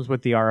problems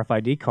with the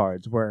RFID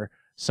cards, where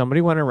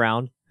somebody went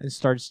around and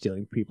started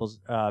stealing people's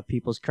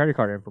credit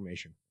card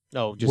information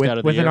Oh, just out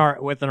of the with air.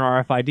 with an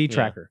RFID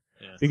tracker.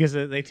 Yeah. Because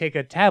they take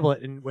a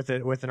tablet and with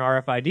an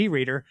RFID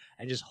reader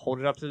and just hold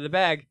it up to the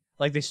bag,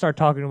 like they start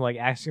talking to him, like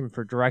asking him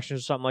for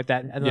directions or something like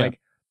that, and Yeah.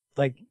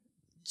 like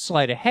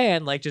sleight of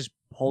hand, like just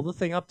hold the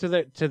thing up to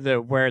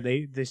the where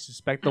they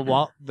suspect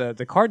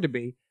the card to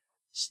be,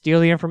 steal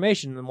the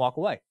information, and then walk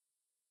away.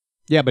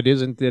 Yeah, but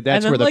isn't that's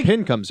And then, where the like-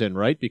 pin comes in,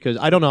 right? Because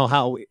I don't know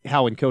how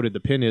encoded the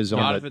pin is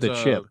Not on if the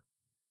it's chip.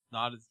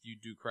 Not if you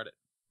do credit.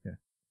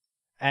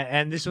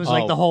 And this was Oh.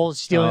 like the whole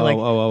stealing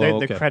the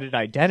okay. credit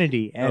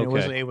identity, and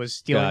Okay. it was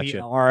stealing Gotcha.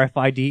 the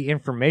RFID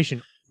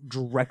information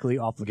directly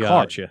off the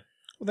card. Gotcha.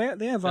 Well,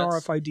 they have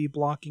That's- RFID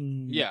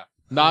blocking. Yeah,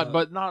 Uh,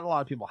 but not a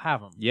lot of people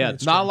have them. Yeah,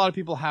 It's not true. a lot of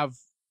people have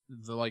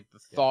the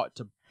thought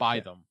to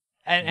buy them.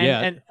 And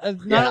Yeah.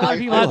 not a lot of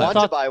people have the want to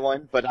thought. buy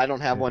one, but I don't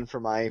have one for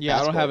my Yeah, I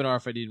don't passport. have an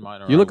RFID in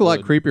mine. or You look I a lot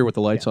would. creepier with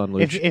the lights on,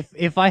 Luke.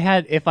 If I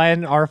had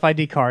an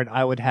RFID card,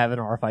 I would have an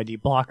RFID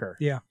blocker.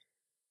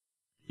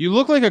 You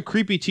look like a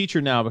creepy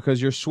teacher now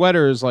because your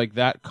sweater is like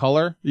that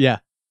color, Yeah.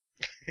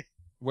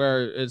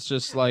 where it's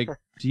just like,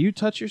 do you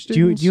touch your Do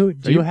you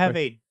students? do you have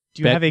a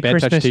bad touch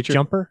Christmas teacher?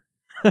 jumper?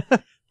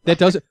 That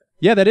does it.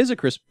 Yeah, that is a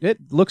Christmas.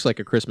 It looks like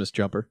a Christmas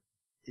jumper.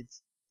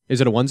 It's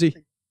Is it a onesie?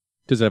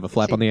 Does it have a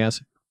flap on the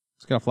ass?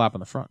 It's got a flap on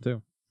the front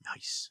too.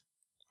 Nice.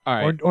 All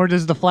right, Or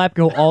does the flap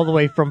go all the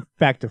way from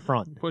back to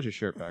front? put your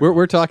shirt back.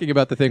 We're talking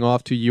about the thing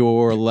off to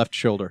your left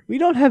shoulder. We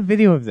don't have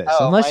video of this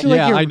Oh, unless I- you're like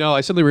Yeah, you're, I know.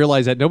 I suddenly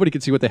realized that nobody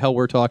can see what the hell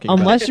we're talking about.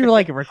 unless you're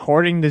like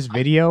recording this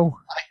video.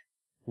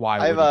 Why I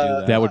would have you do a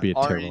that? That would be a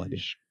orange terrible idea.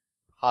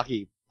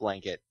 hockey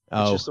blanket.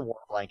 Oh. It's just a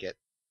warm blanket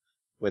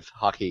with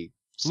hockey.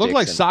 Look sticks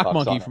like and sock pucks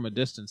monkey on it. from a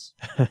distance.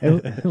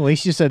 At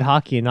least you said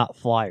hockey and not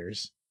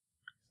Flyers.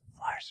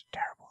 Flyers are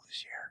terrible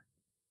this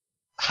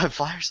year.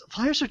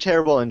 Flyers are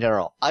terrible in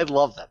general. I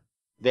love them.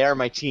 They are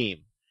my team.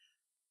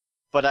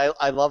 But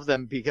I love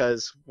them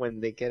because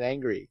when they get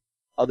angry,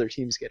 other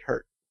teams get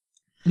hurt.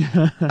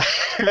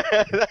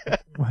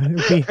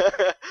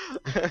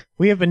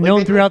 We have been Like, known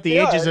they- throughout the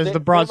they ages are. as They- the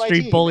Broad they're my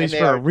Street team, Bullies and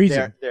for a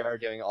reason. They are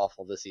doing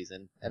awful this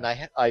season, and I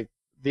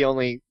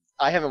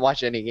haven't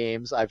watched any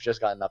games. I've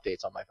just gotten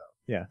updates on my phone.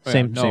 Yeah, Oh, yeah,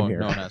 same no same one- here.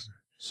 No one has.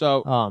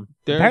 So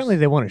there's- Apparently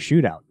they won a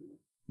shootout,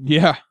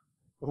 yeah,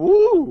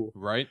 Woo!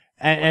 right.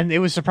 and it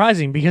was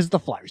surprising because the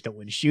Flyers don't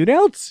win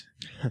shootouts.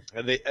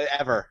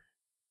 Ever.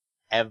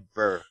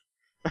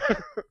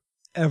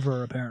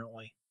 Ever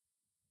apparently.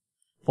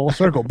 Full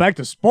circle, back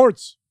to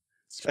sports.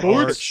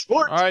 Sports.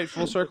 All right,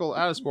 full circle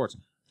out of sports.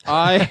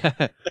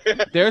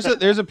 There's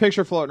a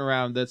picture floating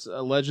around that's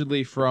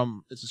allegedly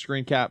from. It's a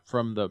screen cap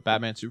from the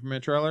Batman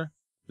Superman trailer.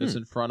 That's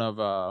in front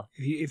of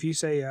If you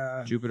say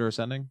Jupiter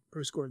Ascending.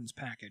 Bruce Gordon's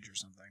package or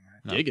something,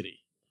 right? No. Giggity.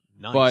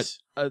 Nice.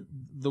 But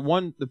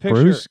the picture.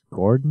 Bruce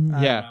Gordon.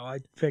 I Yeah. don't know. I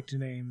picked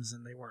names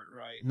and they weren't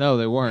right. No,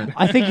 they weren't.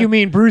 I think you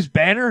mean Bruce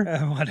Banner.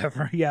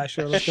 Whatever. Yeah,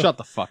 sure. Let's go. Shut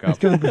the fuck Let's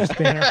up. go Bruce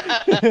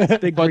Banner.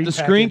 Big But green the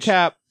screen package.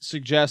 cap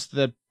suggests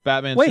that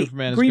Batman Wait,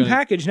 Superman green is going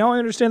package. Now I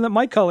understand that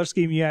my color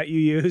scheme you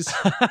use.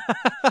 to.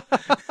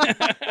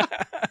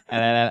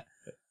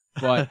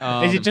 But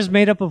Is it just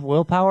made up of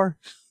willpower?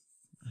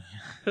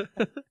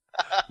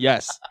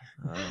 yes.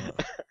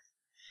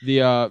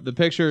 The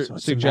picture So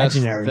it's suggests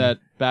imaginary. that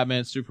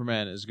Batman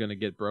Superman is going to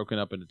get broken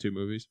up into 2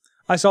 movies.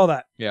 I saw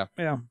that. Yeah.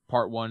 Yeah.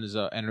 Part 1 is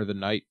Enter the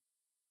Night,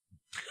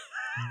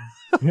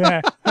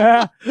 Yeah.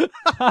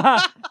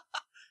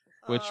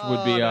 which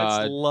would be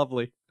that's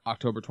lovely.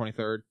 October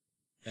 23rd,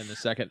 and the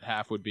second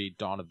half would be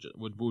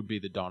would be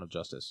the Dawn of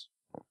Justice.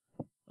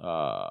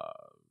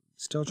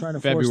 Still trying to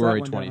February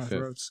force that one down our 25th.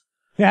 throats.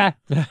 Yeah.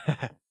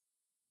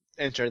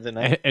 Enter the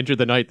night. Enter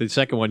the Night. The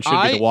second one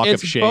should be the Walk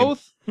it's of Shame.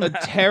 both a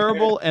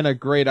terrible and a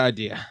great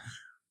idea.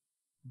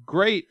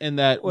 Great in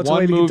that Well, it's a way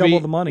one to get movie. double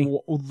the money.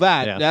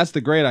 That's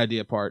the great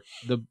idea part.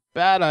 The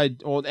bad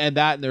idea, and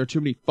there are too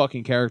many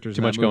fucking characters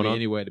Too in much that going movie on.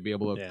 anyway to be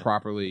able to Yeah.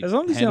 properly As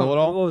long as you handle know, it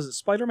all. what was it,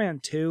 Spider-Man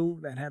 2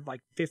 that had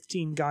like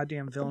 15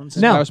 goddamn villains?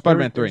 in No. it? That was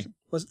Spider-Man 3.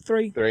 Was it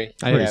 3? 3.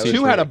 I didn't it see was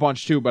 2 had three. a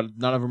bunch too, but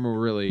none of them were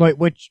really. Wait,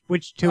 which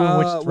two and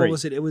which three? What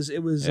was it? It was.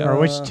 Yeah. Or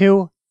which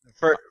two?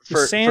 For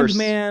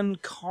Sandman,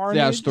 Carnage.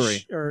 Yeah, it was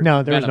 3. Or,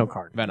 No, there was Venom. no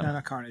card. Venom. no,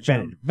 not Carnage.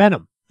 Venom.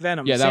 Venom.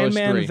 Venom. Yeah, that was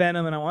Sandman, 3.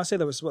 Venom, and I want to say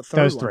there was what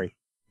third Those one? 3.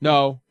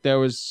 No, there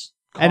was.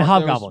 And there was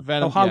Hobgoblin.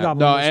 Venom, Oh,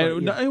 Hobgoblin Yeah. No, was and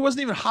right, no, yeah. it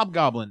wasn't even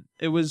Hobgoblin.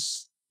 It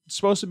was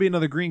supposed to be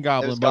another Green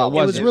Goblin, was but Goblin.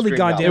 it It was wasn't. really Green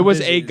goddamn. Goblin. It was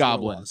busy a is what it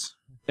goblin. was.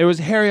 It was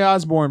Harry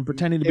Osborn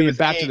pretending to It be in was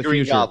Back a to the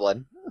Green Future.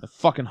 Goblin. The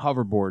fucking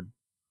hoverboard.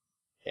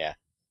 Yeah.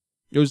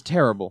 It was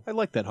terrible. I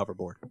like that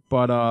hoverboard.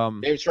 But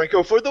James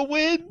Franco for the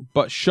win.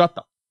 shut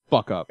the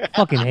fuck up. I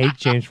fucking hate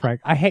James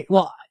Franco.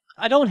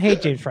 I don't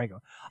hate James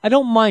Franco. I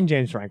don't mind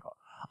James Franco.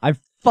 I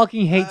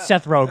fucking hate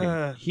Seth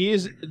Rogen.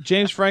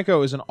 James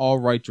Franco is an all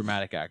right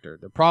dramatic actor.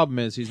 The problem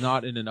is he's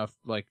not in enough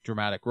like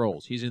dramatic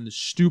roles. He's in the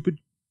stupid,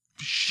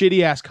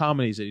 shitty ass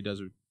comedies that he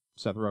does with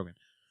Seth Rogen.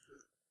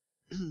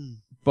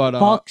 But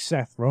Fuck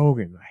Seth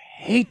Rogen.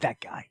 I hate that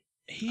guy.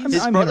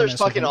 His I'm brother's hit or miss with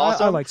fucking him.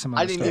 awesome. I like some I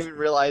other didn't stuff. even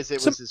realize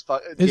it was His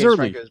James early.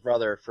 Franco's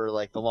brother for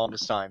like the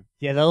longest time.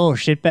 Yeah, the little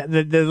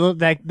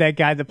shitbag, that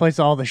guy that plays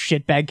all the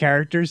shitbag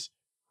characters.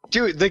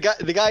 Dude, the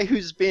guy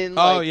who's been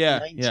Oh, like yeah,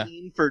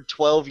 19 for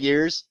 12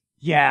 years.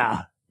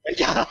 Yeah.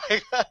 Yeah.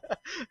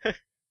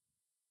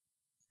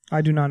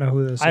 I do not know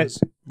who this is.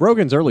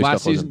 Rogan's early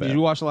last stuff wasn't season, bad. did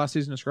you watch the last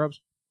season of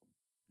Scrubs?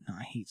 No,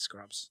 I hate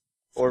Scrubs.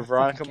 Or I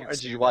Veronica fucking Mars.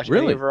 can't Did you stand watch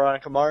Really? any of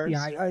Veronica Mars?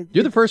 Yeah, I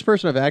You're the first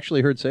person I've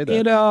actually heard say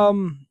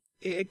that.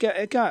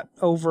 it got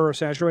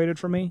oversaturated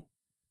for me.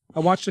 I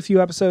watched a few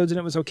episodes and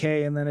it was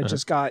okay, and then it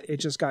just got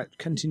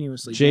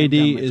continuously. jammed down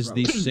JD my is throat.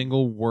 the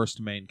single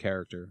worst main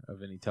character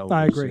of any television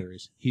I agree.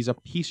 series. He's a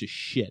piece of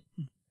shit.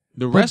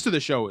 The rest of the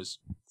show is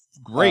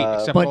great,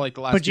 except for like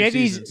the last But two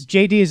seasons.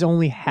 JD is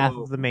only half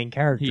of the main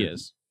character. He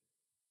is.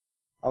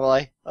 I'm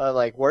like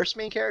worst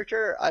main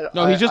character.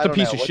 No, he's just I a don't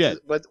piece know. of What's shit.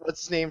 What's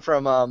his name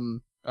from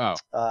Oh,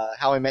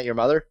 How I Met Your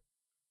Mother?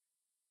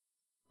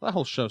 that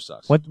whole show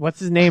sucks. What's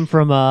his name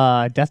from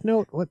Death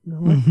Note? What?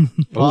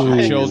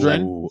 Oh,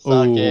 Children.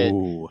 Suck it.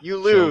 Ooh. You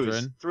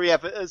lose.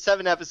 Children.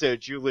 7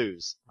 episodes. You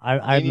lose.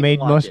 I didn't made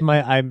even most watch of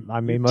my I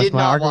made most Did of my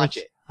not arguments.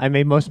 watch it. I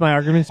made most of my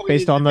arguments Point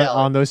based is on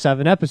invalid. those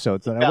 7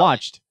 episodes that I Invalid.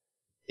 watched.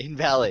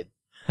 Invalid.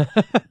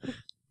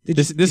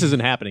 This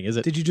isn't happening, is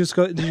it? Did you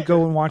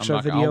go and watch I'm a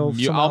not- video I'll of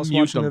mute- someone I'll else mute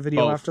watching them the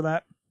video both. after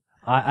that?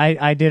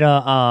 I did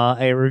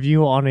a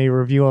review on a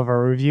review of a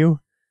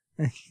review.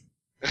 You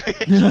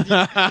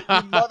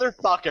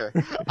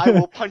motherfucker. I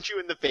will punch you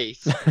in the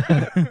face.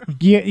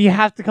 You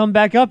have to come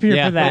back up here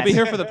Yeah, for We'll that. be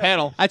here for the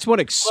panel. That's one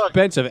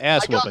expensive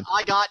ass whooping.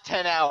 I got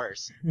 10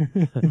 hours.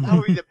 That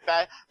would be the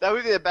best. That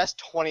would be the best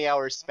 20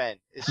 hours spent.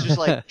 It's just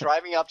like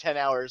driving up 10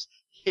 hours,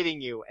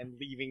 hitting you, and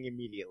leaving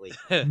immediately.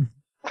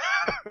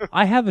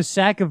 I have a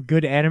sack of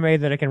good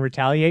anime that I can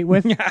retaliate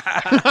with.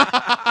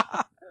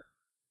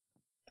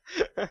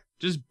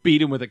 Just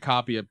beat him with a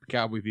copy of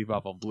Cowboy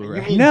Bebop on Blu-ray.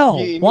 mean- No,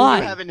 you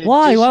why? have an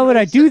Why would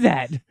I do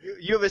additional that?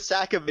 You have a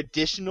sack of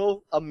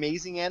additional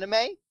amazing anime?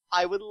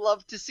 I would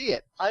love to see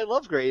it. I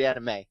love great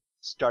anime,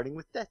 starting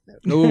with Death Note.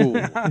 Ooh.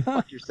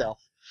 Fuck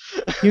yourself.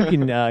 You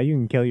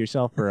can kill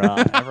yourself for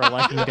ever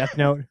liking Death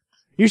Note.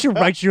 You should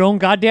write your own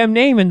goddamn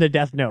name in the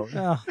Death Note.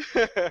 Oh,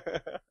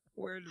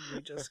 where did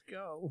we just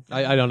go?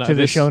 I don't know. To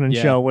the This- Shonen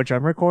yeah. Show, which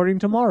I'm recording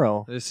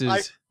tomorrow. This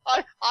is.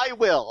 I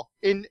will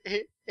in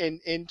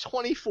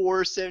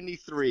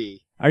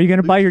 2473. Are you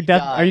gonna buy your Luffy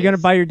death? Are you gonna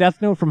dies. buy your Death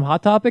Note from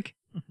Hot Topic?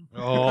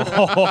 Oh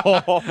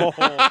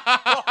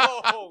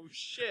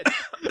shit!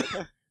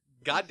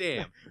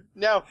 Goddamn!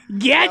 No,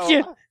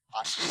 Gotcha. no,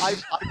 I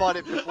bought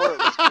it before it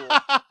was cool.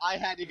 I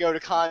had to go to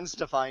cons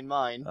to find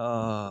mine.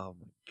 Oh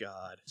my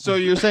god! So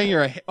you're saying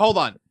hold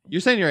on.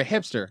 You're saying you're a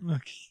hipster.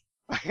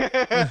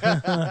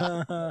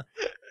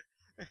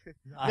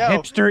 A No.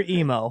 hipster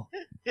emo.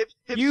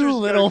 Hipsters You go to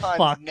little cons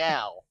fuck.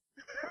 now.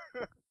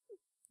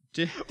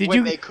 Did when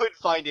you they could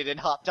find it in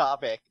Hot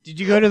Topic. did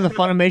you go to the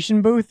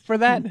Funimation booth for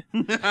that?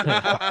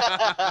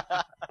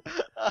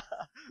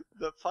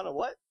 The fun of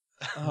what?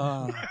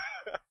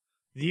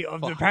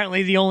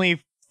 Apparently the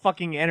only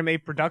fucking anime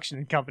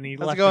production company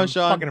How's it left going, in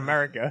Sean? fucking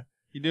America.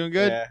 You doing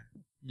good? Yeah.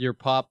 Your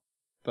pop.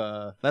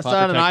 That's pop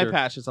not an eye protector.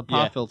 patch. It's a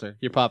pop Yeah. filter.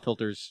 Your pop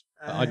filter's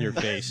on your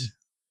face.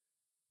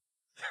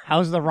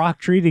 How's The Rock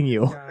treating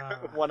you?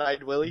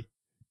 One-eyed Willie.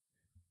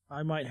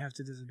 I might have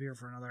to disappear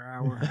for another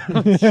hour.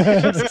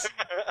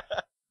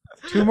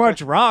 Too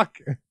much rock.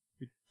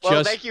 Well,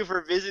 Just- thank you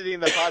for visiting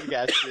the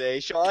podcast today,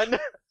 Sean.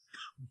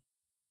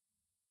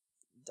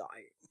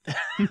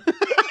 Dying.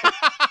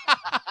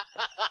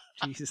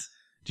 Jesus.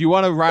 Do you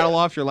want to rattle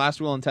off your last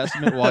will and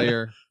testament while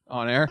you're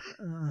on air?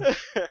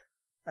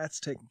 That's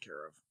taken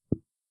care of.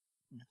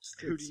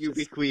 Who do you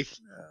bequeath?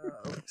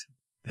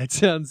 That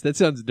sounds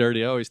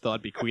dirty. I always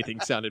thought bequeathing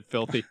sounded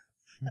filthy.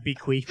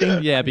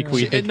 Bequeathing? Yeah,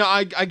 bequeathing. No,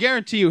 I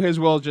guarantee you his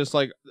will just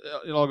like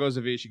it all goes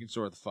to V. She can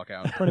sort the fuck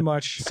out. Pretty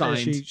much.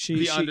 Signed. She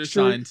the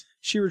undersigned.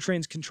 She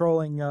retrains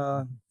controlling.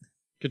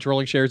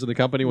 Controlling shares of the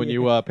company when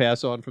you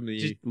pass on from the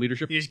Just-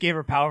 leadership. You just gave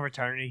her power of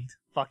attorney.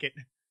 Fuck it.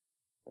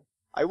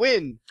 I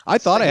win. I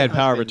thought I had Second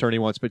power of husband. attorney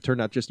once, but it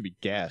turned out just to be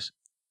gas.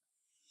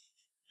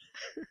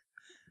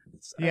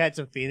 You had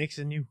some Phoenix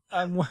in you.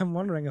 I'm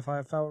wondering if I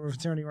have power of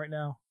attorney right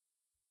now.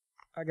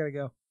 I gotta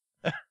go.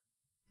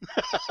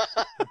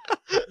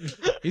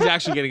 He's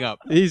actually getting up.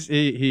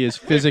 He is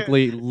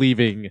physically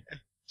leaving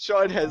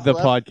Sean has the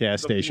left podcast the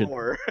station.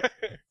 floor.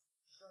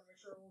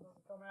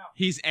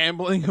 He's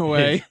ambling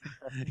away.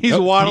 He's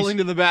Nope, waddling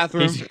to the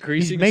bathroom. He's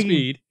increasing making-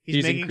 speed. he's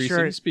He's making increasing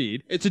sure-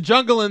 speed. It's a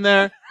jungle in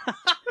there.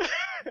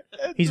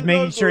 He's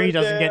making sure he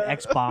doesn't get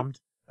X-bombed.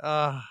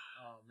 Oh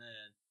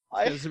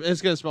man,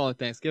 it's gonna smell like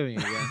Thanksgiving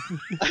again.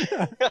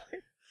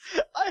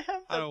 I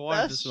have I the don't want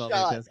it to best smell like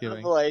shot Thanksgiving.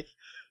 of like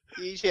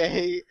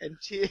EJ and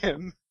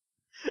Tim,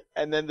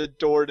 and then the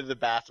door to the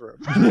bathroom.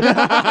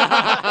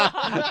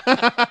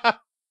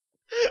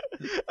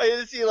 I get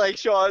to see like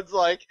Sean's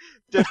like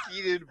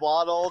defeated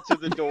waddle to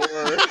the door,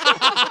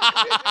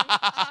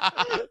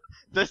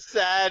 the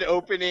sad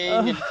opening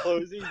and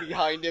closing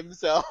behind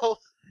himself.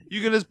 You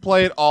can just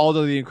play it all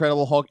to the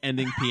Incredible Hulk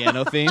ending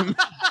piano theme.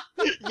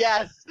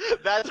 Yes,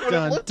 that's what it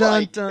Dun looked dun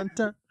like. dun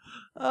dun.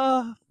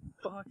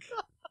 Fuck.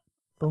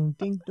 Boom,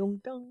 ding,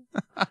 dong, dong.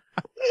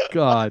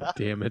 God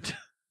damn it.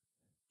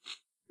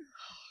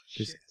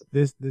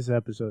 This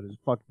episode is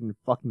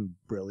fucking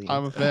brilliant.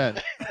 I'm a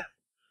fan.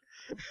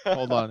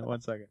 Hold on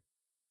 1 second.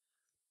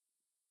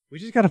 We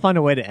just got to find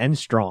a way to end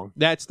strong,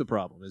 That's the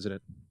problem, isn't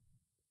it?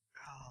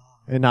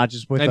 and not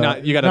just with And a,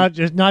 not- you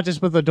gotta- not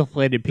just with a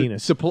deflated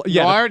penis.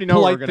 Yeah, I already know what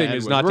polite we're gonna thing end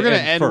is with. not We're to gonna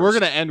end end. We're first.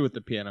 gonna end with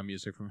the piano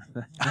music from.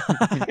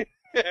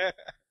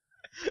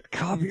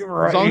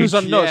 Copyright. As long as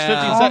I'm no, it's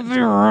 15 seconds.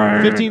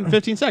 Copyright.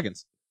 15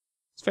 seconds.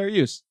 It's fair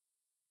use.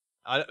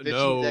 I don't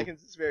 15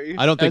 seconds is very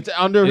I don't think It's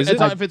under. Is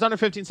It's it? if it's under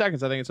 15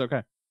 seconds, I think it's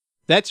okay.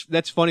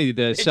 that's funny.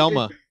 The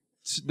Selma,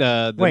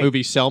 the Wait.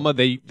 movie Selma,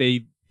 they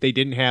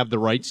didn't have the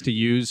rights to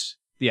use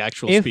the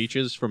actual If-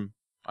 speeches from.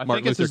 I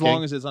Martin think it's Luther as long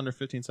King. as it's under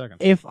 15 seconds.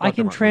 If I Dr.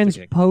 can Martin Luther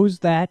King. transpose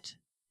that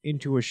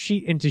into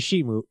sheet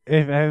music,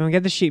 if I can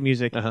get the sheet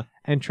music Uh-huh.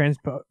 and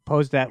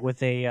transpose that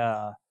with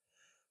a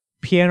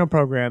piano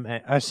program,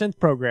 a synth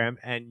program,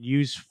 and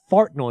use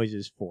fart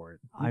noises for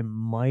it, I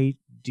might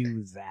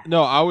do that.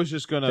 No, I was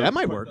just gonna. That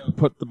might work.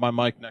 Put my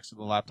mic next to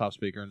the laptop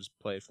speaker and just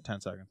play it for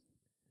 10 seconds.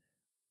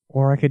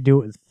 Or I could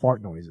do it with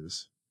fart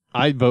noises.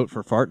 I'd vote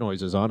for fart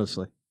noises.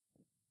 Honestly,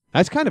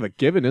 that's kind of a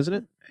given, isn't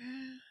it?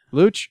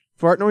 Luch,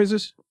 fart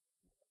noises.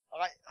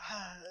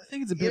 I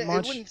think it's a bit It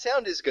much. wouldn't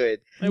sound as good.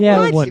 Yeah, it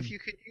What would. if you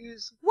could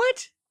use?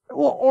 What?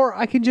 Well, or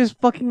I can just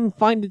fucking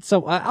find it.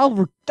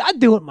 I'll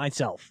do it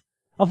myself.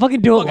 I'll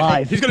fucking do it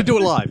live. He's gonna do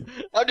it live.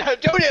 I'm not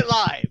doing it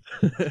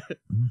live.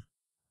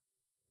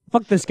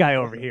 Fuck this guy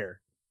over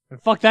here,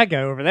 and fuck that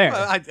guy over there,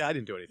 I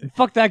didn't do anything. and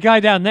fuck that guy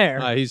down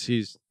there,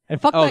 He's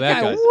and fuck oh, that,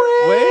 that guy guy's-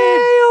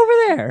 way over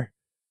there.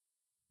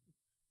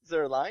 Is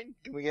there a line?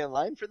 Can we get a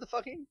line for the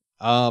fucking?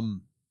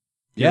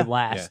 You're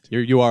last. Yeah,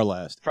 you are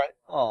last.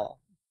 Oh,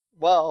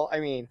 well, I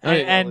mean,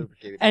 And-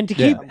 lubricated. And to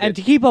Yeah, keep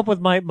to keep up with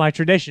my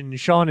tradition,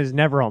 Sean is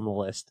never on the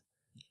list.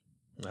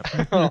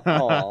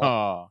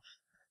 Aw.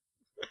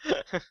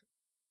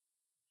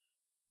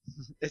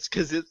 It's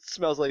because it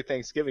smells like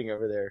Thanksgiving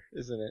over there,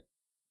 isn't it?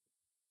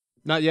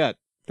 Not yet.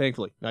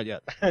 Thankfully, not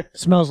yet.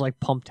 Smells like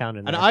Pump Town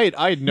in And there.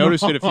 I had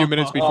noticed it a few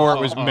minutes before it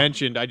was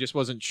mentioned. I just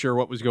wasn't sure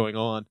what was going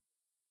on.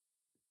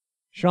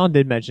 Sean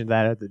did mention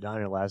that at the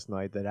diner last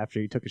night. That after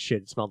he took a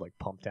shit, it smelled like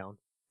Pump Town.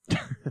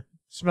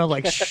 Smelled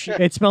like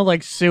it smelled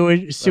like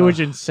sewage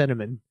and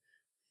cinnamon.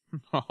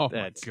 Oh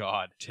That's my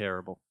god.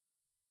 terrible.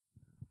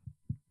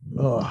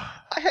 Ugh.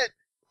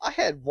 I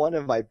had one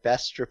of my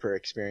best stripper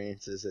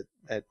experiences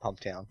at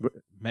Pumptown.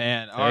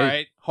 Man, all Hey.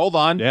 right. Hold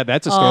on. Yeah,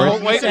 that's a story.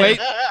 Oh, wait.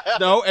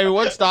 No,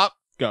 everyone stop.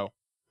 Go.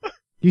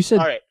 You said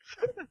All right.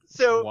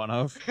 So One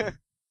of.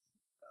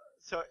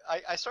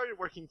 I started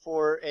working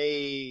for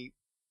a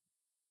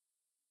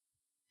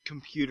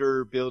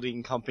computer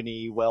building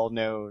company, well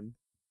known.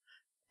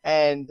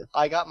 And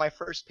I got my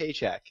first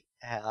paycheck.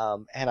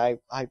 And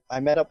I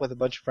met up with a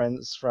bunch of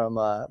friends from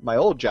my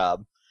old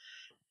job.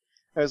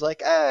 I was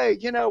like, hey,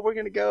 we're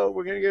gonna go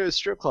to a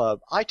strip club.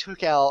 I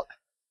took out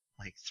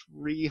like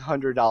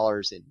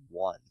 $300 in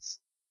ones.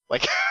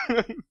 Like,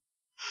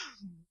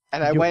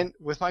 and I went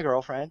with my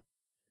girlfriend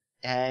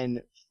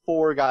and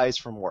 4 guys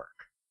from work.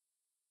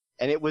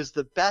 And it was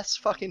the best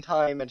fucking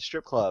time at a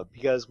strip club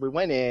because we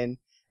went in,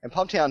 and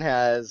Pumptown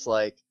has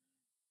like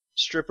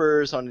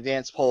strippers on a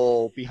dance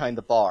pole behind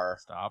the bar.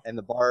 Stop. And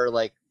the bar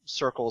like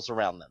circles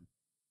around them.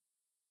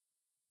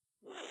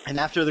 And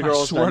after the I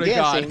girls swear done to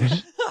God.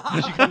 dancing,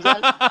 she comes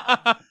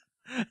out.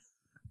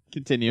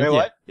 Continue. Wait,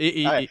 what?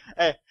 Yeah. All right.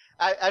 Hey,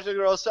 after the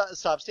girl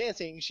stops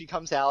dancing, she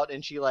comes out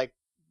and she like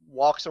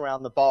walks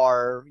around the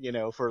bar,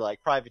 for like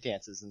private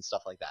dances and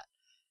stuff like that.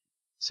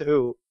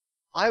 So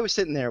I was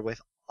sitting there with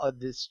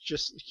this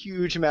just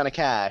huge amount of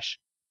cash,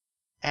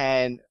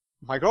 and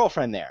my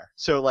girlfriend there.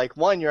 So like,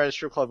 one, you're at a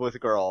strip club with a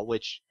girl,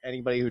 which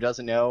anybody who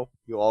doesn't know,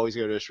 you always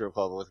go to a strip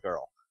club with a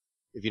girl.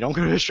 If you don't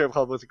go to a strip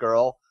club with a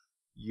girl,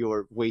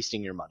 you're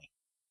wasting your money.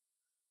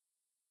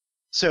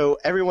 So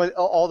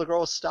all the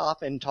girls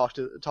stop and talk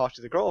to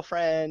the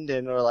girlfriend,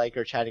 and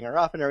are chatting her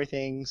up and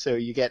everything. So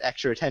you get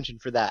extra attention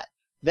for that.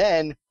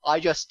 Then I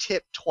just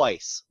tip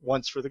twice,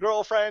 once for the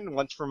girlfriend,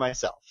 once for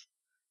myself.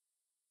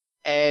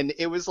 And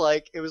it was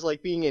like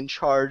being in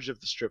charge of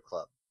the strip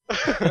club.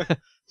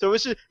 So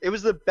it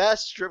was the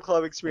best strip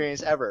club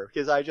experience ever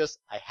because I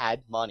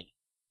had money.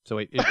 So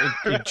wait,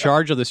 in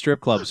charge of the strip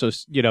club, so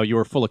you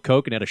were full of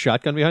coke and had a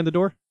shotgun behind the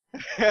door?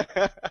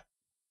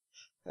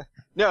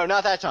 No,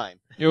 not that time.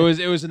 It was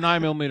a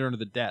 9mm under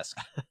the desk.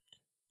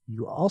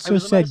 You also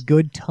said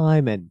good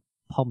time and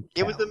pumped.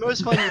 It was the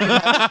most fun you could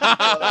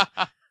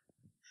have.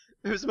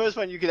 It was the most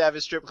fun you could have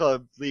a strip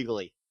club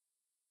legally.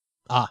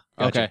 Ah,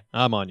 gotcha. Okay.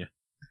 I'm on you.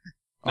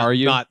 Are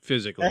you? Not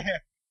physically.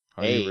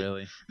 Are Hey. you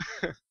really?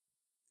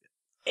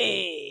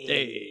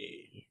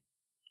 Hey.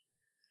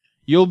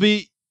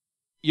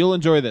 You'll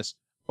enjoy this.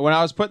 When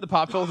I was putting the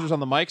pop filters on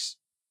the mics,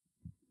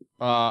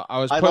 I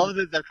love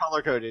that they're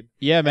color coded.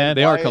 Yeah, man.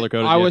 They are color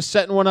coded. I was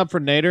setting one up for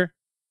Nader,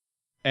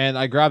 and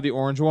I grabbed the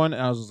orange one,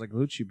 and I was just like,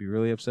 Luch, you'd be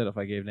really upset if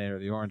I gave Nader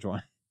the orange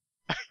one.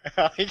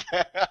 I've been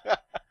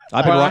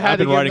I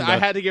riding. I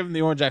had to give him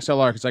the orange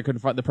XLR because I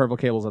couldn't find the purple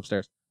cables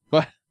upstairs.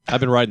 But I've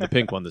been riding the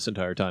pink one this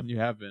entire time. you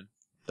have been.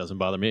 Doesn't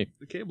bother me.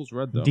 The cable's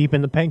red though. Deep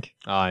in the pink.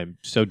 I'm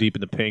so deep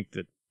in the pink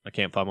that I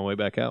can't find my way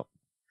back out.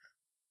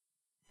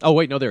 Oh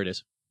wait, no, there it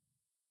is.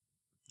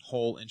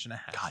 Whole inch and a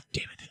half. God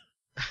damn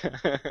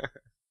it.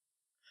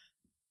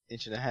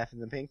 Inch and a half in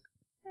the pink.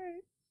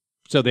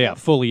 So yeah,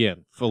 fully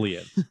in.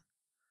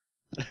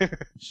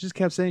 She just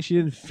kept saying she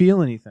didn't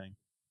feel anything.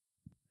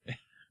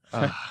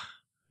 And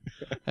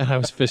I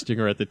was fisting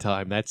her at the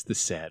time. That's the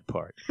sad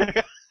part.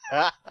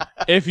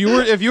 If you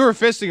were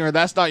fisting her,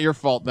 that's not your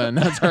fault then.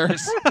 That's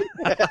hers.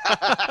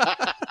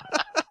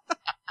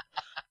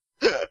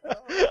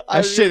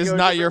 That shit is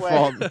not your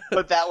fault.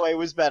 But that way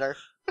was better.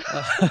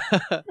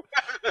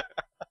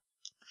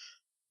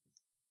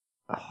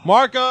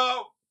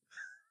 Marco!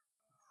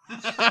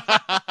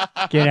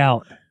 Get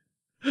out.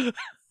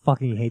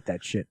 Fucking hate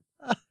that shit.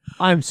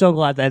 I'm so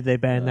glad that they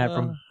banned that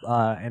from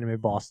Anime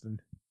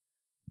Boston.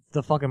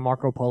 The fucking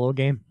Marco Polo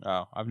game.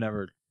 Oh, I've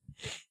never.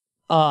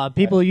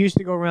 People used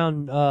to go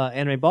around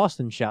Anime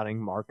Boston shouting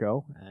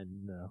Marco,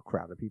 and a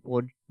crowd of people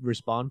would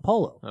respond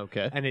Polo.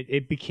 Okay. And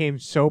it became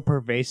so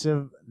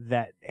pervasive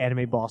that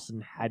Anime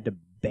Boston had to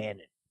ban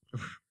it.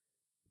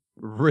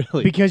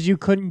 Really? Because you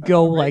couldn't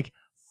go like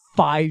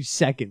 5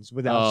 seconds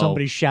without Oh,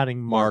 somebody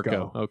shouting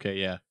Marco. Okay,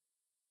 yeah.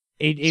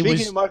 It was...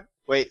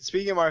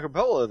 Speaking of Marco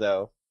Polo,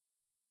 though,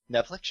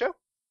 Netflix show?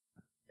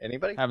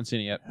 Anybody? Haven't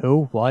seen it yet.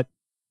 Who? What?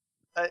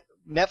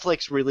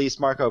 Netflix released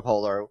Marco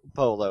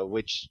Polo,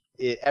 which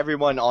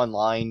everyone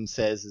online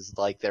says is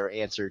like their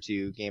answer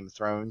to Game of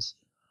Thrones,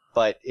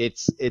 but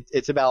it's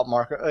about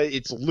Marco.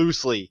 It's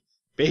loosely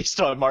based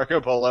on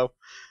Marco Polo.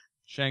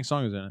 Shang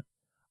Tsung is in it.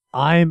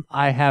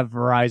 I have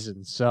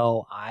Verizon,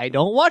 so I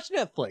don't watch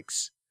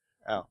Netflix.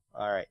 Oh,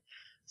 all right.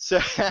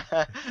 So,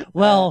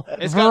 Well,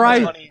 It's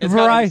gotten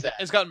Verizon,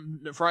 It's gotten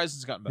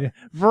Verizon's gotten better.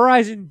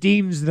 Verizon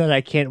deems that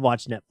I can't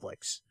watch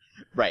Netflix.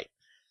 right.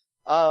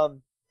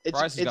 Verizon's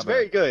It's got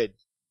very good.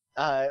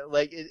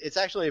 It's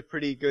actually a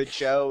pretty good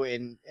show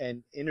and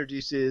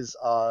introduces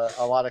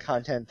a lot of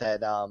content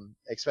that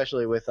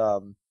especially with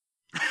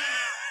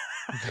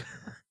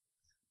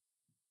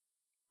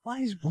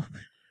Why is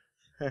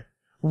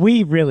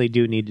we really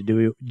do need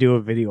to do a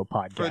video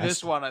podcast For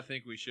this one, I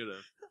think we should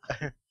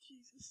have.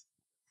 Jesus.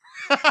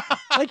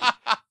 Like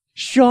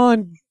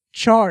Sean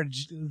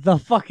charged the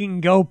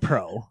fucking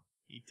GoPro.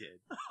 He did.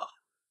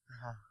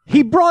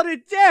 He brought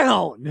it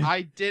down.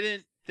 I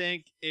didn't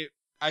think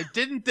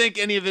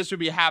any of this would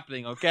be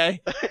happening,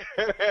 okay?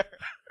 It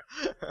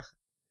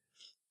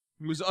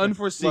was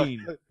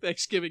unforeseen. Look,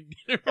 Thanksgiving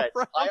dinner. guys,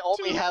 round I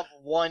only two. have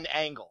one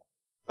angle.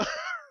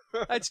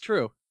 That's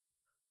true.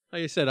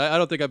 Like I said, I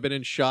don't think I've been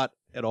in shot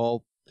at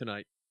all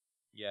tonight.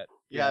 yet.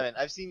 You haven't.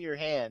 I've seen your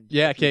hand.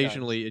 Yeah, a few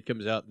occasionally it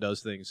comes out and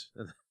does things.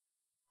 times.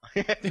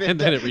 and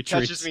then it retreats.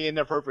 Touches me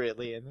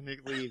inappropriately, and then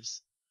it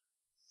leaves.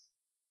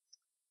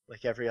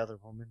 Like every other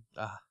woman.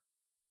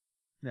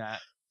 Nah.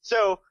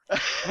 So,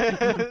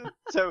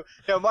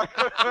 no,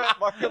 Marco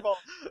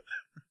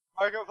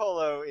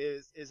Polo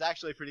is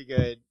actually pretty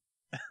good.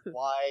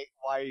 Why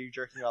are you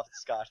jerking off the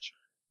scotch?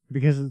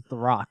 Because it's The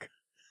Rock.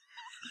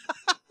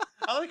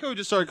 I like how we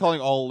just started calling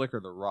all liquor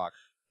the Rock.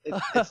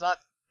 It's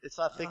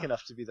not thick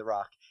enough to be the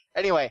Rock.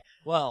 Anyway,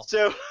 Well,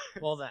 so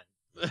well then.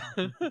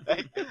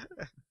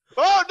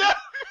 oh no!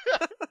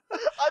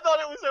 I thought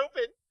it was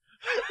open.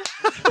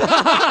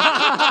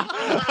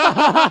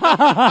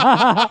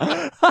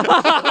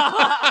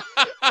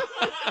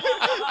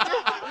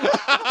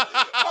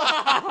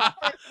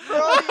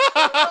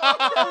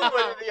 For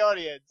everyone in the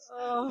audience.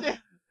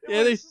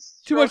 Yeah,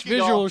 there's too much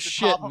visual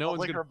shit. No No one's one's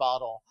liquor gonna.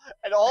 bottle,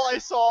 and all I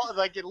saw,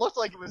 like, it looked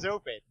like it was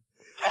open,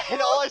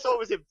 and all I saw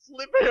was him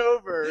flip it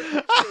over,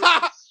 and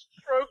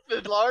stroke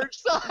the large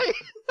side.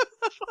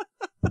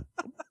 And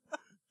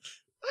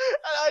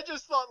I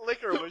just thought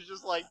liquor was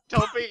just like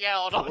dumping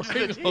out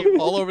onto the table.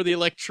 all over the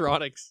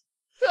electronics.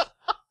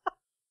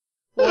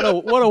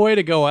 What a way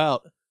to go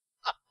out.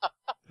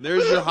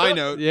 There's your high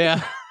note.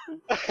 Yeah,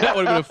 that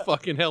would have been a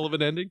fucking hell of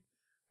an ending.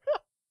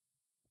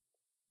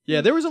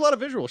 Yeah, there was a lot of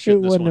visual shit It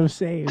in this wouldn't one. have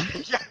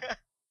saved.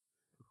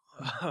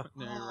 No,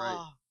 you're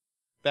right.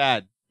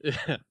 Bad. Yeah.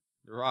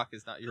 The Rock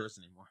is not yours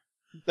anymore.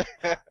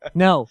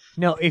 No.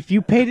 If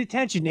you paid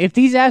attention, if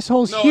these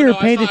assholes No, here no,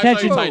 I paid saw- I saw you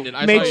attention, tighten it.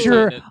 I make saw you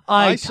sure tighten it.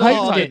 I saw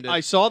tightened it. I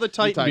saw the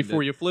Titan tightened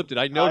before it. you flipped it.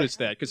 I noticed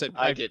that because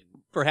I didn't.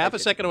 for half I a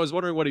second I was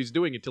wondering what he's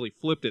doing until he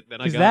flipped it.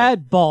 Then I Because got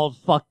that bald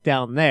fuck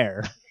down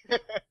there.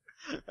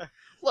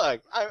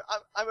 Look, I'm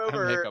I'm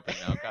over. hiccuping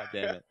now. God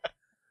damn it. it.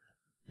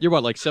 You're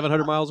what, like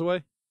 700 miles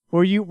away?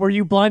 Were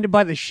you blinded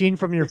by the sheen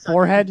from your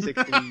forehead?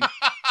 60.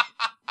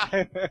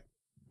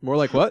 More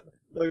like what?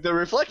 Look, the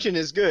reflection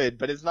is good,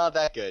 but it's not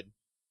that good.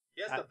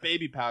 He has to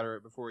baby powder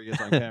it before he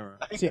gets on camera.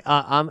 See,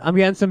 I'm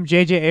getting some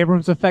J.J.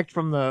 Abrams effect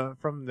from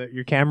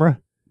your camera.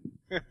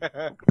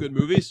 Good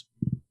movies?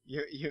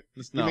 You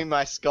No. mean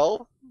my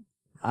skull?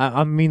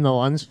 I mean the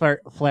lens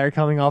flare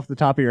coming off the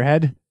top of your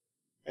head.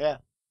 Yeah.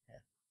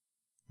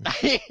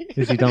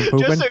 Is he done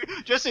pooping?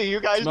 Just so you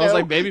guys Smells know,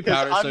 like baby 'cause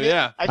powder, I'm so the-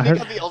 yeah. I think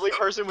I'm the only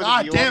person with God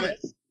a view damn on it.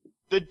 this.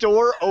 The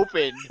door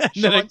opened. then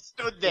Sean it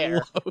stood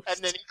there, closed. and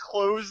then he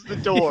closed the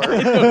door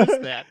I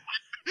noticed that.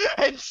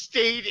 and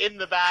stayed in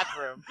the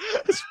bathroom.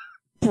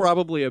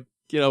 Probably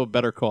a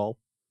better call.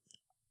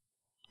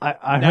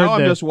 I Now heard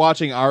I'm the, just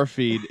watching our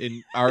feed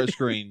in our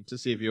screen to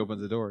see if he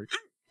opens the door.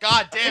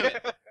 God damn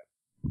it.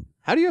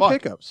 How do you have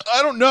Fuck. hiccups?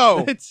 I don't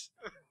know.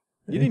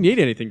 You didn't eat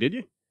anything, did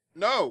you?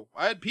 No,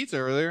 I had pizza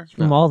earlier.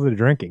 from all the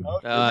drinking. Oh,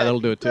 you had That'll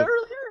do it pizza too.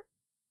 Earlier?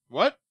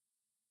 What?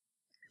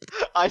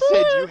 I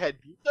said you had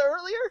pizza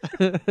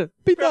earlier.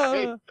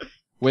 Pizza.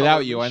 Without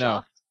Totally you, I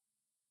know.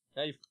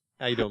 shocked.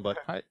 How you doing, bud?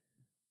 Hi.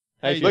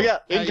 How you Look doing?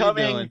 out! How you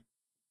Incoming. doing?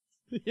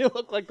 You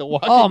look like the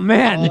walking. Oh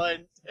man,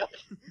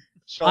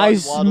 Sean I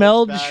waddles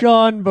smelled back.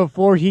 Sean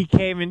before he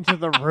came into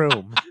the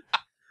room.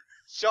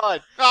 Sean.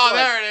 Oh, Sean,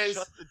 there it is.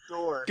 Shut the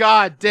door.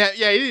 God damn.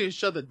 Yeah, he didn't even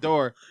shut the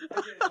door.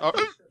 Oh,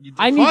 you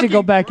I need to go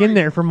fucking back in Christ.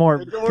 there for more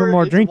The door is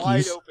wide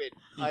drinkies. open.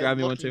 You I'm grab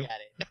me one, looking too?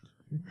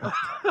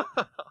 at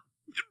it.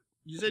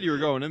 You said you were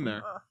going in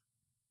there.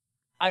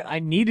 I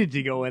needed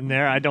to go in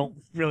there. I don't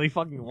really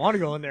fucking want to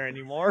go in there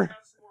anymore.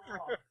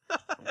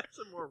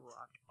 Some more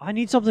rock. I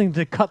need something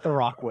to cut the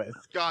rock with.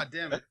 God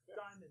damn it.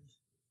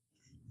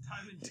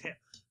 Diamond tip.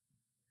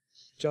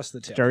 Just the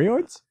tip.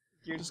 Steroids?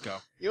 Just go.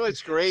 You know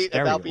what's great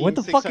Stereo. about being What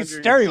the fuck is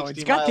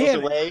 660 steroids? God miles damn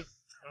it. away?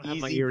 I have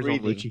my Easy ears all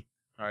breathing. itchy.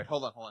 All right,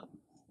 hold on.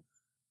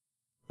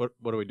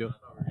 What are we doing?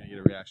 We're going to get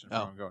a reaction from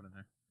Oh. him going in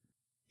there.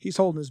 He's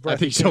holding his breath. I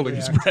think he's He can't holding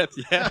his react.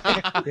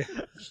 breath.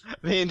 Yeah.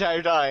 The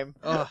entire time.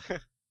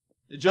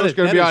 The joke's is-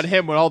 going to that be is- on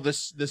him when all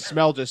this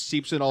smell just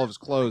seeps in all of his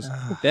clothes.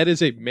 That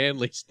is a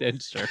manly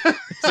stench, sir.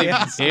 It's a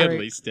Yeah, it's manly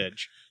great.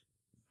 stench.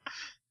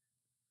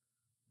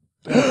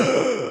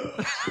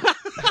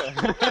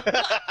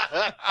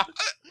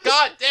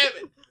 God damn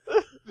it!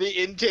 The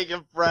intake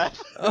of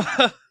breath.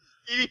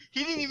 He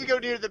didn't even go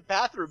near the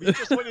bathroom. He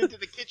just went into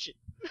the kitchen.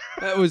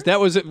 That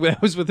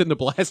was within the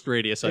blast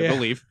radius, I Yeah.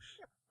 believe.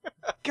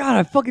 God,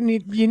 I fucking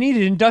you need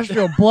an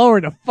industrial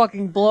blower to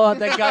fucking blow out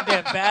that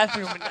goddamn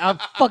bathroom and I'm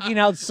fucking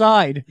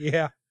outside.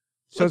 Yeah.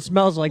 So it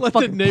smells like Let the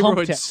fucking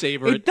neighborhood Pumptown.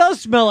 savor It it.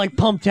 does smell like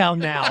Pumptown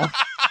now.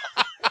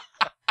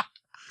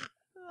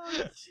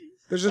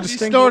 There's a He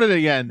distinct. snorted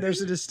again.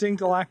 There's a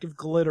distinct lack of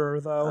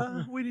glitter,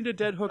 though. We need a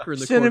dead hooker in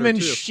the Cinnamon corner,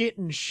 too. shit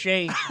and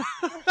shame.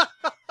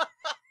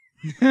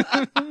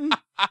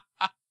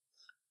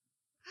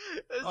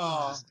 There's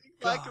Oh, just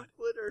a lack God. of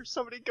glitter.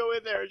 Somebody go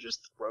in there and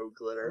just throw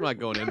glitter. I'm not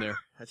going in there.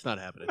 That's not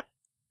happening.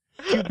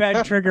 Too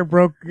bad Trigger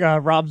broke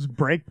Rob's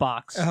brake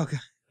box. Oh, God.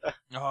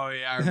 Oh,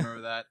 yeah, I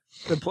remember that.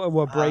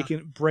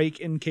 Break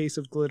in case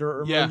of glitter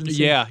or Yeah.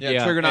 emergency. Yeah,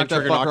 Yeah, Trigger knocked that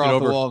Trigger fucker knocked it off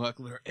over. the wall. And got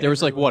glitter There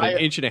was like, what, an I-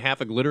 inch and a half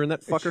of glitter in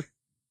that fucker?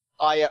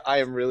 I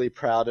am really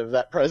proud of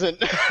that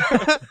present.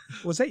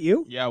 Was that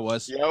you? Yeah, it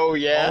was. Oh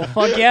yeah.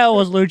 Oh, fuck yeah, it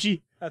was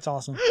Lucci. That's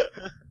awesome.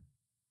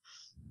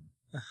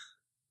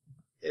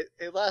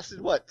 It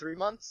lasted what, 3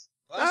 months?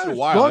 Lasted a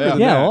while. longer Yeah. than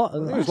Yeah, that. well, I think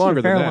it was actually longer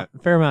a fair than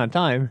amount, fair amount of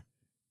time.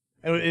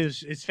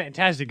 It's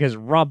fantastic because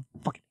Rob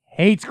fucking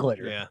hates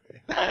glitter.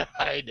 Yeah,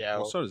 I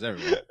know. Well, so does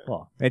everyone.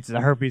 Well, it's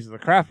the herpes of the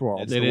craft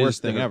world. It's it the is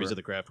worst the thing herpes ever. of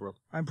the craft world.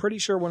 I'm pretty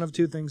sure one of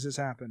two things has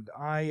happened.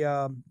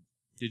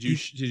 Did you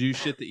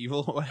shit the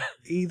evil one?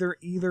 Either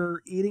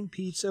eating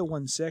pizza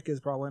when sick is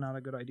probably not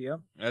a good idea.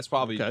 That's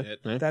probably Okay. it.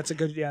 Yeah. That's a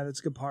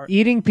good part.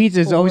 Eating pizza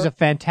is always Or- a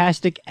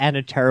fantastic and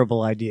a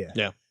terrible idea.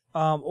 Yeah.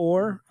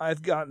 Or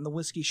I've gotten the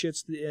whiskey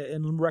shits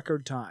in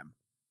record time.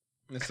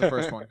 It's the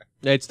first one.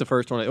 It's the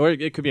first one, or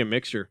it could be a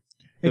mixture.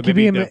 It could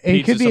be Maybe a, the it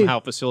pizza could be somehow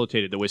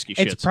facilitated the whiskey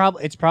shits.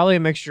 it's probably a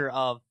mixture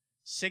of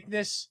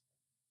sickness.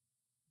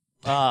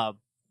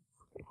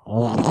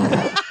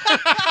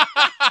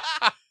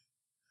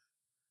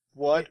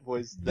 What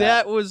was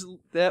that?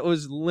 that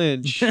was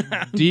Lynch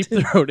deep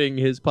throating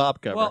his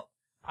pop cover. Well,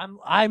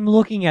 I'm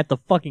looking at the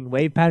fucking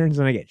wave patterns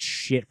and I get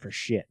shit for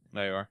shit.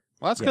 There you are.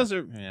 Well, that's because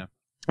they're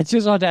It's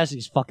just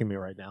Audacity's fucking me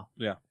right now.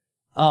 Yeah.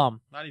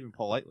 Not even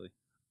politely.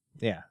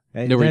 Yeah.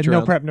 No There's reach no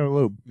around. prep, no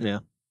lube. yeah,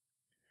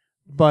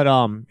 But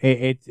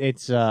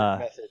it's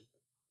Method.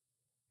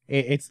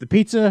 it's the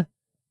pizza,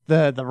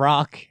 the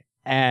rock,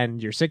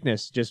 and your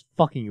sickness just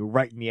fucking you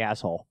right in the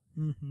asshole.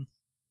 Mm-hmm.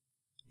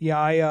 Yeah,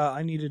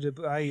 I needed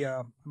to. I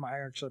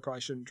actually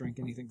probably shouldn't drink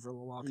anything for a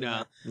little while.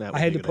 'Cause that I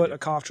had would be to a good put idea. a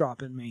cough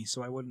drop in me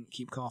so I wouldn't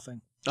keep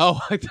coughing. Oh,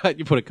 I thought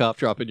you put a cough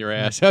drop in your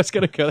ass. I was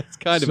gonna go. That's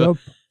kind of a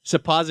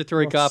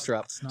suppository Well, cough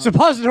drop. It's not,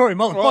 Suppository,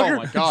 motherfucker. Oh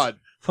my god.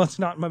 well, it's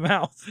not in my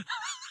mouth.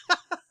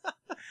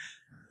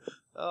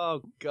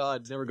 Oh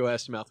God, never go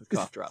ass to mouth with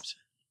cough drops.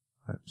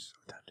 I'm so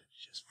tempted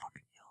to just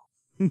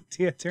fucking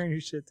Yeah, turn your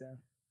shit down.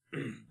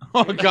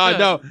 Oh god,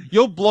 no.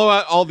 You'll blow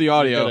out all the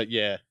audio.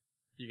 You're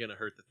gonna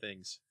hurt the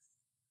things.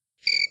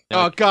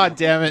 Oh god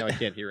damn Now I it.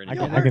 can't hear I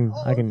anything. can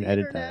all I can the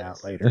edit that internet.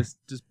 out later.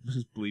 Just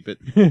bleep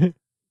it.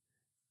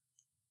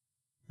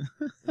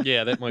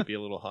 Yeah, that might be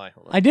a little high.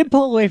 Hold on. I did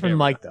pull away from There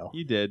the we mic though.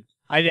 You did.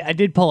 I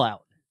did pull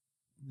out.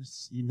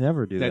 You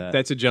never do that.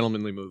 That's a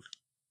gentlemanly move.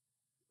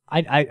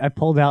 I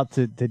pulled out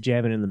to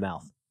jam it in the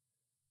mouth,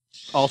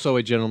 Also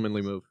a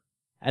gentlemanly move,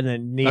 and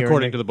then near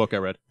according to the book I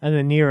read. and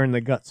then near in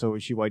the gut, so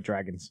she white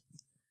dragons.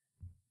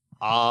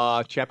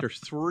 Chapter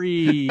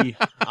 3.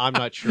 I'm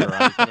not sure.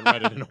 I haven't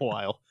read it in a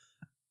while.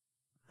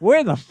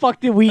 Where the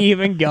fuck did we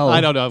even go? I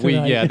don't know.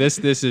 tonight? This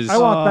is. I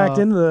walked back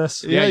into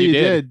this. Yeah, you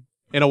did.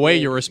 In a way,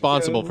 you're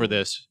responsible for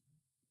this.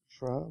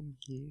 From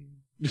you.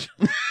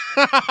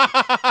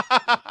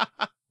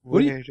 What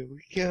do you- Where do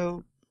we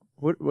go?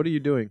 What are you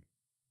doing?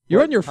 You're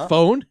What? on your Huh?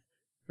 phone?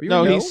 Are you No,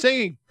 on your- he's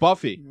singing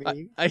Buffy.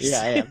 Me? I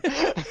yeah,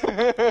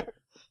 I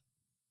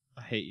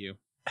I hate you.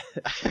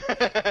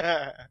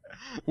 am.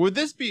 Would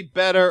this be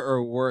better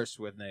or worse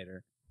with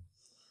Nader?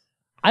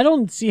 I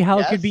don't see how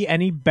it Yes. could be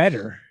any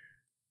better.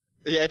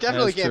 Yeah, it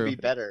definitely That's can't true. be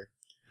better.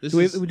 This Do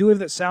we, is do we have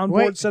that soundboard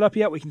Wait. set up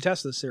yet? We can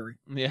test this theory.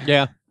 yeah.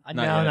 Yeah. Not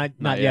No, yet. not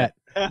Not yet.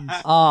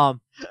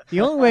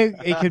 The only way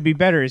it could be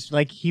better is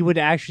like he would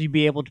actually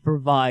be able to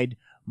provide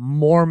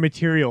more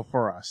material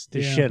for us to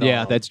Yeah. shit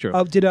Yeah, on. that's true.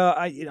 Oh, did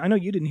I know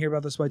you didn't hear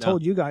about this, but I No.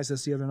 told you guys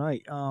this the other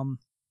night.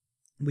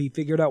 We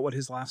figured out what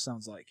his laugh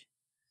sounds like.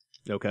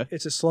 Okay.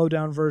 It's a slowed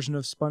down version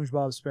of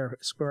SpongeBob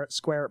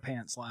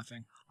SquarePants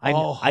laughing.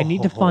 I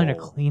need to find a Oh.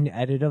 clean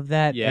edit of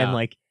that Yeah. and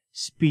like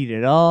speed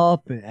it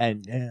up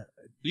and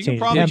You Change can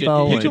probably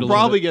tempo you and- can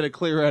probably get a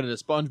clear edit of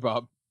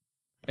SpongeBob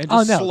and Oh,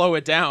 just no. slow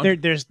it down.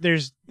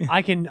 there's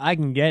I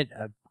can get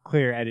a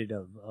clear edit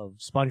of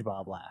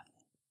SpongeBob laugh,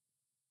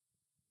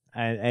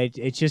 and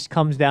it just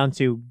comes down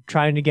to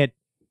trying to get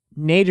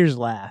Nader's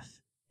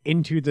laugh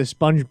into the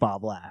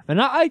SpongeBob laugh,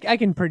 and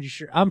I'm pretty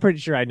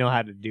sure I know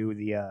how to do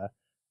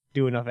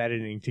do enough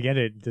editing to get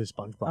it to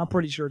SpongeBob. I'm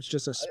pretty sure it's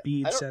just a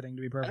speed don't- setting,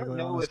 to be I perfectly don't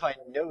know honest. if I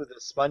know the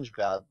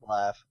SpongeBob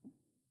laugh.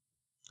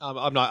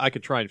 I'm not. I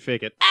could try and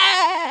fake it.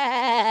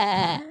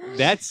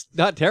 That's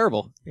not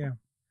terrible. Yeah.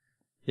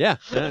 Yeah.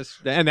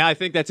 And I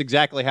think that's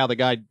exactly how the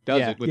guy does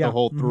Yeah. it with Yeah. the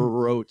whole Mhm.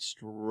 throat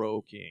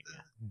stroking.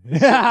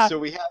 So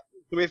we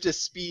have to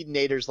speed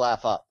Nader's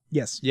laugh up.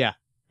 Yes. Yeah.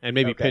 And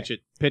maybe Okay.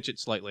 pitch it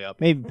slightly up.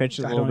 Maybe pitch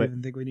it a I little don't bit.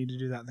 even think we need to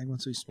do that thing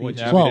once we speed. Once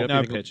it. you Well, speed it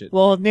up, you no, pitch it.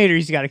 Well, Nader,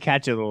 he's got to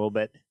catch it a little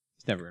bit.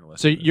 He's never gonna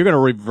So listen. you're gonna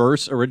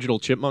reverse original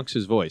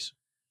Chipmunks' voice?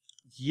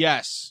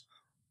 Yes.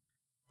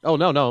 Oh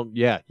no,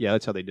 yeah,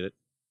 that's how they did it.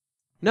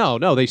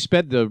 No, they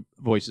sped the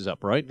voices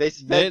up, right? They They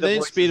sped the didn't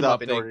voices speed 'em up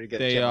up. in They- order to get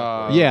they, a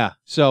chipmunk voice. Yeah,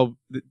 so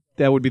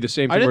that would be the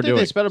same thing I we're didn't think doing.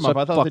 they sped them So up.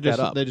 I thought fuck they that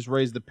up. just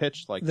raised the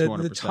pitch like The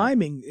 200%.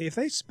 timing, if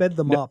they sped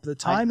them No. up, the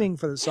timing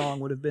for the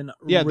song would have been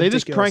Yeah, they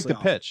just cranked the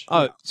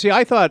ridiculously pitch. See,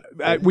 I thought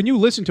when you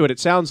listen to it, it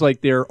sounds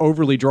like they're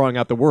overly drawing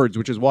out the words,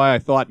 which is why I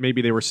thought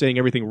maybe they were saying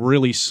everything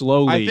really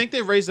slowly. I think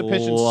they raised the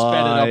pitch and sped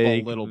it up a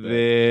like little bit.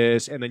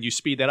 This, and then you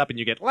speed that up, and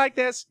you get like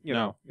this. You No.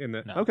 know, in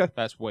the No, okay.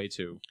 that's way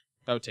too.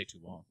 That would take too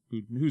long.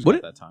 Who's Would got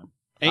it? that time?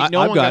 Ain't no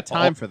one got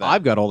time for that.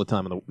 I've got all the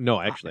time in the.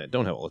 No, actually, I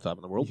don't have all the time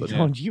in the world. But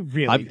You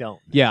really don't.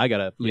 yeah, I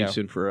gotta leave Yeah.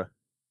 soon for a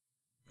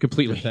Good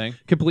thing.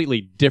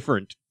 completely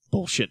different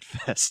bullshit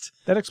fest.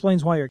 That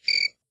explains why you're.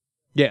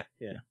 Yeah.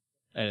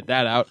 Edit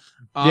that out.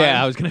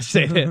 Yeah, I was gonna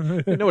say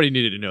that. Nobody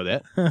needed to know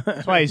that.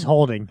 That's why he's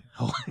holding.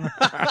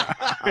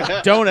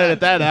 Don't edit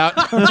that out.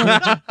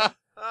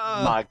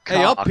 My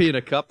Hey, I'll cock. pee in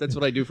a cup. That's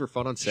what I do for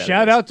fun on Saturdays.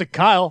 Shout out to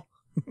Kyle.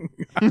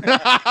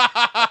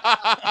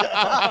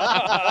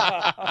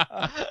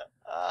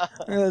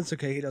 That's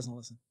okay. He doesn't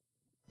listen.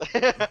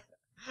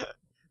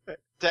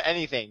 To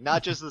anything,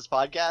 not just this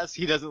podcast.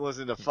 He doesn't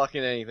listen to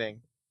fucking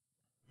anything.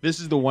 This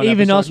is the one.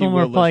 Even episode us he when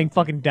we're will playing listen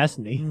fucking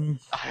Destiny.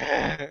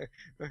 Mm.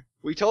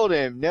 We told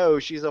him no,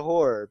 she's a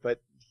whore,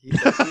 but he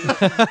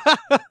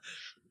doesn't.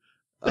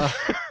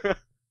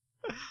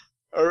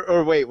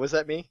 or wait, was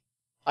that me?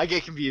 I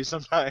get confused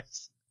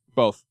sometimes. to.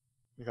 Both.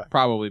 Okay.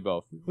 Probably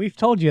both. We've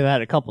told you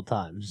that a couple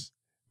times,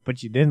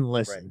 but you didn't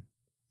listen.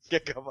 A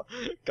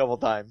couple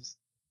times.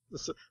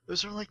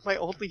 Those are like my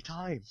only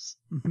times.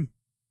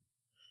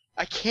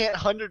 I can't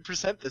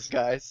 100% this,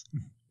 guys.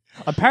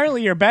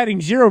 Apparently, you're batting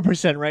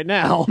 0% right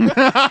now.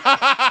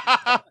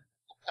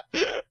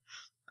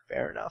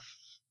 Fair enough.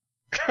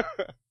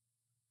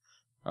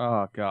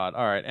 Oh God.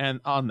 All right. And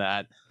on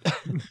that,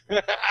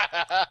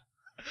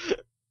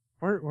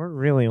 We're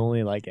really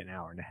only like an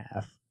hour and a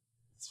half.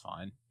 it's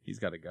fine. He's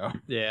got to go.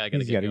 Yeah, I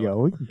gotta He's get got to going. go.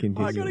 We can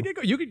continue. I gotta get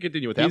going. You can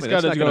continue with that. He's but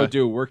got that's to not go gonna-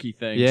 do worky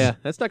things. Yeah,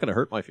 that's not going to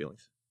hurt my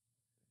feelings.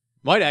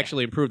 Might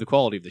actually improve the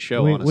quality of the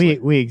show. we, honestly,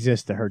 we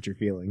exist to hurt your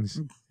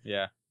feelings.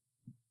 Yeah.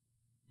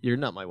 you're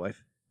not my wife.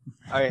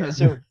 All right,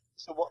 so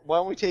why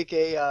don't we take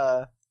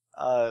a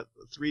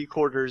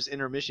 3/4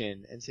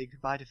 intermission and say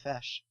goodbye to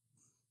Fesh?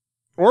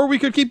 Or we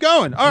could keep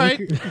going. All right.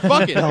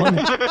 Fuck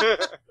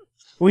it.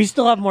 We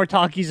still have more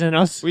talkies in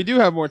us. We do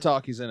have more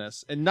talkies in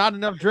us, and not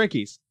enough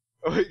drinkies.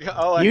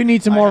 You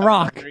need some more have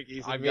rock. drinkies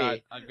in I've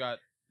me. got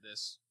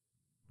this.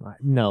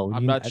 No,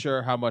 I'm not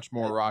sure how much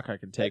more rock I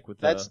can take with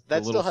that the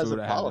still little has a food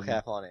I have bottle in me.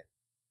 cap on it.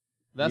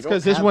 That's You don't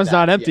because this have one's that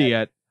not empty yet.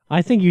 yet.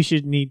 I think you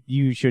should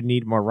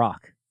need more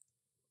rock.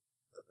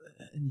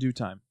 In due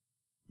time.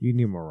 You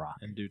need more rock.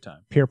 In due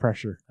time. Peer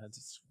pressure.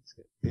 That's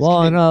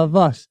One of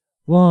us.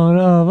 One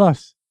of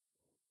us.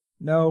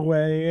 No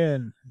way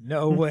in.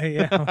 No way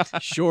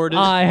out. Short as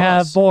I bus.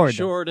 have bored.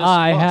 Short as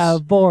I bus.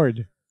 have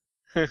bored.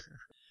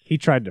 He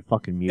tried to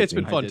fucking mute It's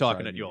me. been fun did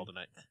talking try at to you mute all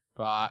tonight.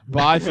 Bye.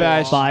 Bye,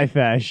 Fesh. Bye,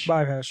 Fesh.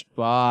 Bye, Hash.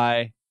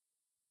 Bye.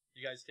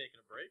 You guys taking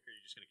a break, or are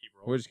you just gonna keep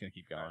rolling? We're just going to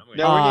keep going.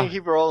 No, we're gonna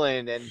keep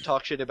rolling and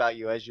talk shit about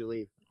you as you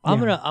leave.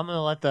 I'm Yeah.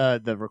 gonna let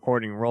the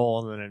recording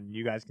roll, and then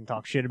you guys can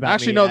talk shit about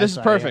Actually, me. no, this as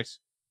is perfect.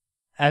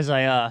 As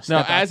I No,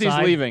 step as he's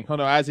outside. leaving. Oh,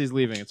 no, as he's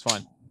leaving. It's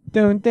fine.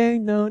 Don't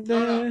ding, don't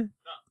ding.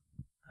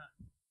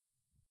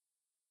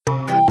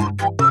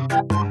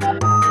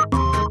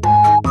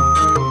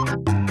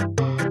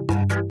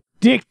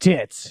 Dick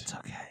tits. It's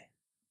okay.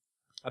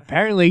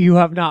 Apparently, you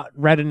have not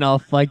read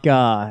enough like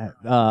fucking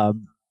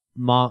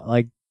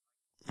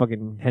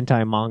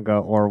hentai manga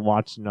or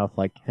watched enough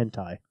like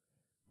hentai,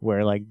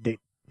 where like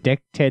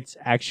dick tits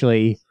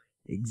actually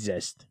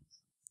exist.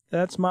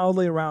 That's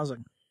mildly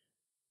arousing.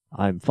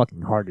 I'm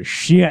fucking hard as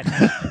shit.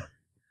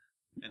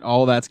 And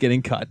all that's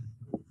getting cut.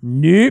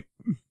 Nope.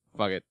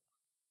 Fuck it.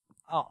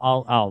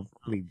 I'll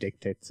leave dick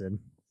tits in.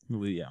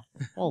 Yeah.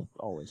 Well,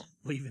 always.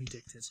 Leaving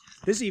dictates.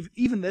 This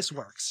even this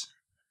works.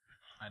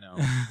 I know.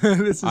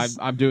 This is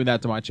I'm doing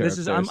that to my chair. this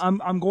is upstairs.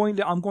 I'm going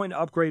to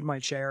upgrade my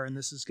chair, and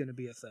this is going to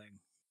be a thing.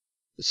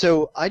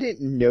 So I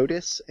didn't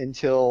notice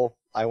until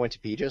I went to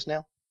pee just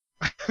now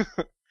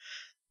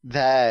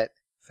that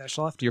Fesh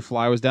left. Your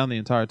fly was down the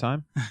entire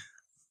time?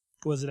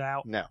 Was it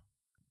out? no.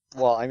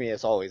 Well, I mean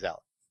it's always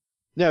out.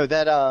 No,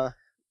 that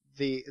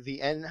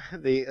the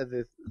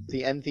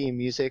end theme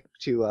music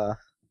to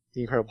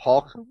the Incredible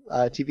Hulk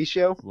TV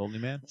show Lonely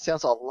Man?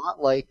 sounds a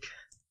lot like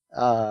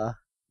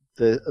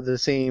the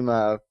same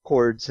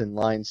chords and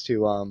lines to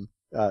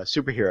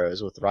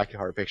Superheroes with the Rocky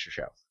Horror Picture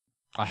Show.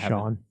 I haven't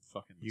Sean,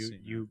 fucking you seen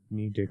you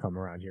need to come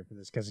around here for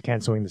this because I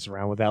can't swing this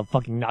around without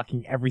fucking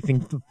knocking everything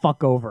the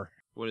fuck over.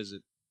 that. What is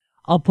it?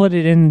 I'll put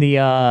it in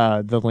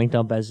the link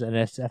dump as an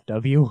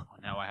SFW.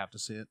 Now I have to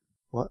see it.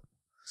 What?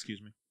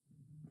 Excuse me.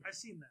 I've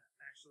seen that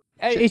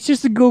actually. It's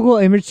just a Google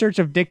image search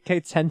of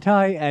dictates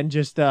hentai, and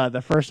just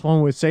the first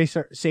one with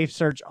safe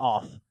search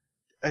off.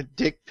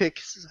 Dick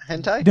pics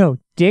hentai? No,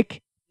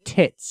 dick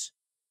tits.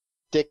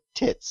 Dick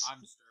tits.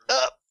 I'm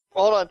disturbed.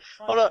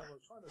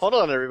 Hold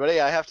on, everybody.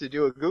 I have to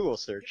do a Google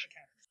search.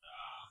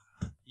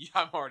 Yeah,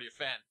 I'm already a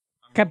fan.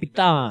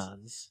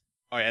 Capitans.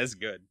 Oh yeah, this is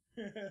good.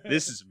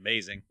 This is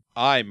amazing.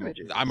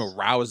 I'm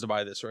aroused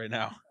by this right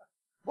now.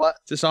 What?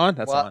 Is this on?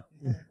 That's What?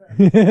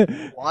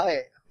 on. Why?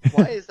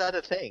 Why is that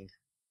a thing?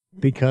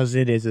 Because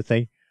it is a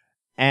thing.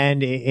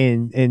 And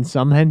in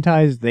some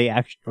hentais, they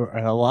actually, or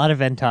a lot of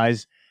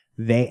hentais,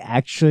 they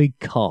actually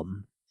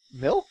come.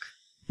 Milk?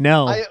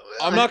 No.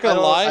 I'm not gonna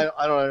lie.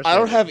 I don't understand. I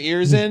don't have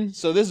ears in,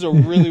 so this is a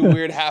really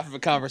weird half of a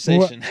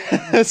conversation.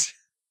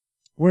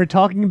 We're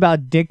talking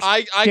about dicks.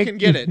 I dick- can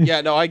get it.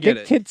 Yeah, no, I get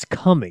dick it. tits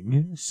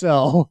coming.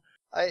 So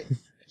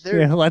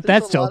Yeah, let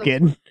that soak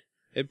in.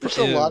 There's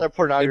a lot of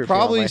pornography. It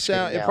probably on my screen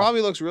It now.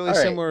 probably looks really All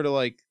right. similar to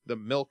like the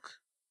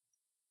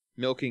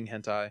milking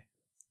hentai,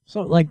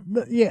 So like,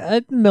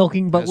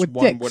 milking, but as with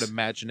one dicks. would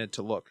imagine it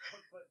to look.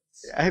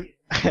 I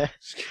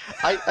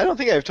don't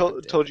think I've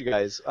told you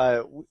guys.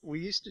 We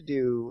used to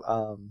do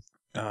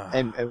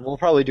and we'll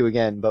probably do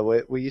again, but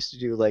we used to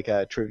do like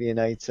trivia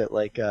nights at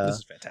like This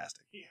is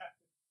fantastic.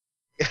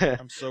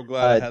 I'm so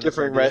glad I had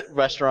different this idea.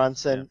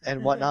 restaurants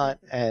and whatnot,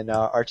 and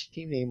our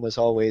team name was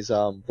always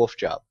Wolf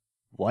Job.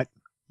 What?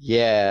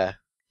 Yeah,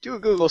 do a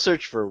Google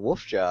search for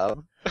Wolf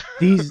Job.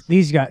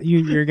 These guys,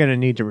 you're gonna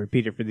need to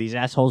repeat it for these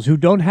assholes who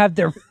don't have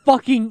their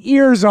fucking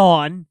ears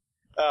on.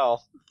 Oh.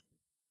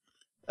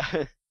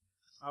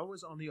 I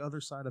was on the other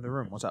side of the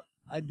room. What's up?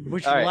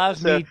 Which All right, allows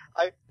so me.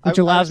 I which was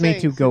allows me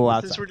saying, to go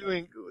since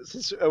outside.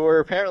 since we're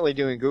apparently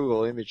doing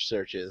Google image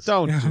searches.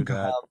 Don't Oh, do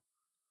God.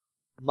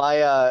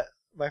 that.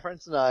 My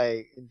friends and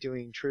I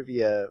doing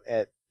trivia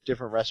at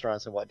different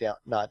restaurants and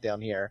not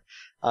down here.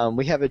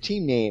 We have a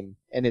team name,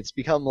 and it's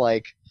become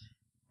like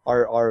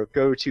our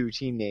go-to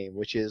team name,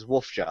 which is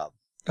Wolf Job.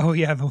 Oh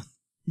yeah,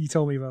 you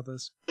told me about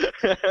this.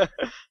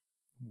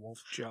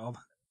 Wolf Job.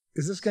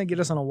 Is this gonna get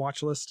us on a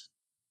watch list?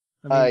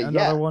 I mean,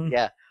 another one.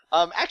 Yeah.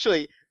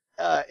 Actually,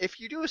 if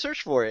you do a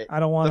search for it, I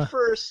don't the want to.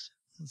 first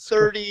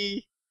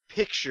 30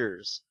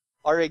 pictures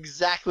are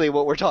exactly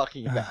what we're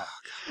talking about.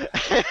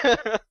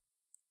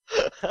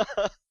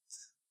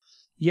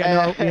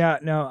 Yeah,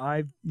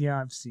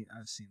 I've seen.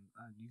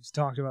 You've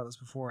talked about this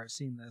before. I've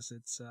seen this.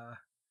 It's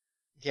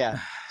Yeah.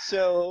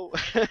 So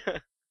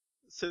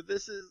so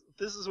this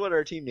is what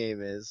our team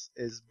name is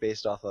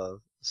based off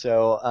of.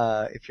 So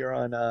if you're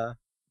on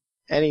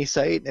any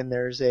site and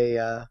there's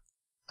a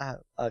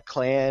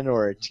clan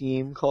or a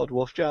team called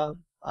Wolf Job,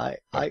 I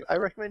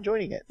recommend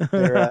joining it.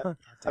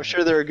 I'm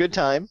sure they're a good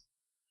time,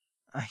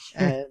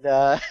 and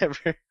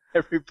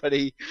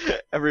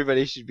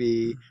everybody should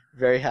be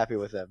very happy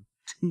with them.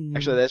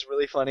 Actually, that's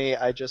really funny.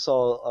 I just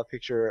saw a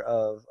picture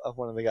of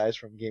one of the guys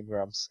from Game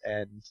Grumps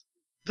and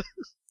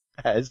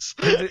as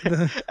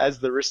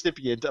the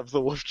recipient of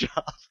the Wolf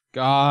Job.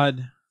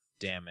 God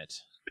damn it.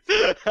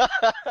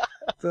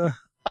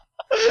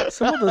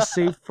 Some of the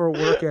safe for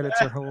work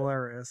edits are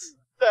hilarious.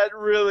 That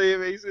really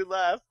makes me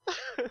laugh.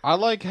 I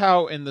like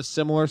how in the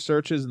similar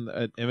searches in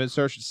the image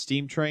search,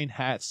 Steam Train,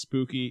 Hat,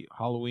 Spooky,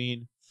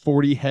 Halloween,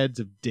 40 heads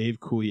of Dave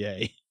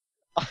Coulier.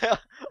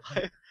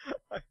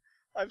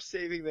 I'm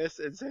saving this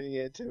and sending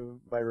it to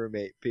my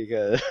roommate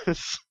because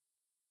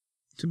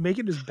To make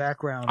it his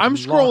background. I'm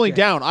lock scrolling it.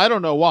 down. I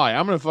don't know why.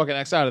 I'm gonna fucking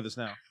X out of this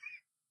now.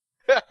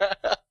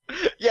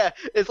 yeah,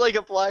 it's like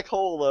a black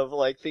hole of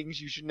like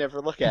things you should never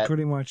look at.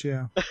 Pretty much,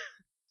 yeah.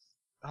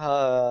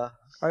 Why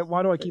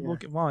do I keep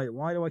looking? Why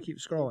do I keep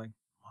scrolling?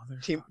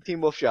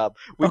 Team Wolf Job.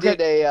 We Okay.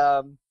 did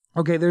a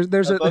Okay, there's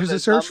a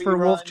search for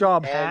Wolf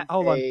Job hat.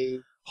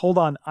 and Hold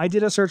on. I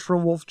did a search for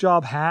Wolf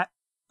Job hat.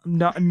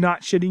 Not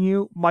shitting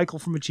you. Michael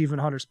from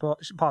Achievement Hunters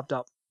popped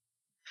up.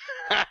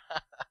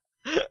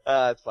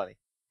 That's funny.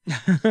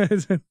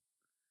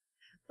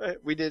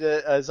 We did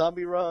a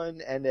zombie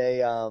run and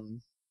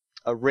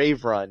a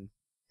rave run,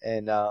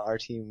 and our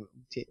team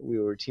we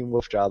were Team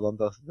Wolf Job on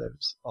both of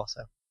those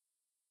also.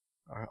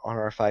 On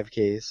our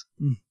 5Ks.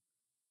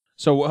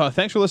 So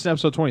thanks for listening to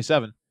episode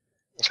 27.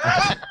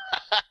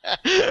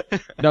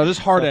 No, just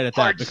hard edit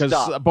that Hard because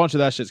stop. a bunch of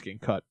that shit's getting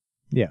cut.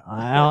 Yeah,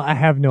 I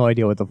have no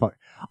idea what the fuck.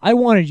 I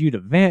wanted you to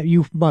vamp,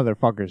 you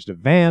motherfuckers to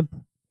vamp.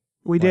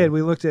 We did.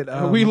 We looked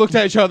at. We looked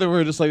at each other. We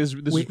were just like, this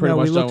is pretty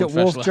much we looked done at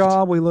when Wolf Fesh left.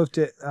 Job. We looked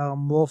at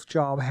Wolf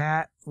Job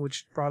hat,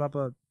 which brought up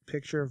a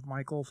picture of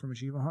Michael from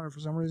Achievement Hunter for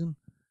some reason.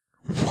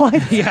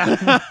 What?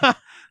 Yeah,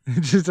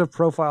 just a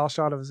profile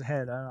shot of his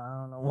head. I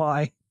don't know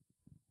why.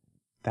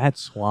 That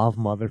suave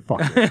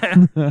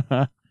motherfucker.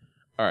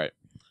 All right.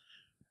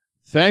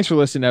 Thanks for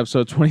listening to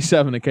episode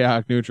 27 of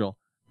Chaotic Neutral.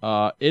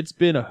 It's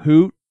been a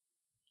hoot.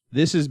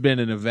 This has been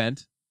an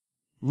event.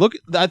 Look,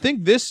 I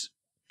think this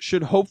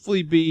should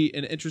hopefully be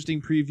an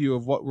interesting preview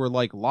of what we're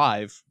like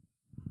live.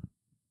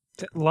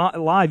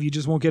 Live, you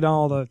just won't get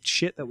all the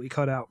shit that we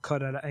cut out.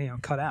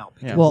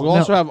 Yeah. Well, We'll no.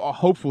 also have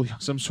hopefully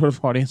some sort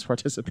of audience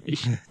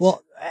participation.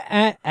 Well,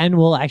 and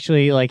we'll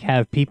actually like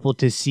have people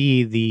to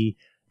see the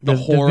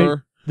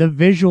horror. the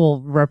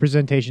visual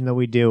representation that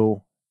we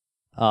do.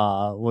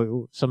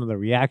 Some of the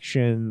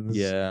reactions.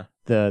 Yeah.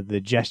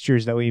 The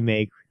gestures that we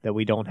make that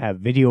we don't have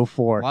video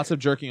for. Lots of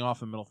jerking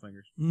off and middle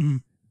fingers. Mm-hmm.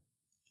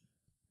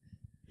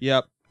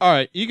 Yep. All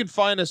right. You can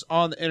find us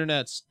on the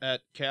internets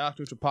at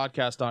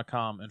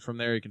chaoticneutralpodcast.com, and from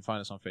there you can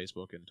find us on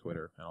Facebook and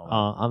Twitter and all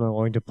that. I'm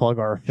going to plug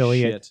our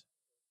affiliate. Shit.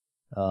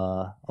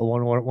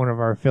 One of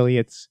our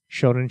affiliates,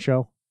 Shonen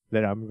Show,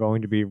 that I'm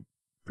going to be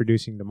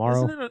producing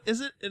tomorrow.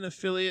 Is it an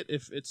affiliate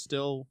if it's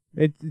still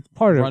It's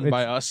part of run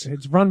by us?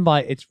 It's run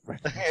by it's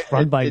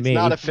run by it's me.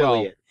 not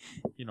affiliate.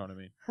 You know what I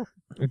mean?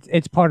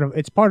 It's part of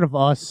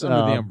us. It's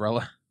under the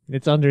umbrella.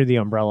 It's under the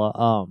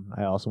umbrella.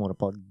 I also want to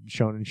plug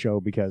Shonen Show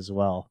because,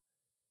 well,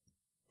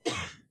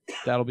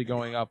 That'll be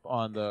going up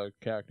on the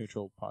Chaotic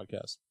Neutral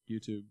podcast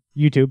YouTube.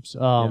 YouTube's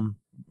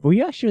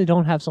We actually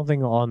don't have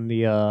something on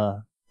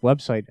the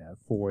website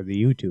for the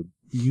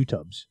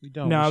YouTubes. We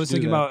don't. No, We I was should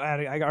do thinking that. about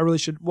adding. I really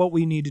should. What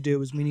we need to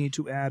do is we need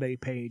to add a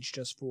page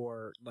just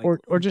for like,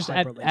 Or just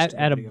add hyperlinks to the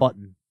add a video.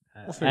 button.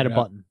 figure Add a it out.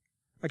 button.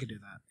 I could do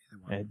that.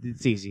 Either way.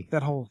 It's easy.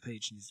 That whole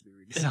page needs to be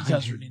redesigned. It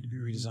does need to be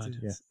redesigned.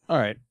 Yeah. All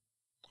right.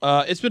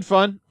 It's been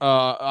fun.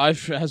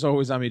 As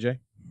always, I'm EJ.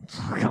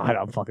 Oh, God,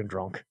 I'm fucking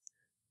drunk.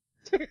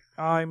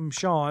 I'm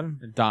Sean.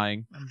 And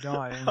dying. I'm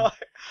dying.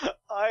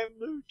 I'm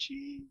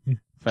Lucci.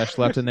 Fesh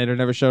left and Nader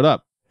never showed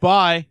up.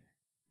 Bye.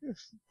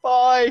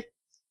 Bye.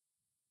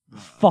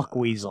 Fuck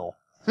Weasel.